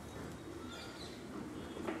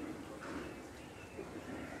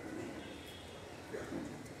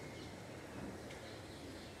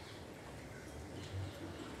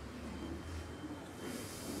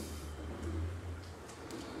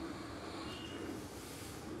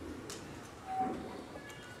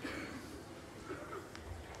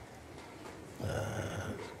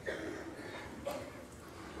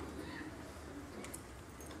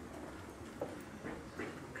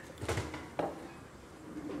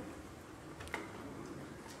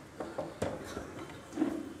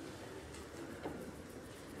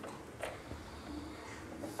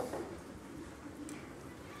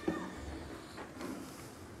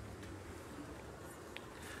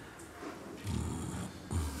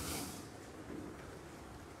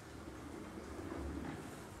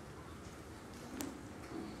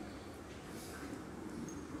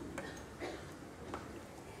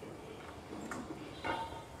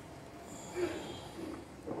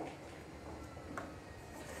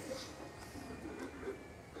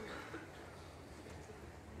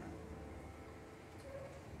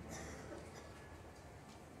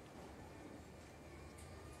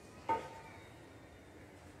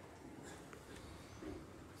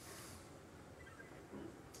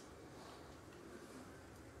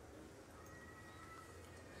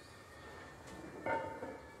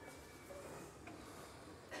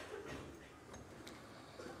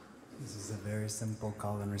 This is a very simple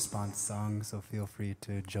call and response song, so feel free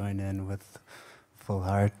to join in with full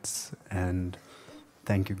hearts. And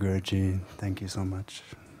thank you, Guruji. Thank you so much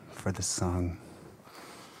for this song,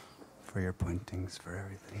 for your pointings, for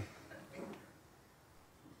everything.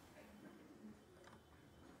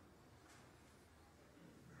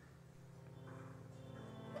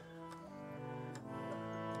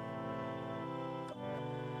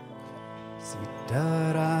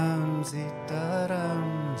 Sitaram,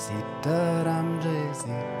 Sitaram, Sitaram, Jai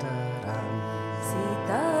Sitaram.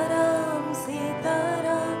 Sitaram,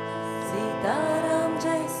 Sitaram, Sitaram,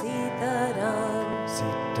 Jai Sitaram.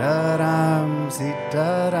 Sitaram,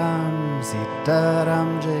 Sitaram, Sitaram,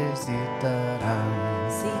 Jai Sitaram.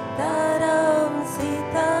 Sitaram,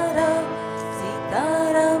 Sitaram,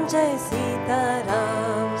 Sitaram, Jai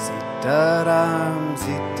Sitaram. Sitaram,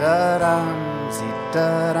 Sitaram,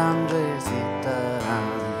 Sitaram, Jai Sitaram.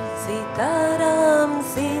 Sitaram,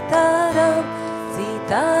 Sitaram,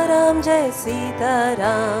 Sitaram, Jai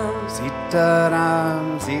Sitaram.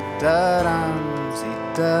 Sitaram, Sitaram,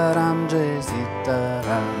 Sitaram, Jai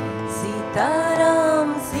Sitaram. Sitaram,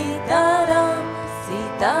 Sitaram,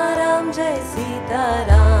 Sitaram, Jai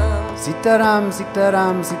Sitaram. Sitaram,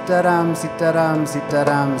 Sitaram, Sitaram, Sitaram,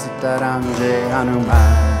 Sitaram, Sitaram, Jai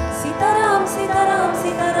Hanuman. Sitaram, Sitaram,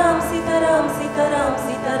 Sitaram, Sitaram, Sitaram,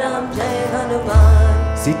 Sitaram, Jai Hanuman.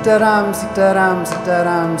 Sitaram, Sitaram,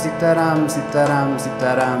 Sitaram, Sitaram, Sitaram,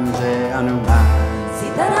 Sitaram, Jai Hanuman.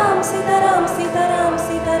 Sitaram, Sitaram, Sitaram,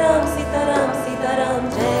 Sitaram, Sitaram, Sitaram,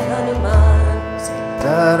 Jai Hanuman.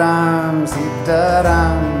 Sitaram,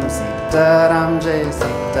 Sitaram, Sitaram, Jai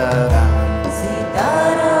Sitaram.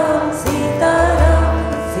 Sitaram, Sitaram,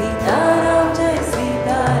 Sitaram, Jai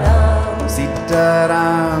Sitaram.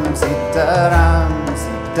 Sitaram, Sitaram,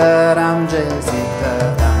 Sitaram, Jai Sitaram.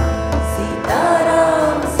 Sitaram,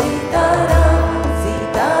 Sitaram,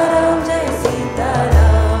 Sitaram, Jai Sitaram.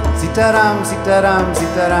 Sitaram, Sitaram,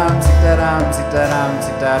 Sitaram, Sitaram, Sitaram,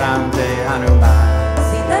 Sitaram, Jai Hanuman.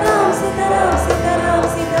 Sitaram, Sitaram, Sitaram,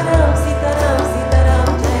 Sitaram, Sitaram, Sitaram,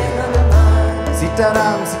 Jai Hanuman.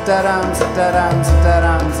 Sitaram, Sitaram, Sitaram,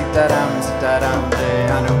 Sitaram, Sitaram, Sitaram, Jai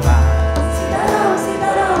Hanuman. Sitaram,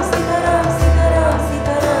 Sitaram, Sitaram, Sitaram,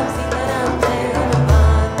 Sitaram, Sitaram, Jai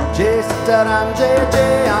Hanuman. Jai Sitaram, Jai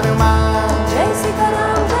Jai Hanuman. Jai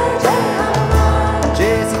Sitaram, Jai Jai Hanuman.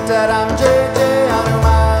 Jai Sitaram, Jai Jai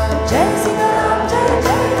Hanuman. Jai Sitaram, Jai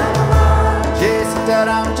Jai Hanuman. Jai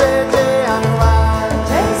Sitaram, Jai Jai Hanuman.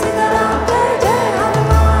 Jai Sitaram, Jai Jai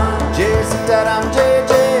Hanuman. Jai Sitaram, Jai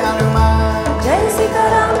Jai Hanuman. Jai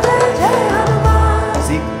Sitaram, Jai Jai Hanuman.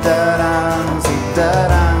 Sitaram,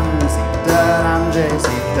 Sitaram, Sitaram, Jai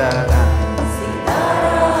Sitaram.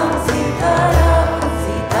 Sitaram, Sitaram,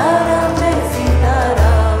 Sitaram, Jai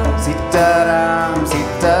Sitaram. Sitaram,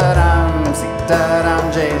 Sitaram, Sitaram,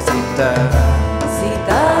 Jai Sitaram.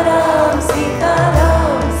 Sitaram,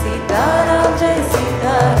 Sitaram, Sitaram, Jai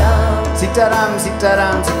Sitaram. Sitaram,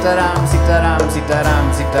 Sitaram, Sitaram, Sitaram, Sitaram,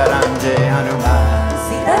 Sitaram, Jai Hanuman.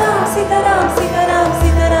 Sitaram, Sitaram, Sitaram,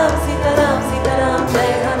 Sitaram, Sitaram, Sitaram,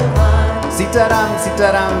 Jai Hanuman. Sitaram,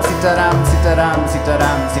 Sitaram, Sitaram, Sitaram,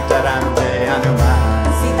 Sitaram, Sitaram, Jai Hanuman.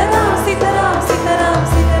 Sitaram, Sitaram, Sitaram,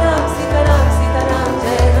 Sitaram, Sitaram, Sitaram,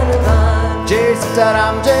 Jai Hanuman. Jai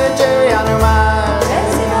Sitaram, Jai Jai Hanuman. Jai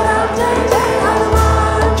Sitaram, Jai Jai Hanuman.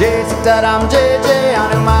 Jai Sitaram, Jai Jai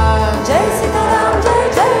Hanuman. Jai Sitaram, Jai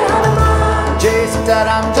Jai Hanuman. Jai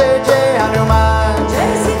Sitaram, Jai Jai Hanuman.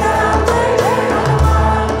 Jai Sitaram, Jai Jai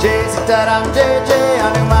Hanuman. Jai Sitaram, Jai Jai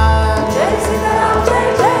Hanuman. Jai Sitaram, Jai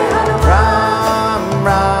Jai Hanuman. Ram,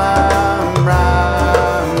 Ram,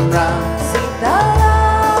 Ram, Ram. Sitaram,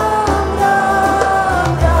 Ram,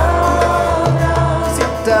 Ram, Ram.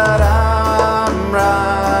 Sitaram,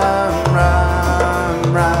 Ram, Ram,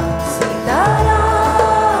 Ram. Sitaram,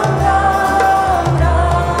 Ram,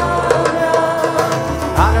 Ram, Ram.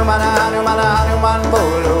 Hanuman, Hanuman, Hanuman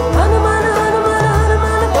Bolo. Hanuman, Hanuman,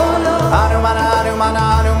 Hanuman Bolo. Hanuman, Hanuman,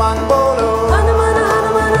 Hanuman Bolo. Hanuman,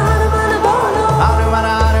 Hanuman, Hanuman Bolo. Hanuman,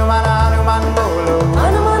 Hanuman, Hanuman Bolo.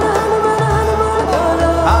 Hanuman, Hanuman, Hanuman Bolo.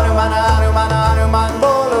 Hanuman, Hanuman, Hanuman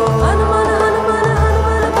Bolo. Hanuman, Hanuman,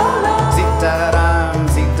 Hanuman Bolo. Sitaram,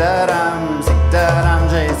 Sitaram, Sitaram,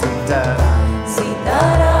 Jai Sitaram.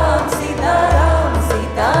 Sitaram, Sitaram,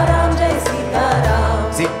 Sitaram, Jai Sitaram.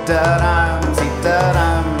 Sitaram,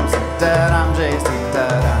 Sitaram, Sitaram, Jai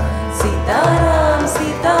Sitaram. Sitaram,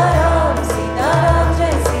 Sitaram, Sitaram,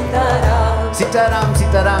 Jai Sitaram. Sitaram,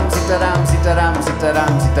 Sitaram, Sitaram, Sitaram,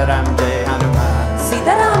 Sitaram, Sitaram, Jai Hanuman.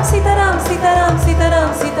 Sitaram, Sitaram, Sitaram, Sitaram,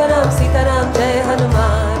 Sitaram, Sitaram, Jai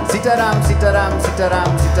Hanuman. Sitaram, Sitaram, Sitaram,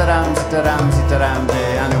 Sitaram, Sitaram, Sitaram,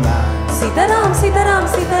 Jai Hanuman. Sitaram, Sitaram,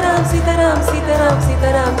 Sitaram, Sitaram, Sitaram,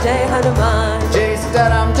 Sitaram, Jai Hanuman. Jai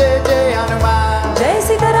Sitaram, Jai Jai Hanuman. Jai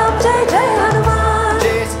Sitaram, Jai Jai Hanuman.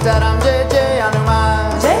 Jai Sitaram, Jai Jai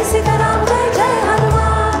Hanuman. Jai Sitaram, Jai Jai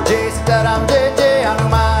Hanuman. Jai Sitaram, Jai Jai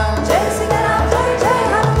Hanuman. Jai Sitaram, Jai Jai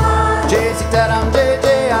Hanuman. Jai Sitaram, Jai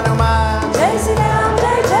Jai Hanuman. Jai Sitaram,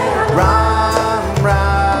 Jai Jai Hanuman. Ram,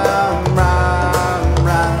 Ram, Ram,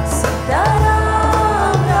 Ram. Sitaram,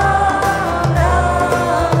 Ram,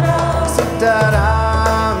 Ram, Ram.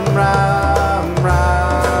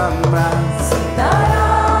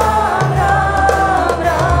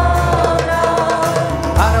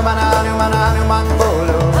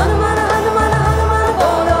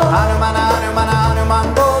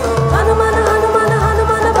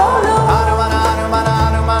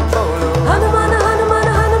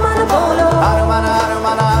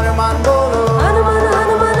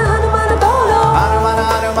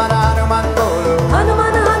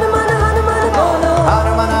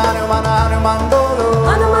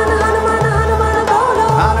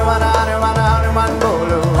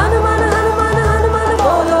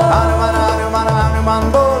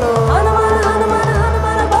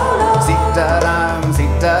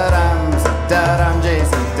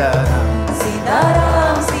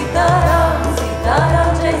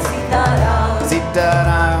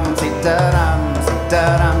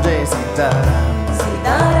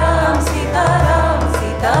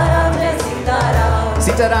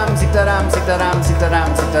 Sitaram, Sitaram, Sitaram, Sitaram,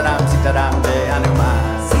 Sitaram, Sitaram, Jai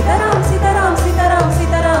Hanuman. Sitaram, Sitaram, Sitaram,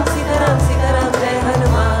 Sitaram, Sitaram, Sitaram, Jai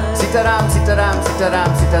Hanuman. Sitaram, Sitaram,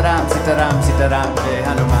 Sitaram, Sitaram, Sitaram, Sitaram, Jai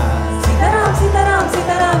Hanuman. Sitaram, Sitaram,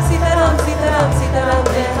 Sitaram, Sitaram, Sitaram, Sitaram,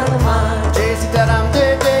 Jai Hanuman. Jai Sitaram,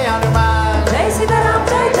 Jai Jai Hanuman. Jai Sitaram,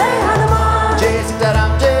 Jai Jai Hanuman. Jai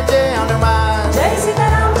Sitaram, Jai Jai Hanuman. Jai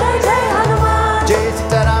Sitaram, Jai Jai Hanuman. Jai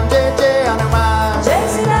Sitaram, Jai Jai Hanuman. Jai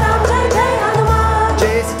Sitaram, Jai Jai Hanuman.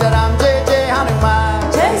 Jai Sitaram, Jai Jai Hanuman.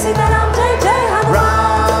 Jai Sitaram, Jai Jai Hanuman.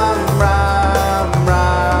 Ram, Ram,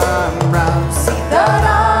 Ram, Ram.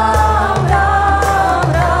 Sitaram, Ram,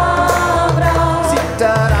 Ram, Ram.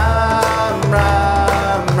 Sitaram,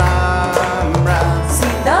 Ram, Ram, Ram.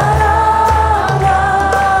 Sitaram,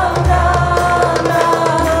 Ram, Ram,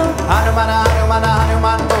 Ram. Hanumana, Hanumana,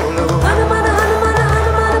 Hanuman Bolo. Hanuman, Hanuman,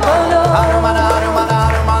 Hanuman, bolo. Hanumana, Hanumana,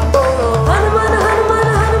 Hanuman Bolo. Hanuman, Hanuman,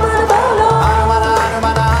 Hanuman, bolo. Hanumana,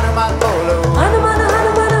 Hanumana, Hanuman Bolo. Hanuman,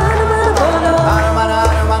 Hanuman, Hanuman, bolo. Hanumana,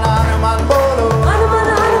 Hanumana, Hanuman Bolo. Hanuman,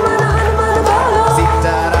 Hanuman, Hanuman, bolo.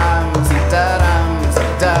 Sitaram, Sitaram,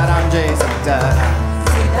 Sitaram, Jai Sitaram.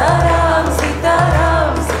 Sitaram,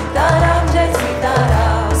 Sitaram, Sitaram, Jai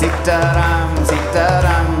Sitaram. Sitaram,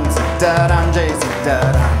 Sitaram, Sitaram, Jai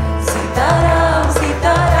Sitaram. Sitaram,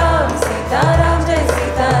 Sitaram, Sitaram, Jai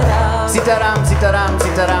Sitaram. Sitaram, Sitaram,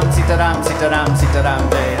 Sitaram, Sitaram, Sitaram, Sitaram,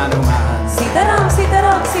 Jai Hanuman. Sitaram,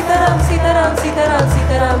 Sitaram, Sitaram, Sitaram, Sitaram,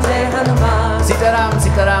 Sitaram, Jai Hanuman. Sitaram,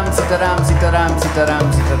 Sitaram, Sitaram, Sitaram, Sitaram,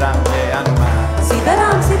 Sitaram, Jai Hanuman.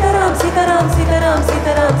 Sitaram, Sitaram, Sitaram, Sitaram,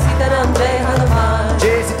 Sitaram, Sitaram, Jai Hanuman.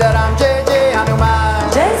 Jai Sitaram, Jai Jai Hanuman.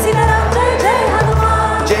 Jai Sitaram, Jai Jai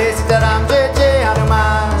Hanuman. Jai Sitaram, Jai Jai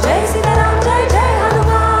Hanuman. Jai Sitaram, Jai Jai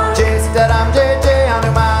Hanuman. Jai Sitaram, Jai Jai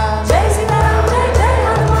Hanuman. Jai Sitaram, Jai Jai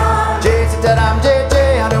Hanuman. Jai Sitaram, Jai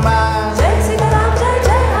Jai Hanuman. Jai Sitaram, Jai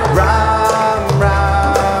Jai Hanuman. Ram,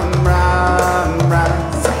 Ram, Ram, Ram.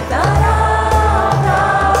 Sitaram,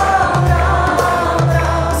 Ram, Ram,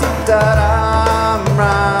 Ram. Sitaram,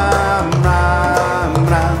 Ram, Ram,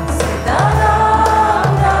 Ram. Sitaram,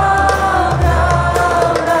 Ram,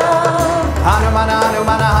 Ram, Ram. Hanumana,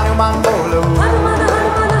 Hanumana, Hanuman Bolo. Hanuman,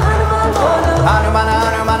 Hanuman, Hanuman, bolo. Hanumana,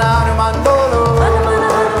 Hanumana, Hanuman Bolo. Hanuman,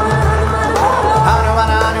 Hanuman, Hanuman, bolo.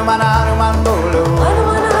 Hanumana, Hanumana, Hanuman Bolo.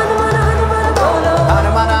 Hanuman, Hanuman, Hanuman, bolo.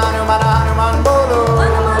 Hanumana, Hanumana, Hanuman Bolo.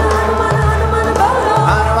 Hanuman, Hanuman, Hanuman, bolo.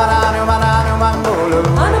 Hanumana, Hanumana, Hanuman Bolo.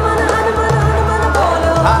 Hanuman, Hanuman,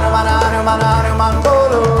 Hanuman, bolo. Hanumana, Hanumana, Hanuman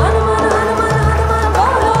Bolo. Hanuman, Hanuman, Hanuman,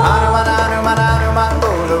 bolo. Hanumana, Hanumana, Hanuman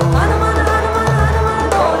Bolo. Hanuman, Hanuman, Hanuman,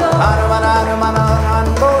 bolo. Hanumana, Hanumana, Hanuman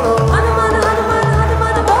Bolo. Hanuman, Hanuman,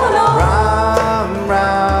 Hanuman, bolo. Ram,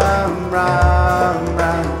 Ram, Ram,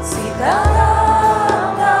 Ram. Sitaram,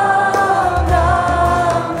 Ram,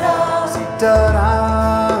 Ram, Ram.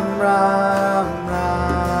 Sitaram, Ram,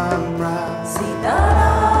 Ram, Ram.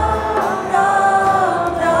 Sitaram, Ram,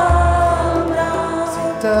 Ram, Ram.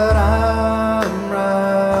 Sitaram,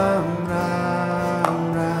 Ram, Ram,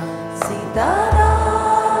 Ram. Sitaram,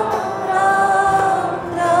 Ram,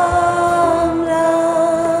 Ram,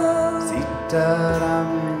 Ram. Sitaram,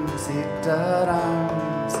 Sitaram,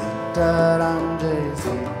 Sitaram, Jai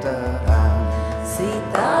Sitaram.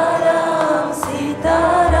 Sitaram,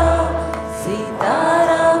 Sitaram,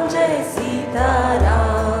 Sitaram, Jai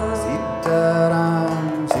Sitaram. Sitaram,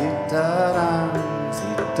 Sitaram,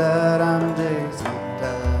 Sitaram, Jai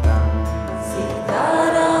Sitaram.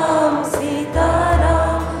 Sitaram,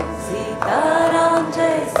 Sitaram, Sitaram,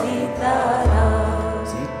 Jai Sitaram.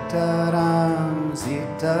 Sitaram,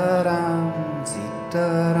 Sitaram,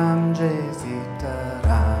 Sitaram, Jai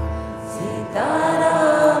Sitaram.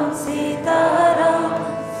 Sitaram, Sitaram,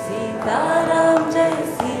 Sitaram, Jai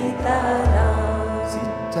Sitaram.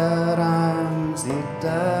 Sitaram,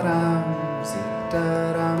 Sitaram,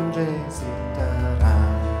 Sitaram, Jai Sitaram.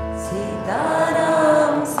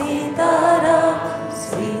 Sitaram, Sitaram,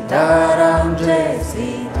 Sitaram, Jai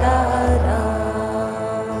Sitaram.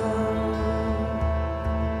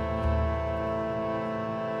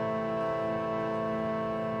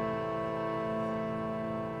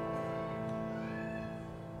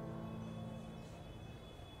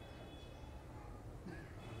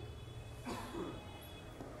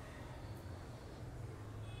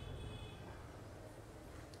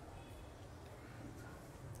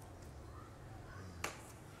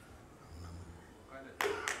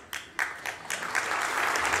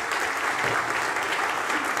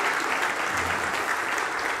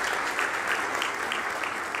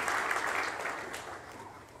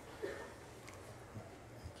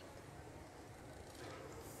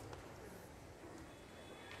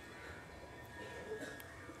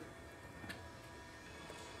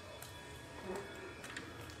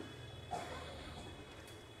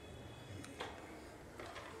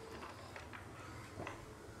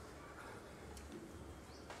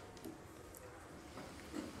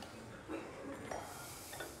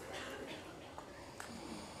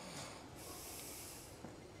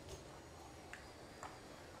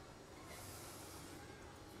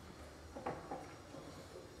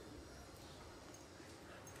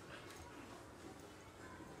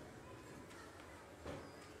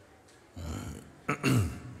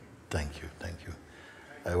 Thank you, thank you.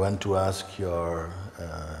 I want to ask for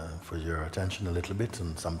your attention a little bit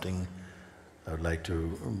on something I would like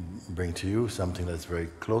to bring to you, something that's very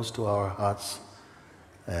close to our hearts.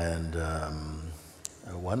 And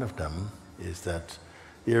one of them is that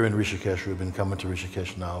here in Rishikesh, we've been coming to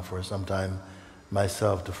Rishikesh now for some time.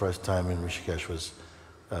 Myself, the first time in Rishikesh was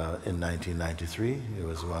in 1993. It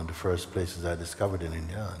was one of the first places I discovered in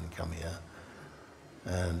India and come here.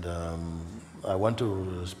 And I want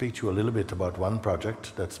to speak to you a little bit about one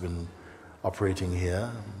project that's been operating here.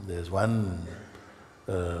 There's one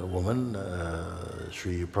woman,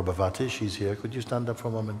 Sri Prabhavati, she's here. Could you stand up for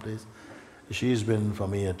a moment, please? She's been, for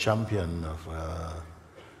me, a champion of,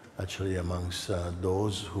 actually amongst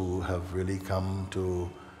those who have really come to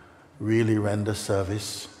really render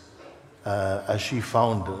service as she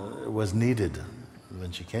found was needed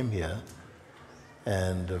when she came here,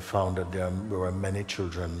 and found that there were many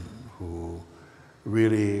children who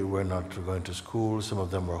really were not going to school. Some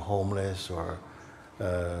of them were homeless or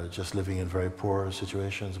just living in very poor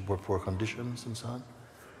situations, poor conditions and so on.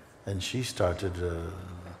 And she started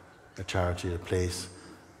a charity, a place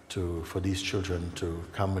for these children to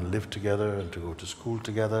come and live together and to go to school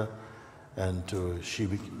together. And she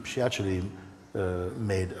actually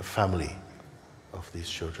made a family of these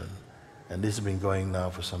children. And this has been going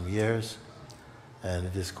now for some years. And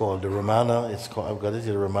it is called the Ramana, I've got it,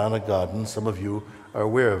 the Ramana Garden. Some of you are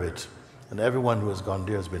aware of it. And everyone who has gone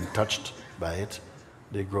there has been touched by it.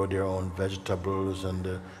 They grow their own vegetables, and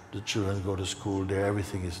the children go to school there.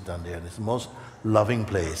 Everything is done there. And it's the most loving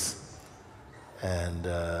place. And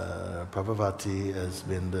Prabhavati has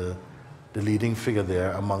been the leading figure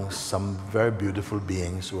there amongst some very beautiful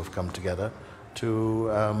beings who have come together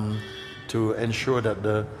to ensure that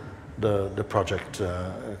the project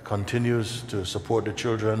continues to support the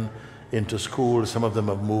children into school. Some of them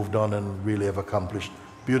have moved on and really have accomplished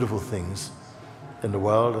beautiful things in the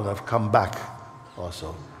world, and have come back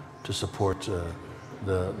also to support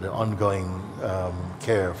the ongoing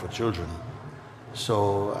care for children.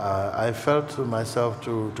 So I felt myself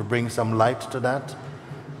to bring some light to that,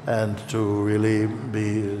 and to really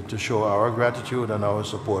to show our gratitude and our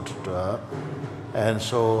support to her. And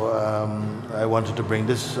so I wanted to bring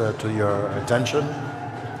this to your attention.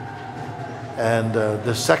 And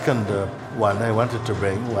the second one I wanted to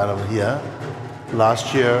bring while I'm here,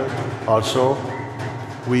 last year also,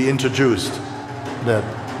 we introduced that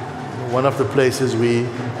one of the places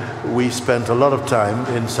we spent a lot of time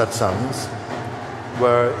in satsangs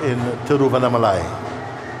were in Tiruvannamalai,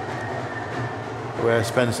 where I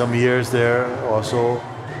spent some years there. Also,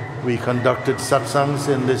 we conducted satsangs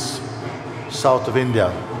in this south of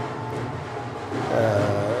India,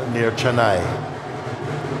 near Chennai.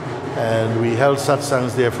 And we held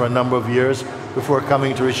satsangs there for a number of years before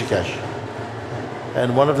coming to Rishikesh.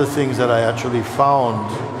 And one of the things that I actually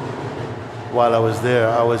found while I was there,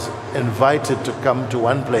 I was invited to come to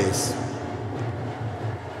one place.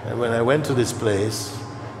 And when I went to this place,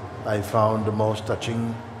 I found the most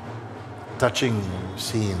touching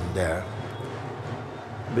scene there,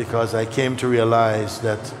 because I came to realize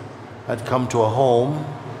that I'd come to a home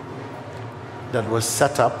that was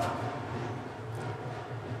set up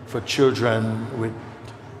for children with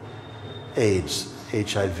AIDS,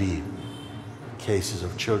 HIV, cases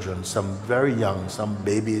of children, some very young, some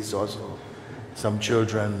babies also, some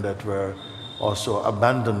children that were also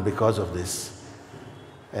abandoned because of this.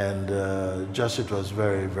 And it was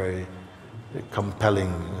very, very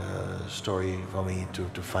compelling story for me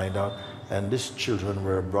to find out. And these children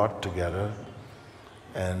were brought together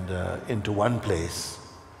and into one place.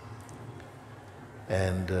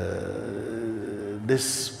 And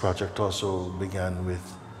this project also began with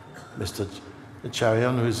Mr.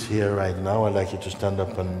 Charian, who is here right now. I'd like you to stand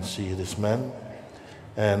up and see this man.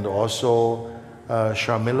 And also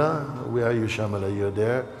Sharmila. Where are you, Sharmila? You're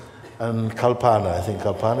there. And Kalpana, I think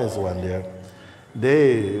Kalpana is the one there.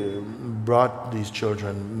 They brought these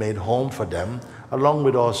children, made home for them, along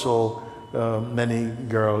with also many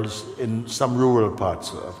girls in some rural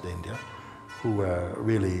parts of India who were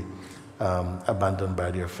really abandoned by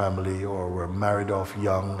their family, or were married off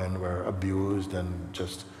young and were abused and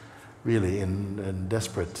just really in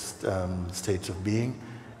desperate states of being,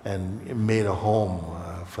 and made a home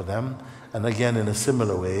for them. And again, in a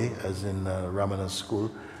similar way as in Ramana's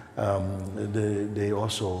school, they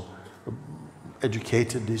also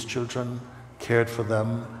educated these children, cared for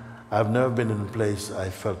them. I've never been in a place I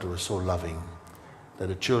felt it was so loving, that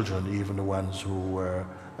the children, even the ones who were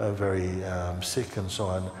very sick and so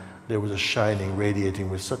on, there was a shining, radiating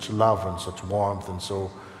with such love and such warmth and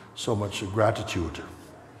so much gratitude.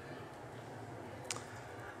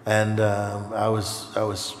 And I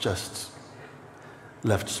was just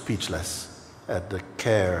left speechless at the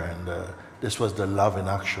care, and this was the love in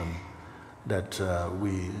action that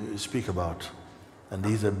we speak about. And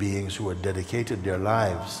these are beings who have dedicated their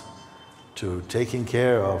lives to taking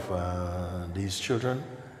care of these children,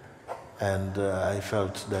 and I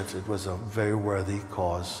felt that it was a very worthy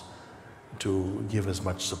cause to give as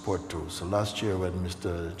much support to. So last year when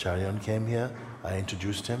Mr. Charian came here, I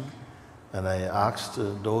introduced him, and I asked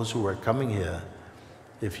those who were coming here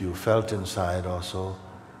if you felt inside also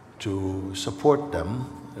to support them.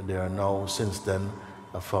 They are now, since then,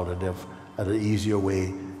 I found that they've had an easier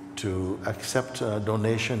way to accept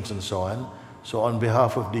donations and so on. So on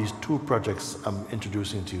behalf of these two projects I'm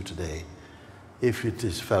introducing to you today, if it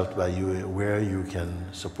is felt by you where you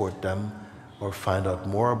can support them or find out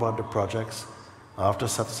more about the projects, after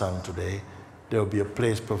satsang today, there will be a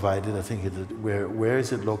place provided. I think where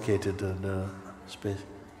is it located, the space?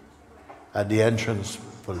 At the entrance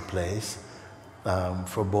for the place,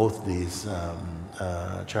 for both these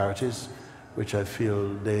charities, which I feel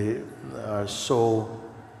they are so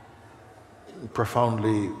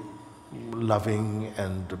profoundly loving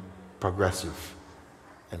and progressive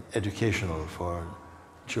and educational for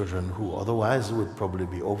children who otherwise would probably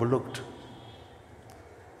be overlooked.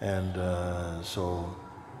 And so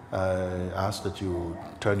I ask that you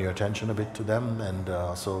turn your attention a bit to them, and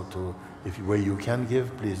also to, where you can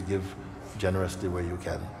give, please give generously where you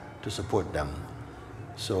can to support them.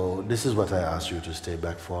 So this is what I ask you to stay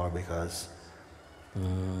back for, because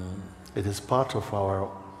it is part of our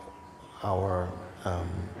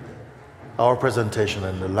presentation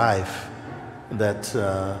and the life that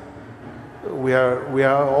we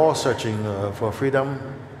are all searching for freedom,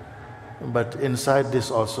 but inside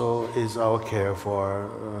this also is our care for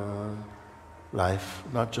life,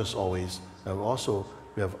 not just always. Also,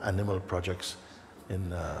 we have animal projects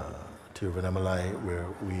in Tiruvannamalai where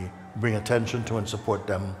we bring attention to and support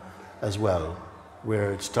them as well,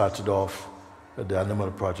 where it started off the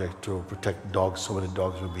animal project to protect dogs. So many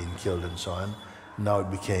dogs were being killed and so on. Now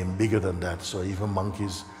it became bigger than that. So even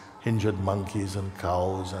monkeys, injured monkeys and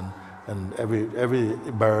cows and every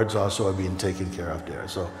birds also are being taken care of there.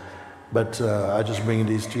 So, but I just bring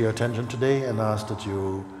these to your attention today and ask that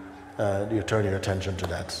you turn your attention to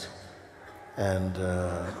that and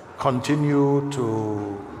continue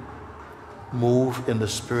to move in the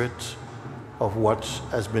spirit of what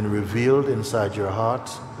has been revealed inside your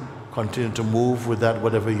heart. Continue to move with that,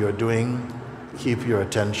 whatever you're doing. Keep your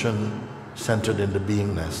attention centered in the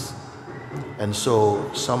beingness. And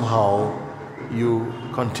so somehow you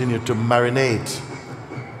continue to marinate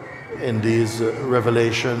in these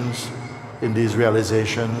revelations, in these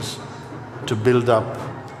realizations, to build up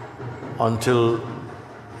until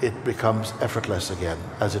it becomes effortless again,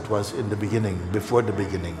 as it was in the beginning, before the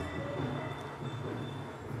beginning.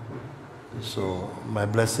 So my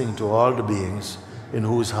blessing to all the beings in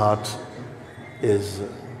whose heart is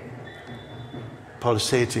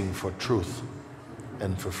pulsating for truth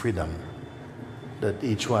and for freedom, that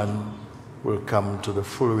each one will come to the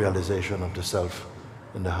full realization of the self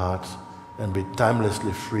in the heart and be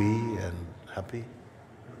timelessly free and happy.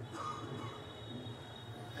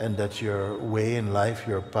 And that your way in life,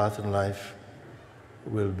 your path in life,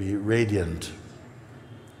 will be radiant.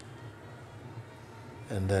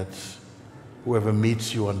 And that whoever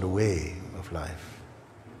meets you on the way of life,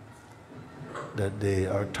 that they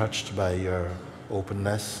are touched by your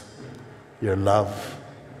openness, your love,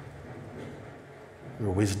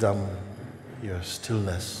 your wisdom, your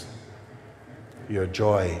stillness, your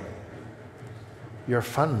joy, your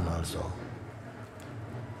fun also.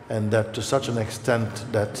 And that to such an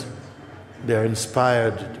extent that they are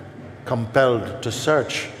inspired, compelled to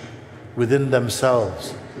search within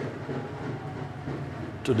themselves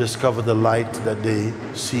to discover the light that they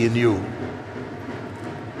see in you.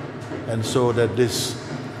 And so that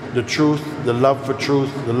the truth, the love for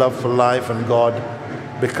truth, the love for life and God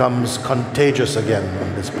becomes contagious again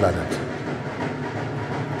on this planet.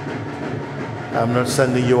 I'm not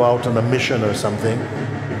sending you out on a mission or something.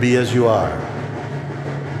 Be as you are.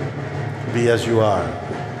 Be as you are.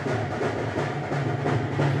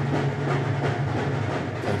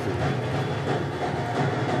 Thank you.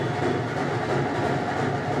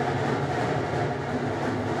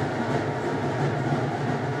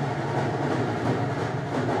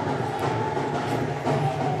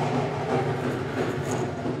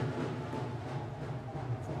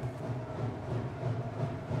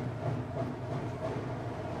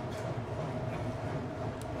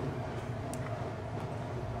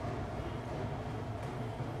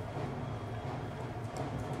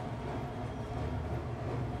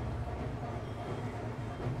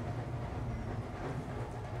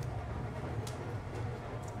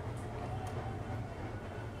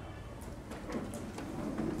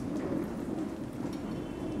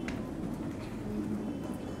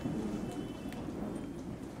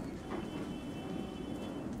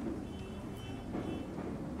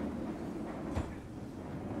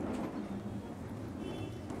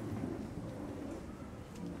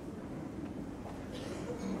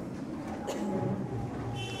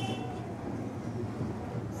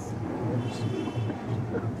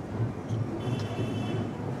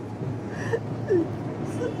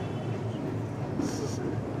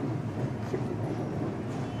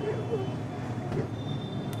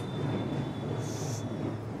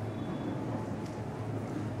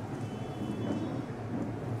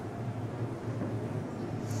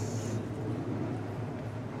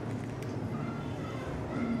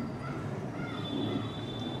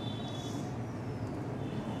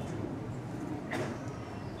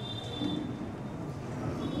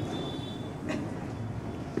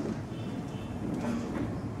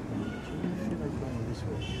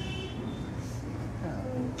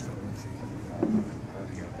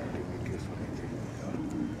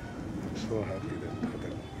 so happy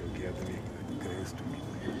that you're gathering the grace to meet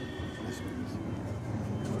me.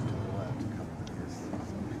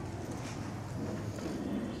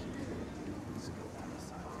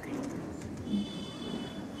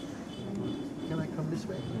 Can I come this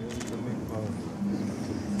way?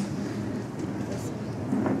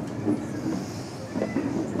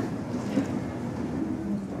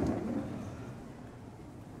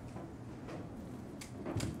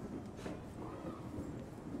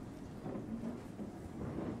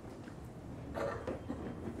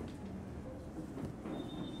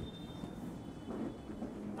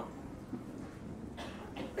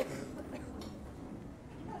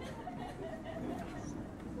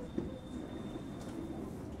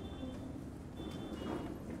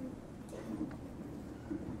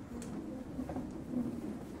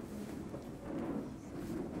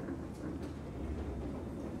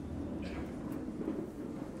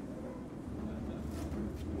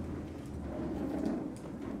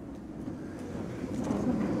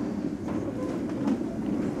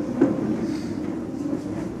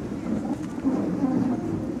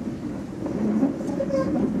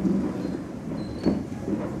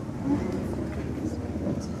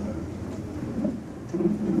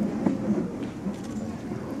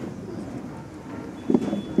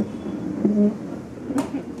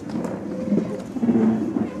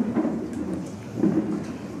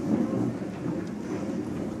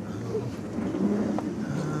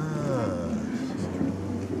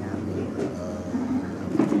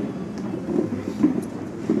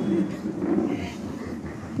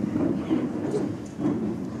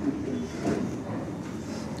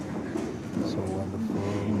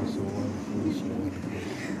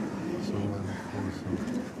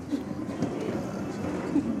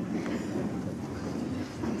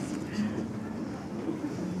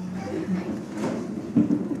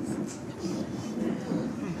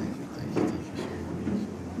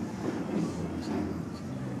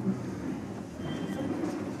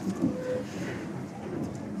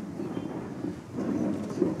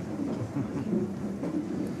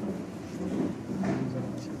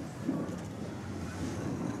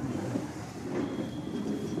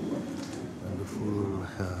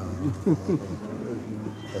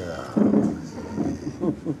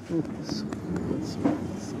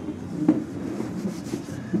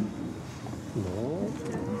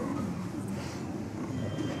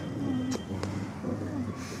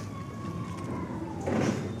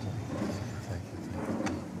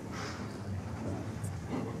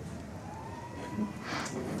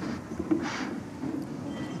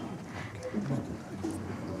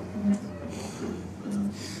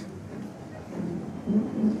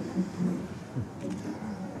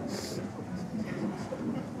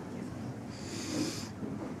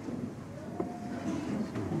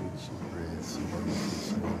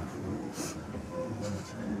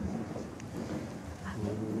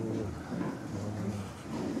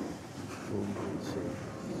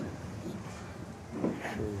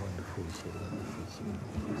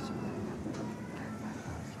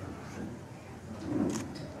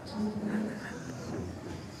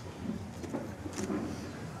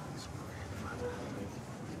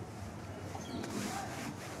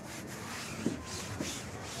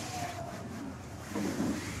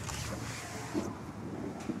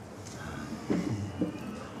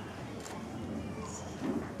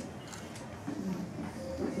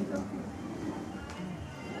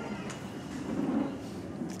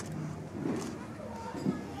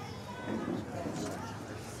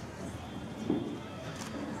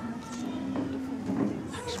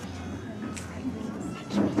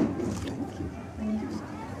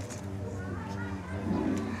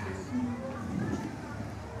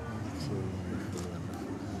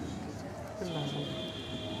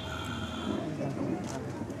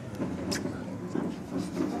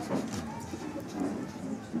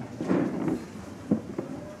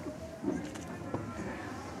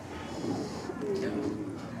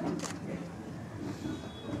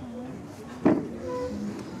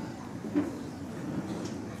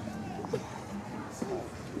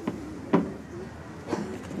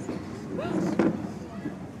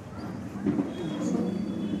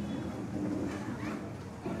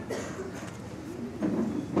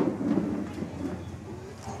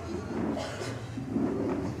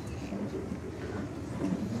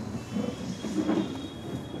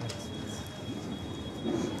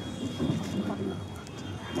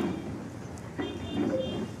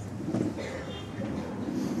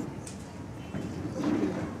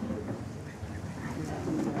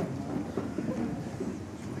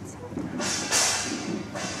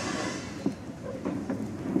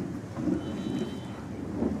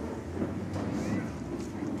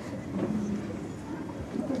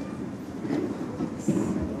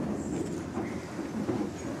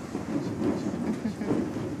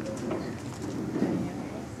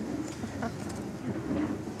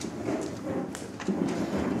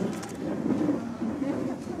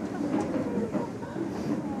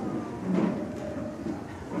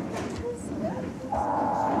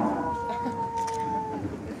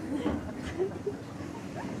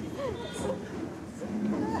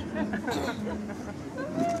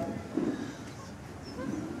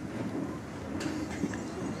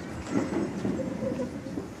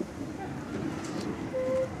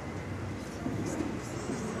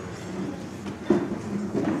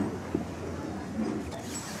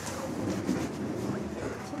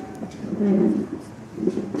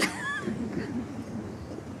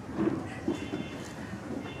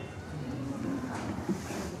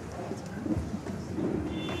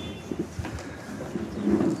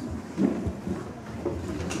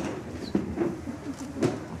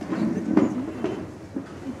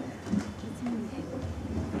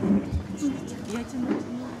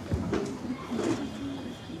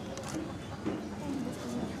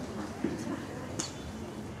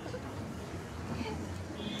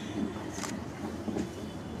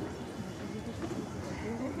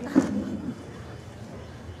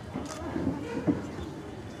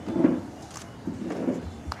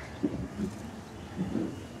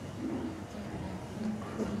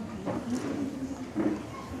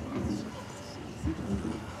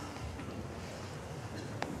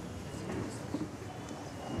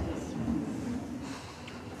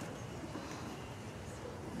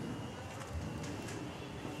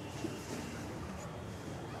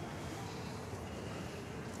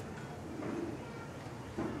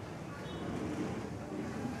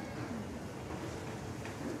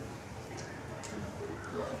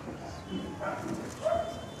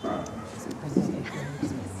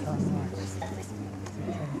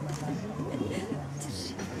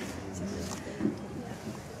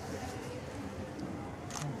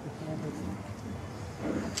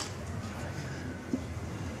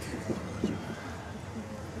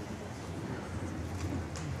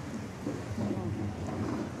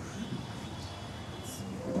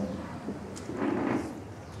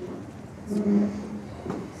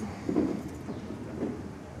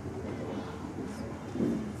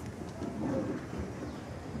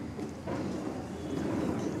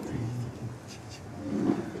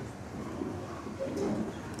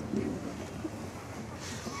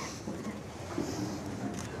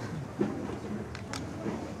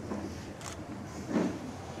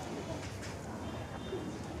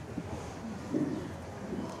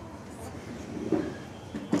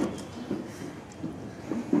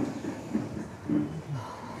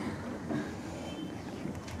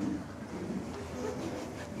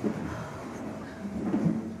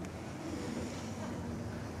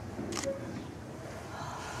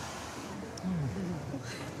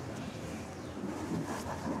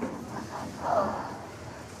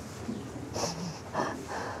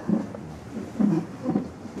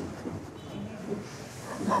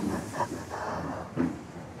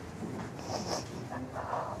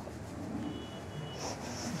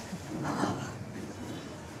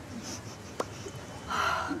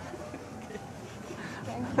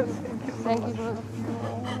 Thank you, brother.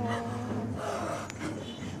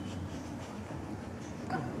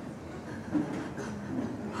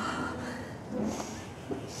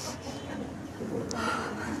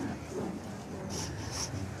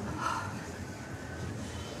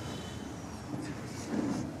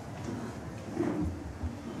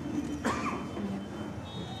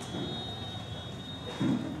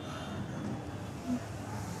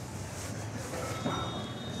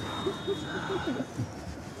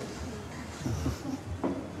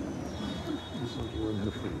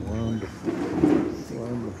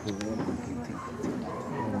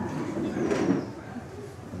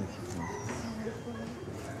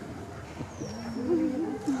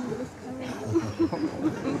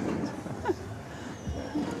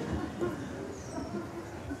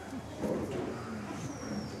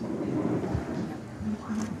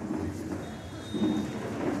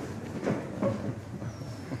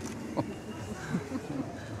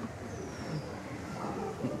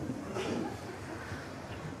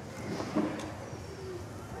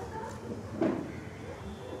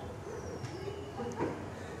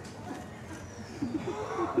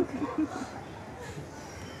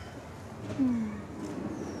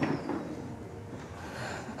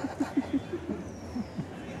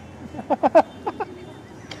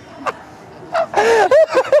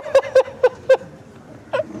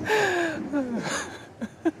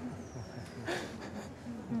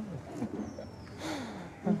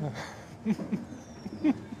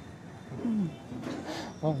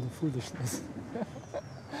 Oh, the foolishness.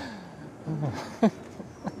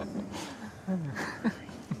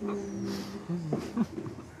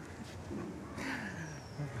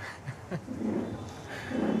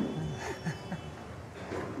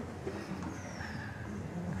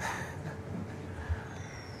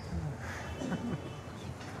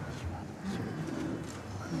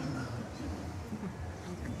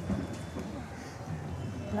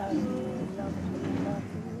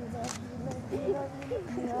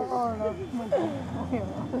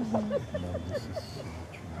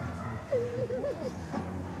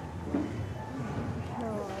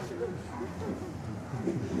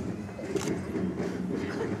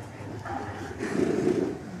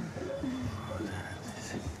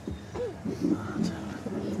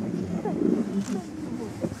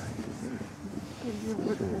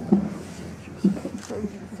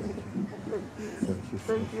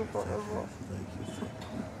 you forever. Thank you.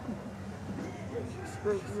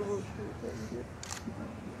 Thank you, Lord. Thank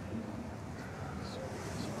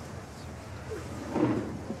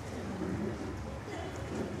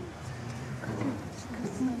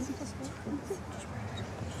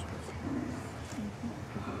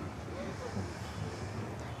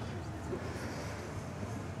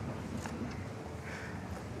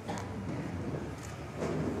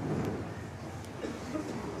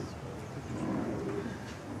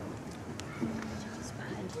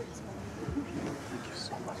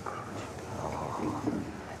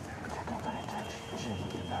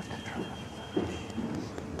you.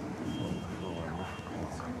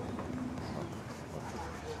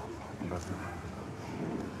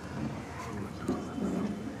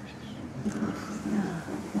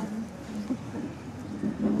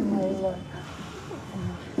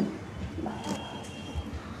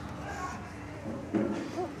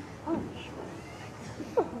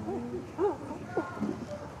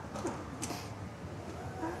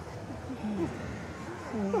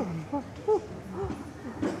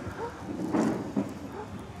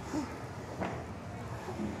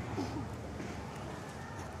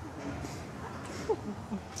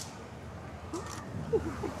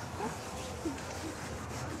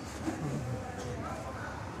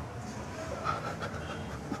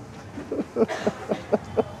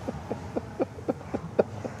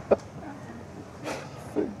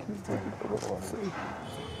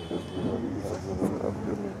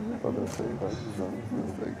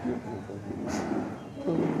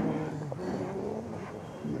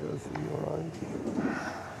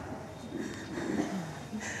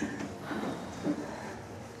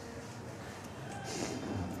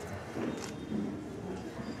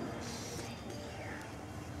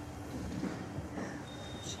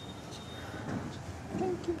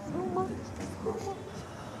 Thank you so much.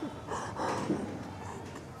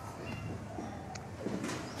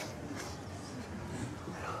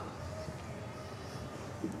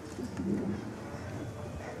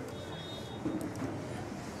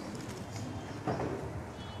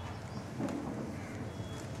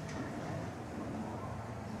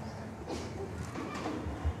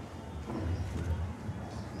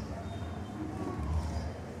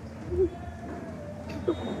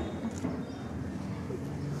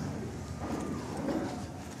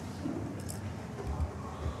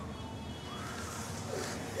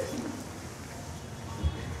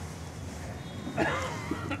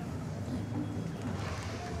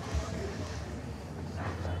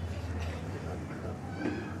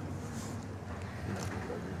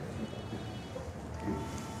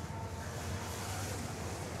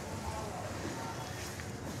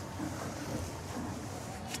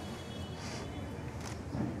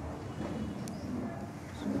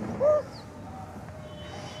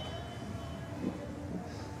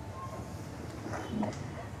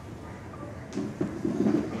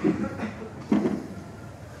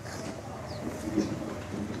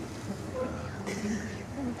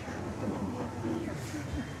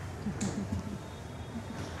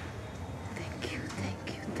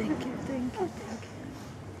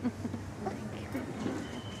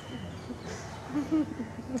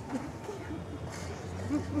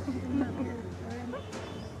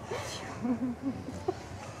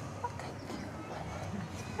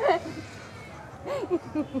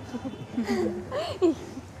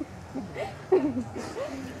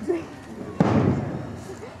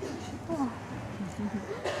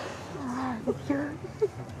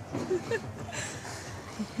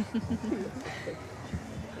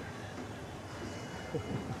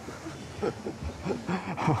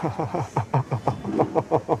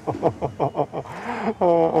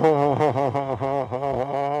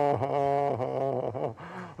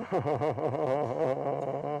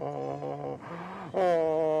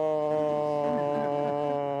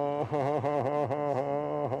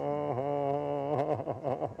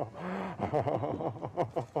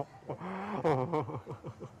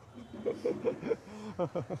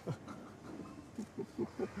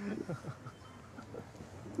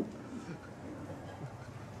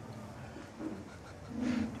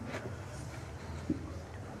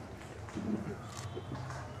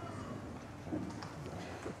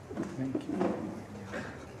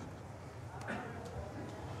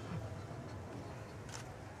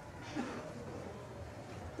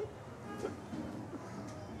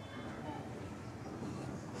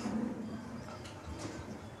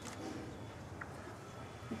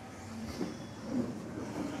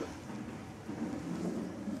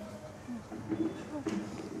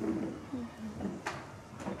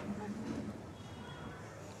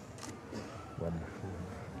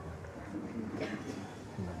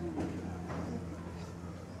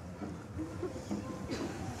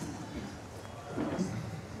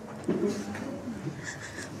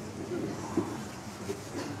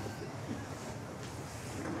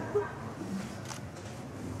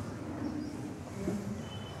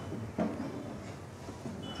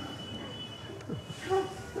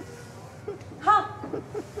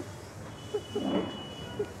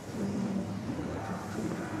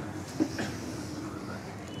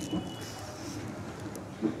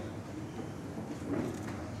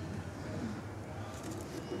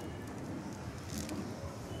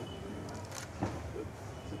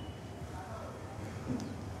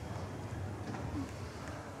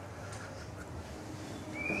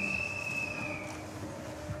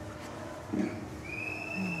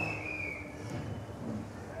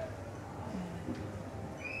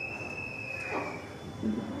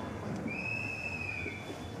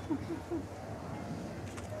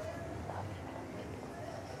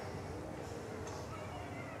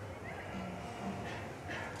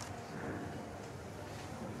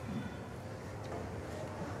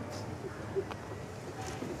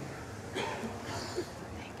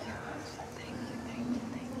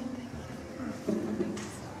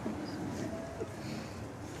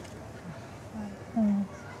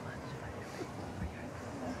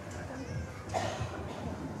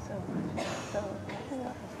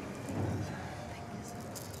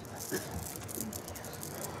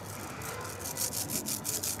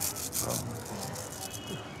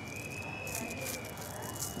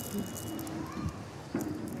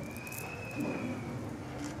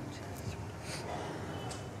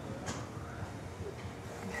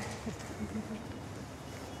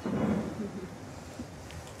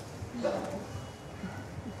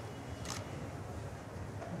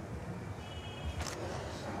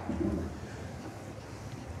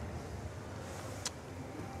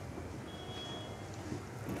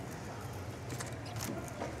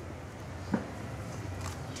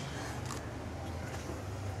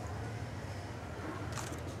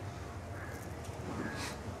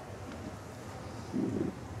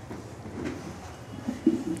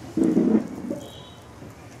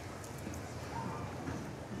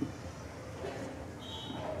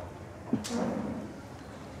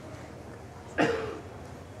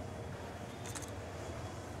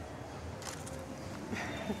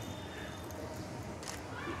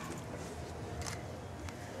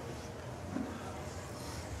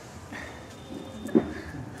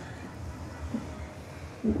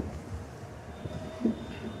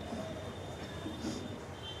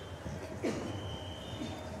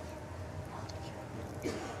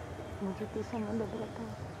 Может, ты сама доброта.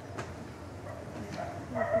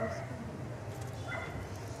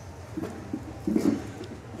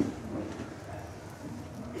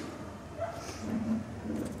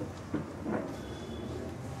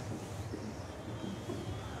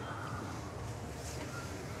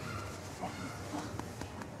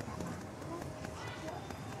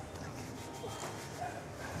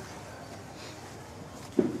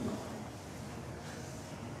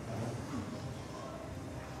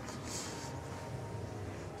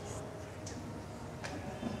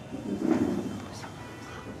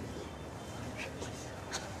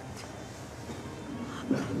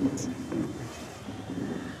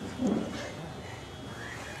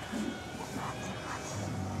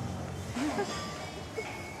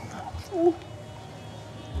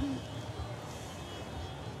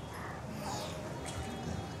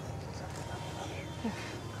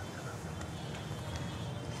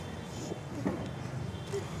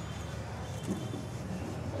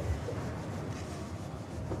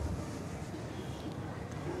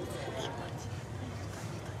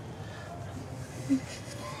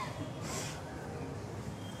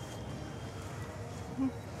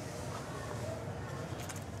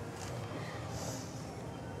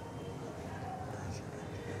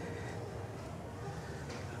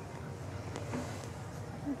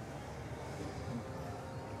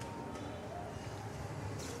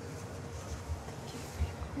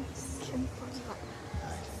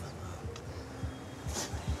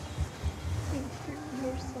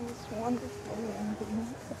 You're so wonderful and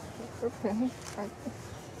thank you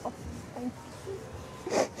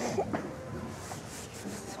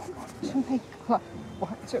so much. May God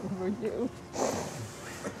watch over you.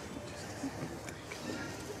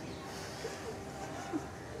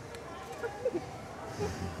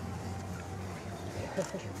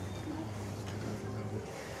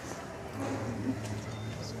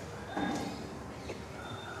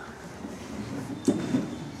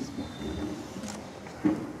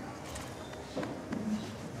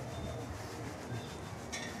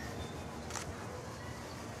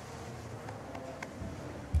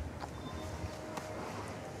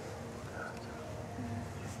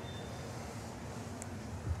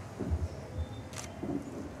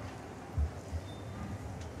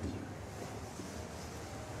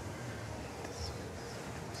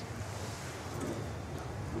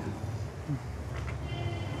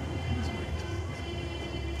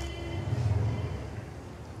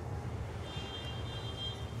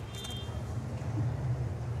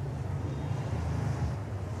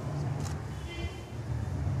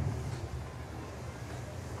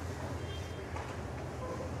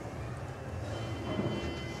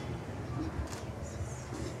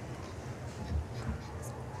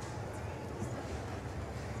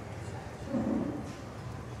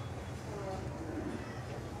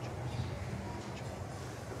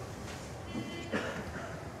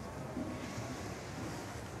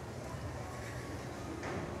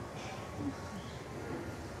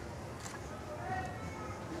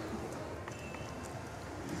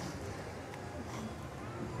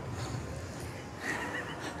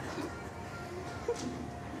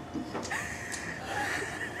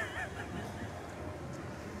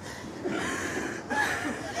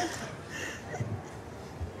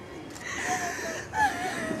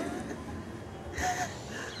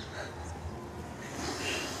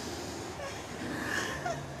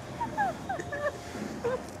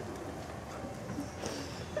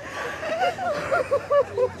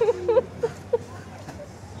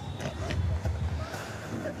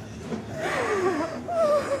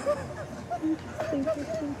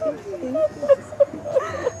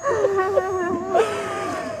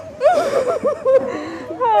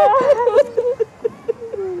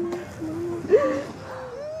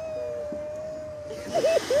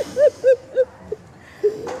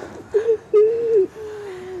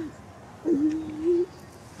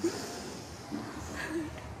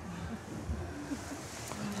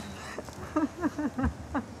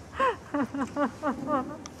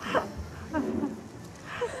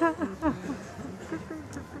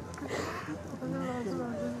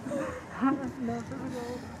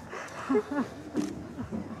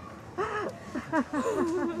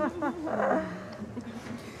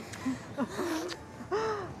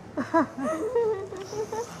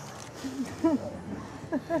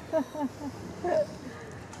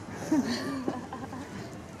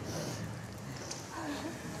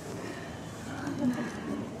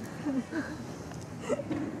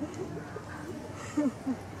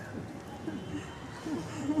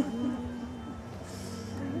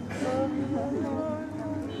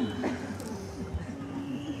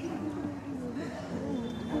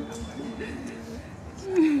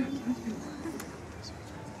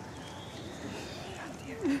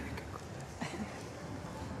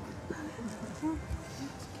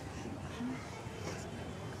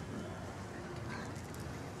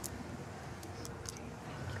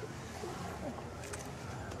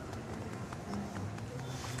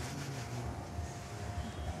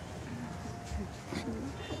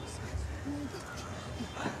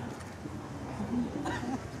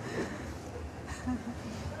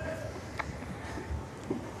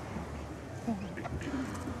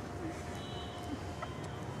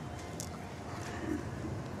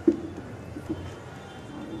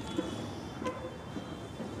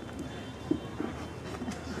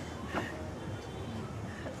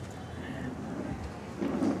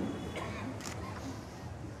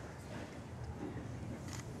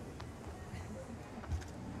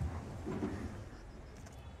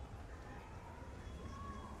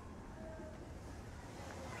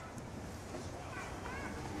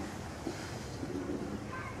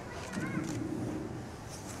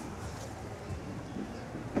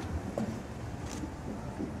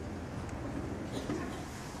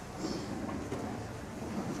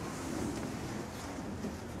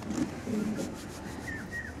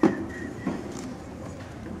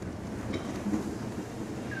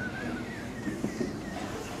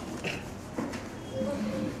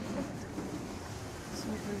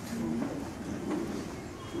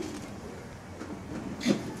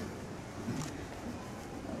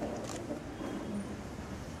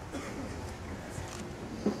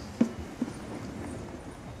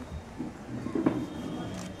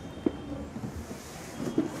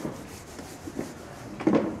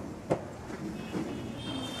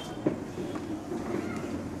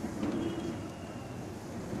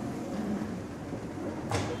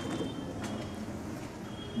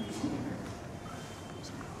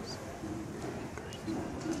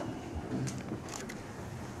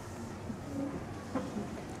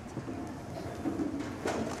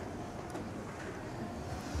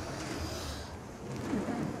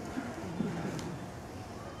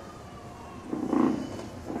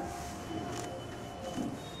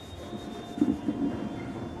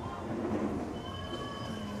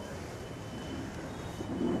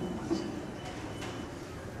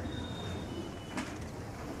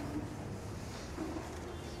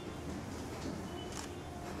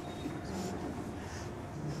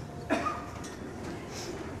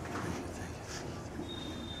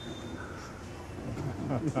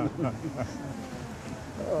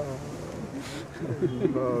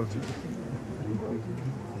 Love.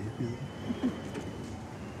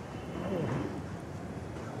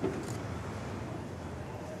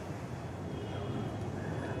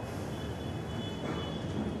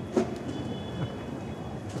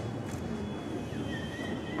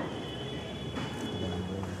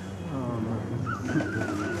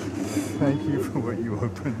 Thank you for what you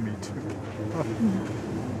opened me to.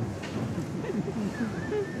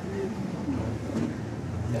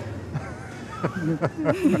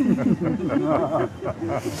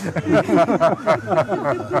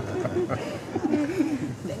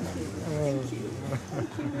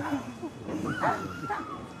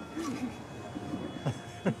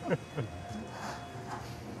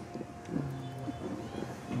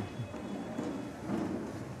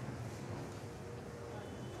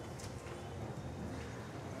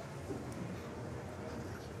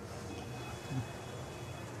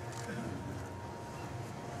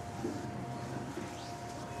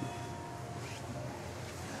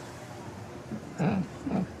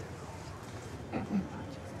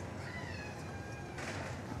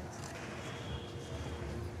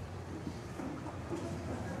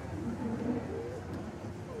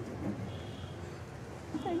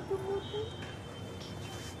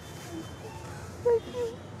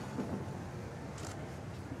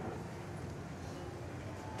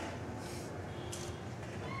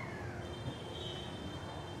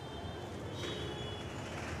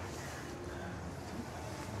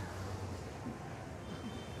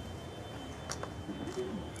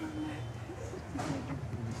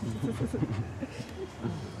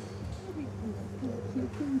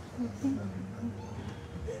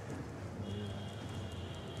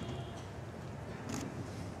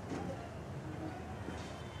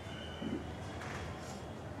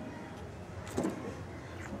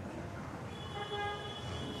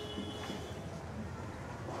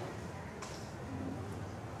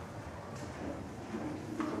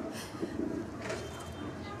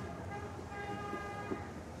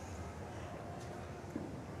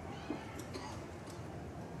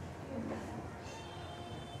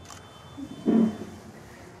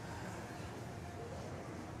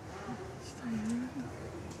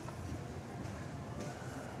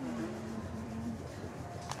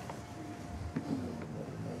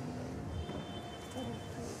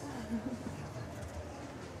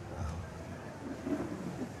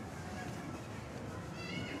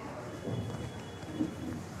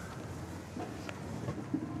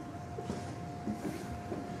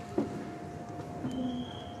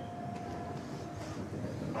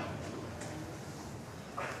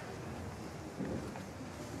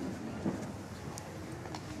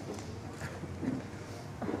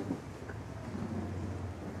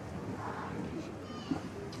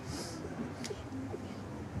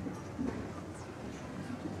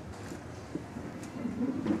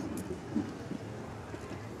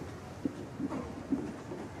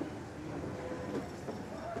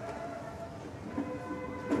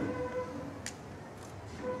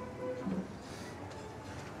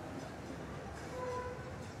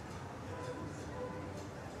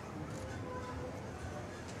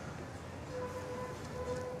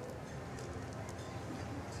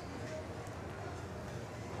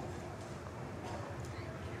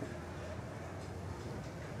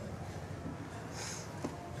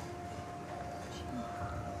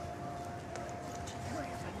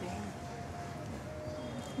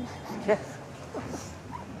 Yes.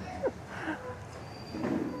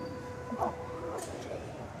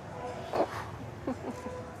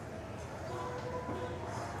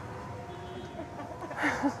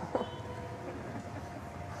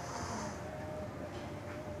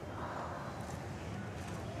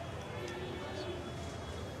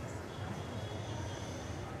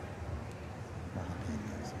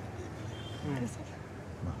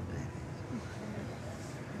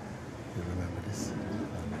 You remember this?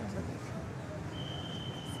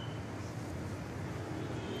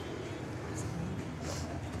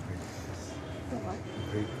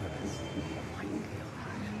 Great goddess.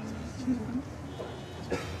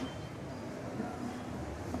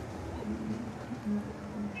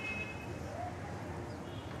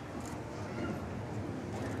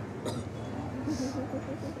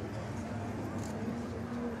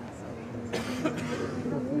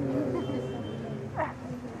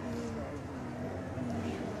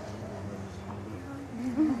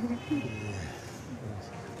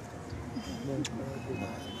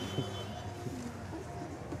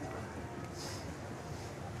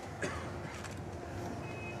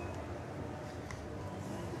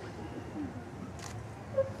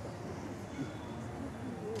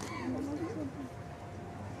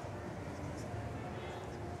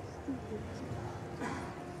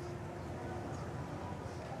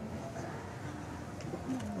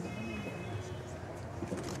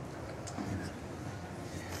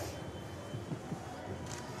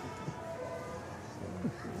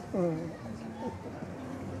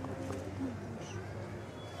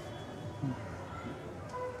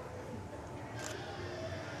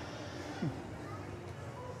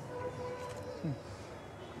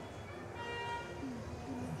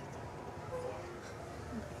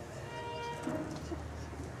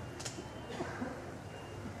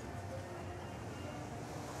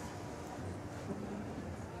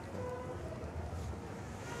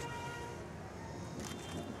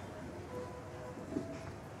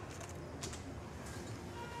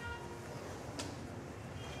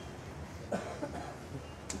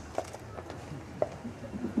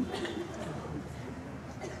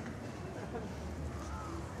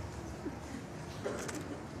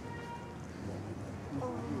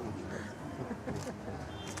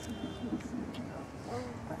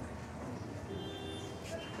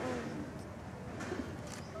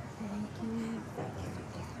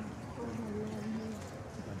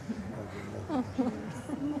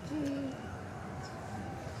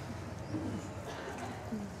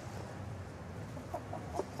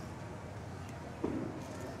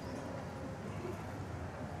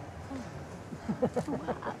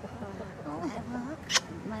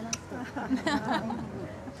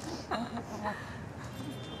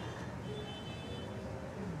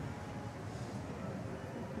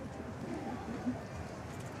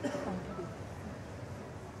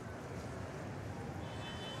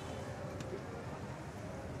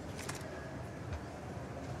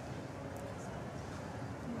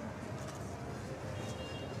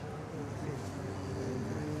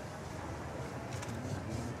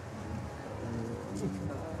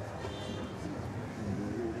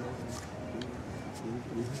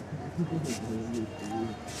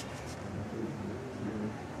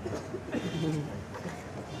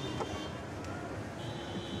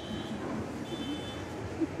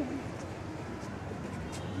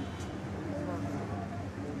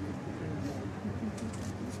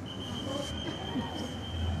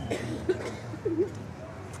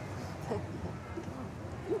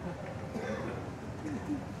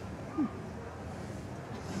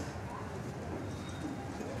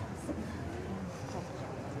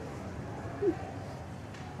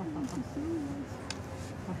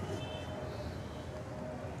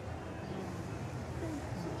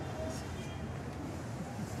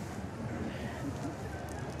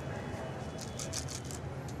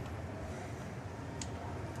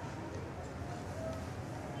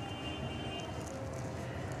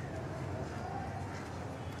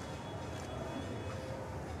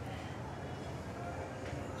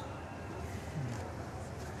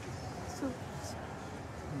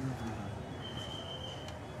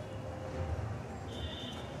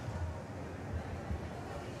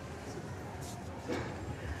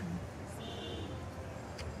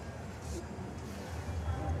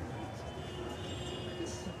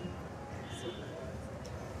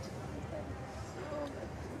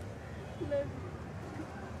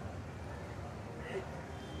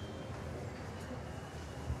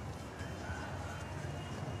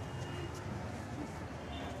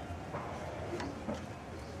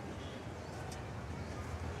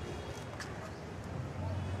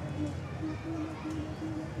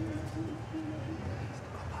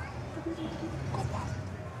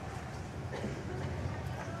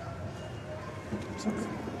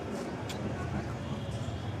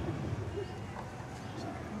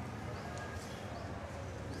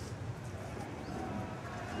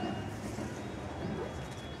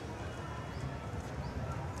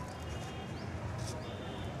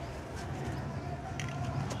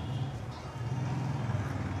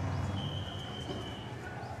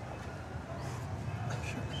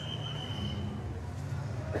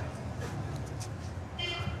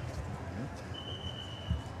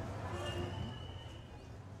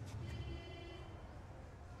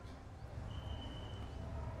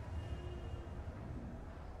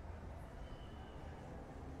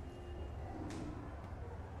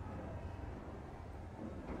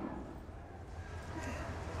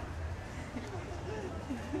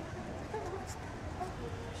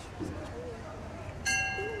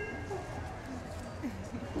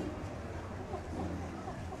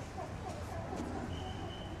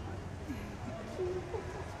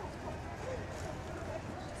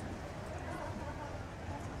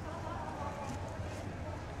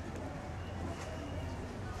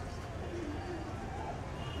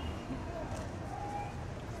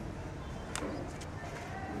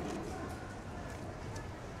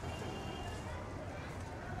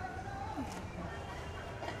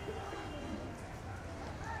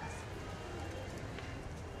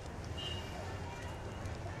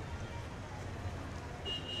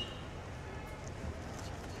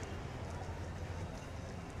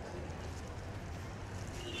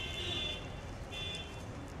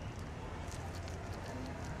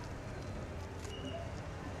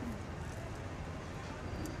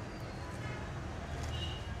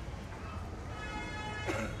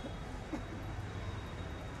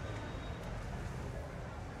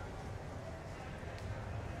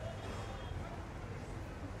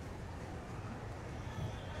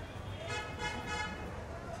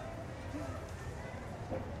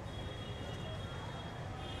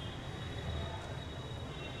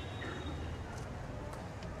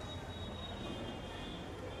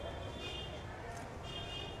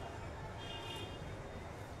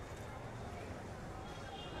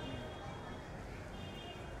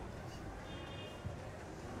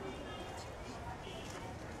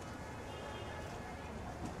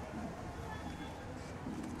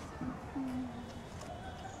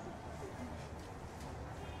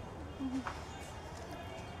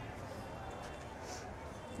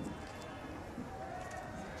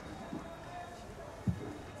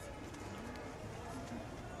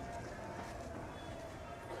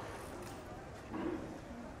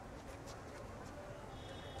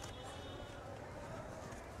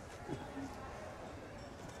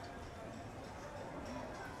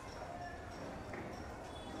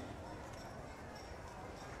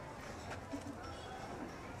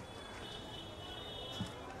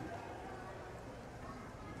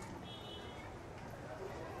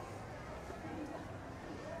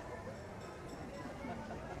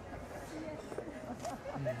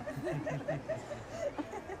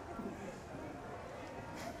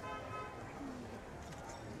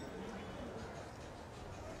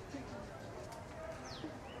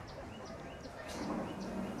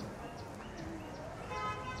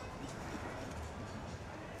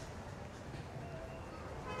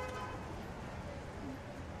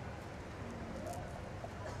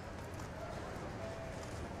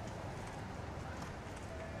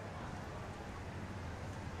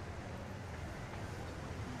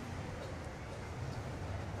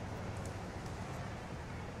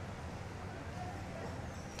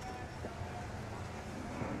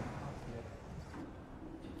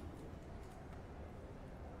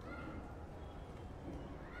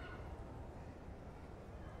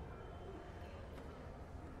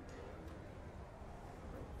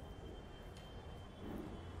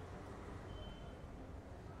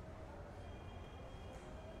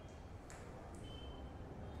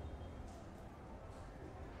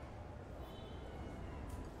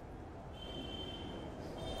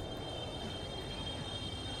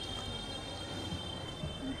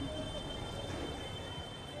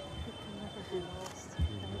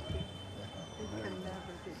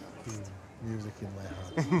 music in my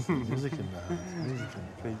heart. Music in my heart. Music in my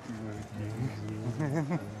heart. Thank you.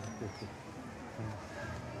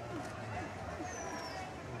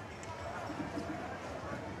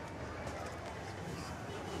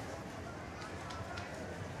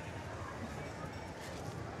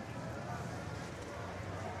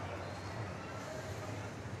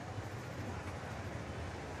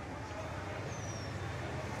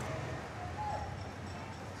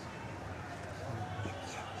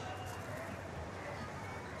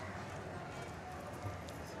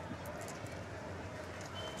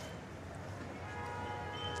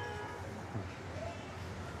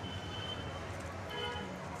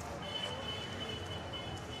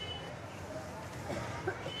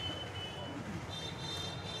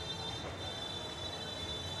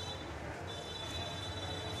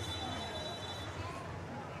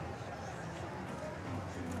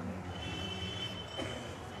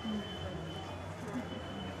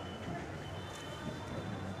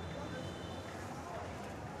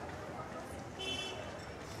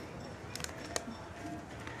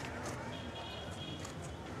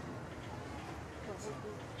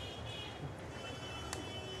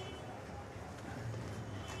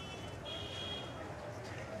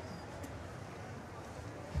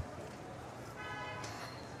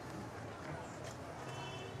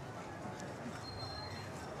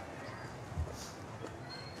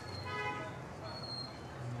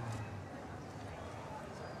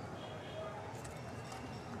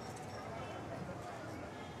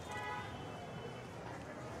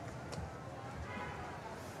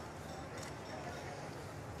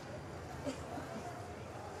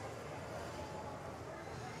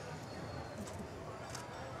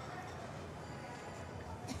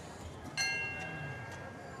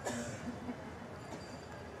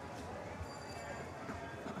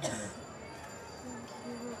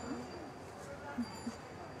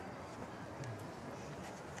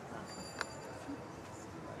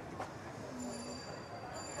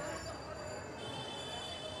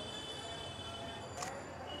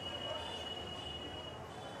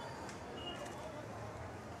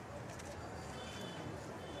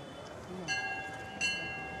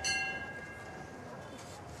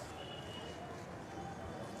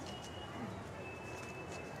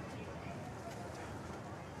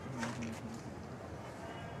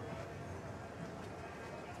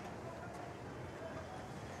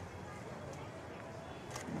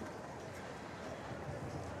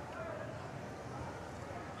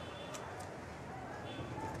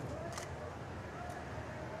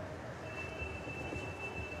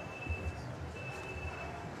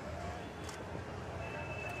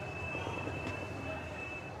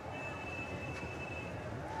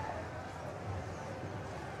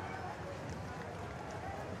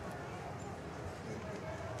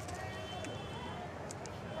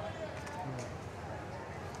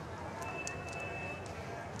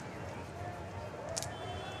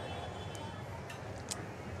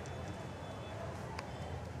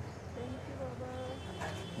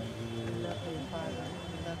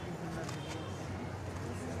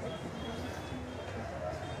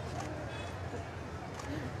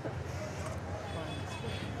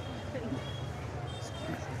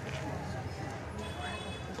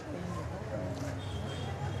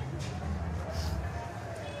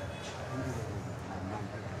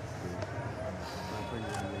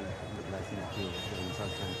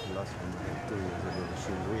 Lost one 2 years ago.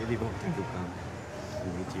 She really wanted to come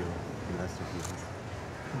and meet your philosophy.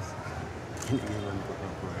 Can anyone go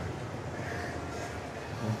up for her?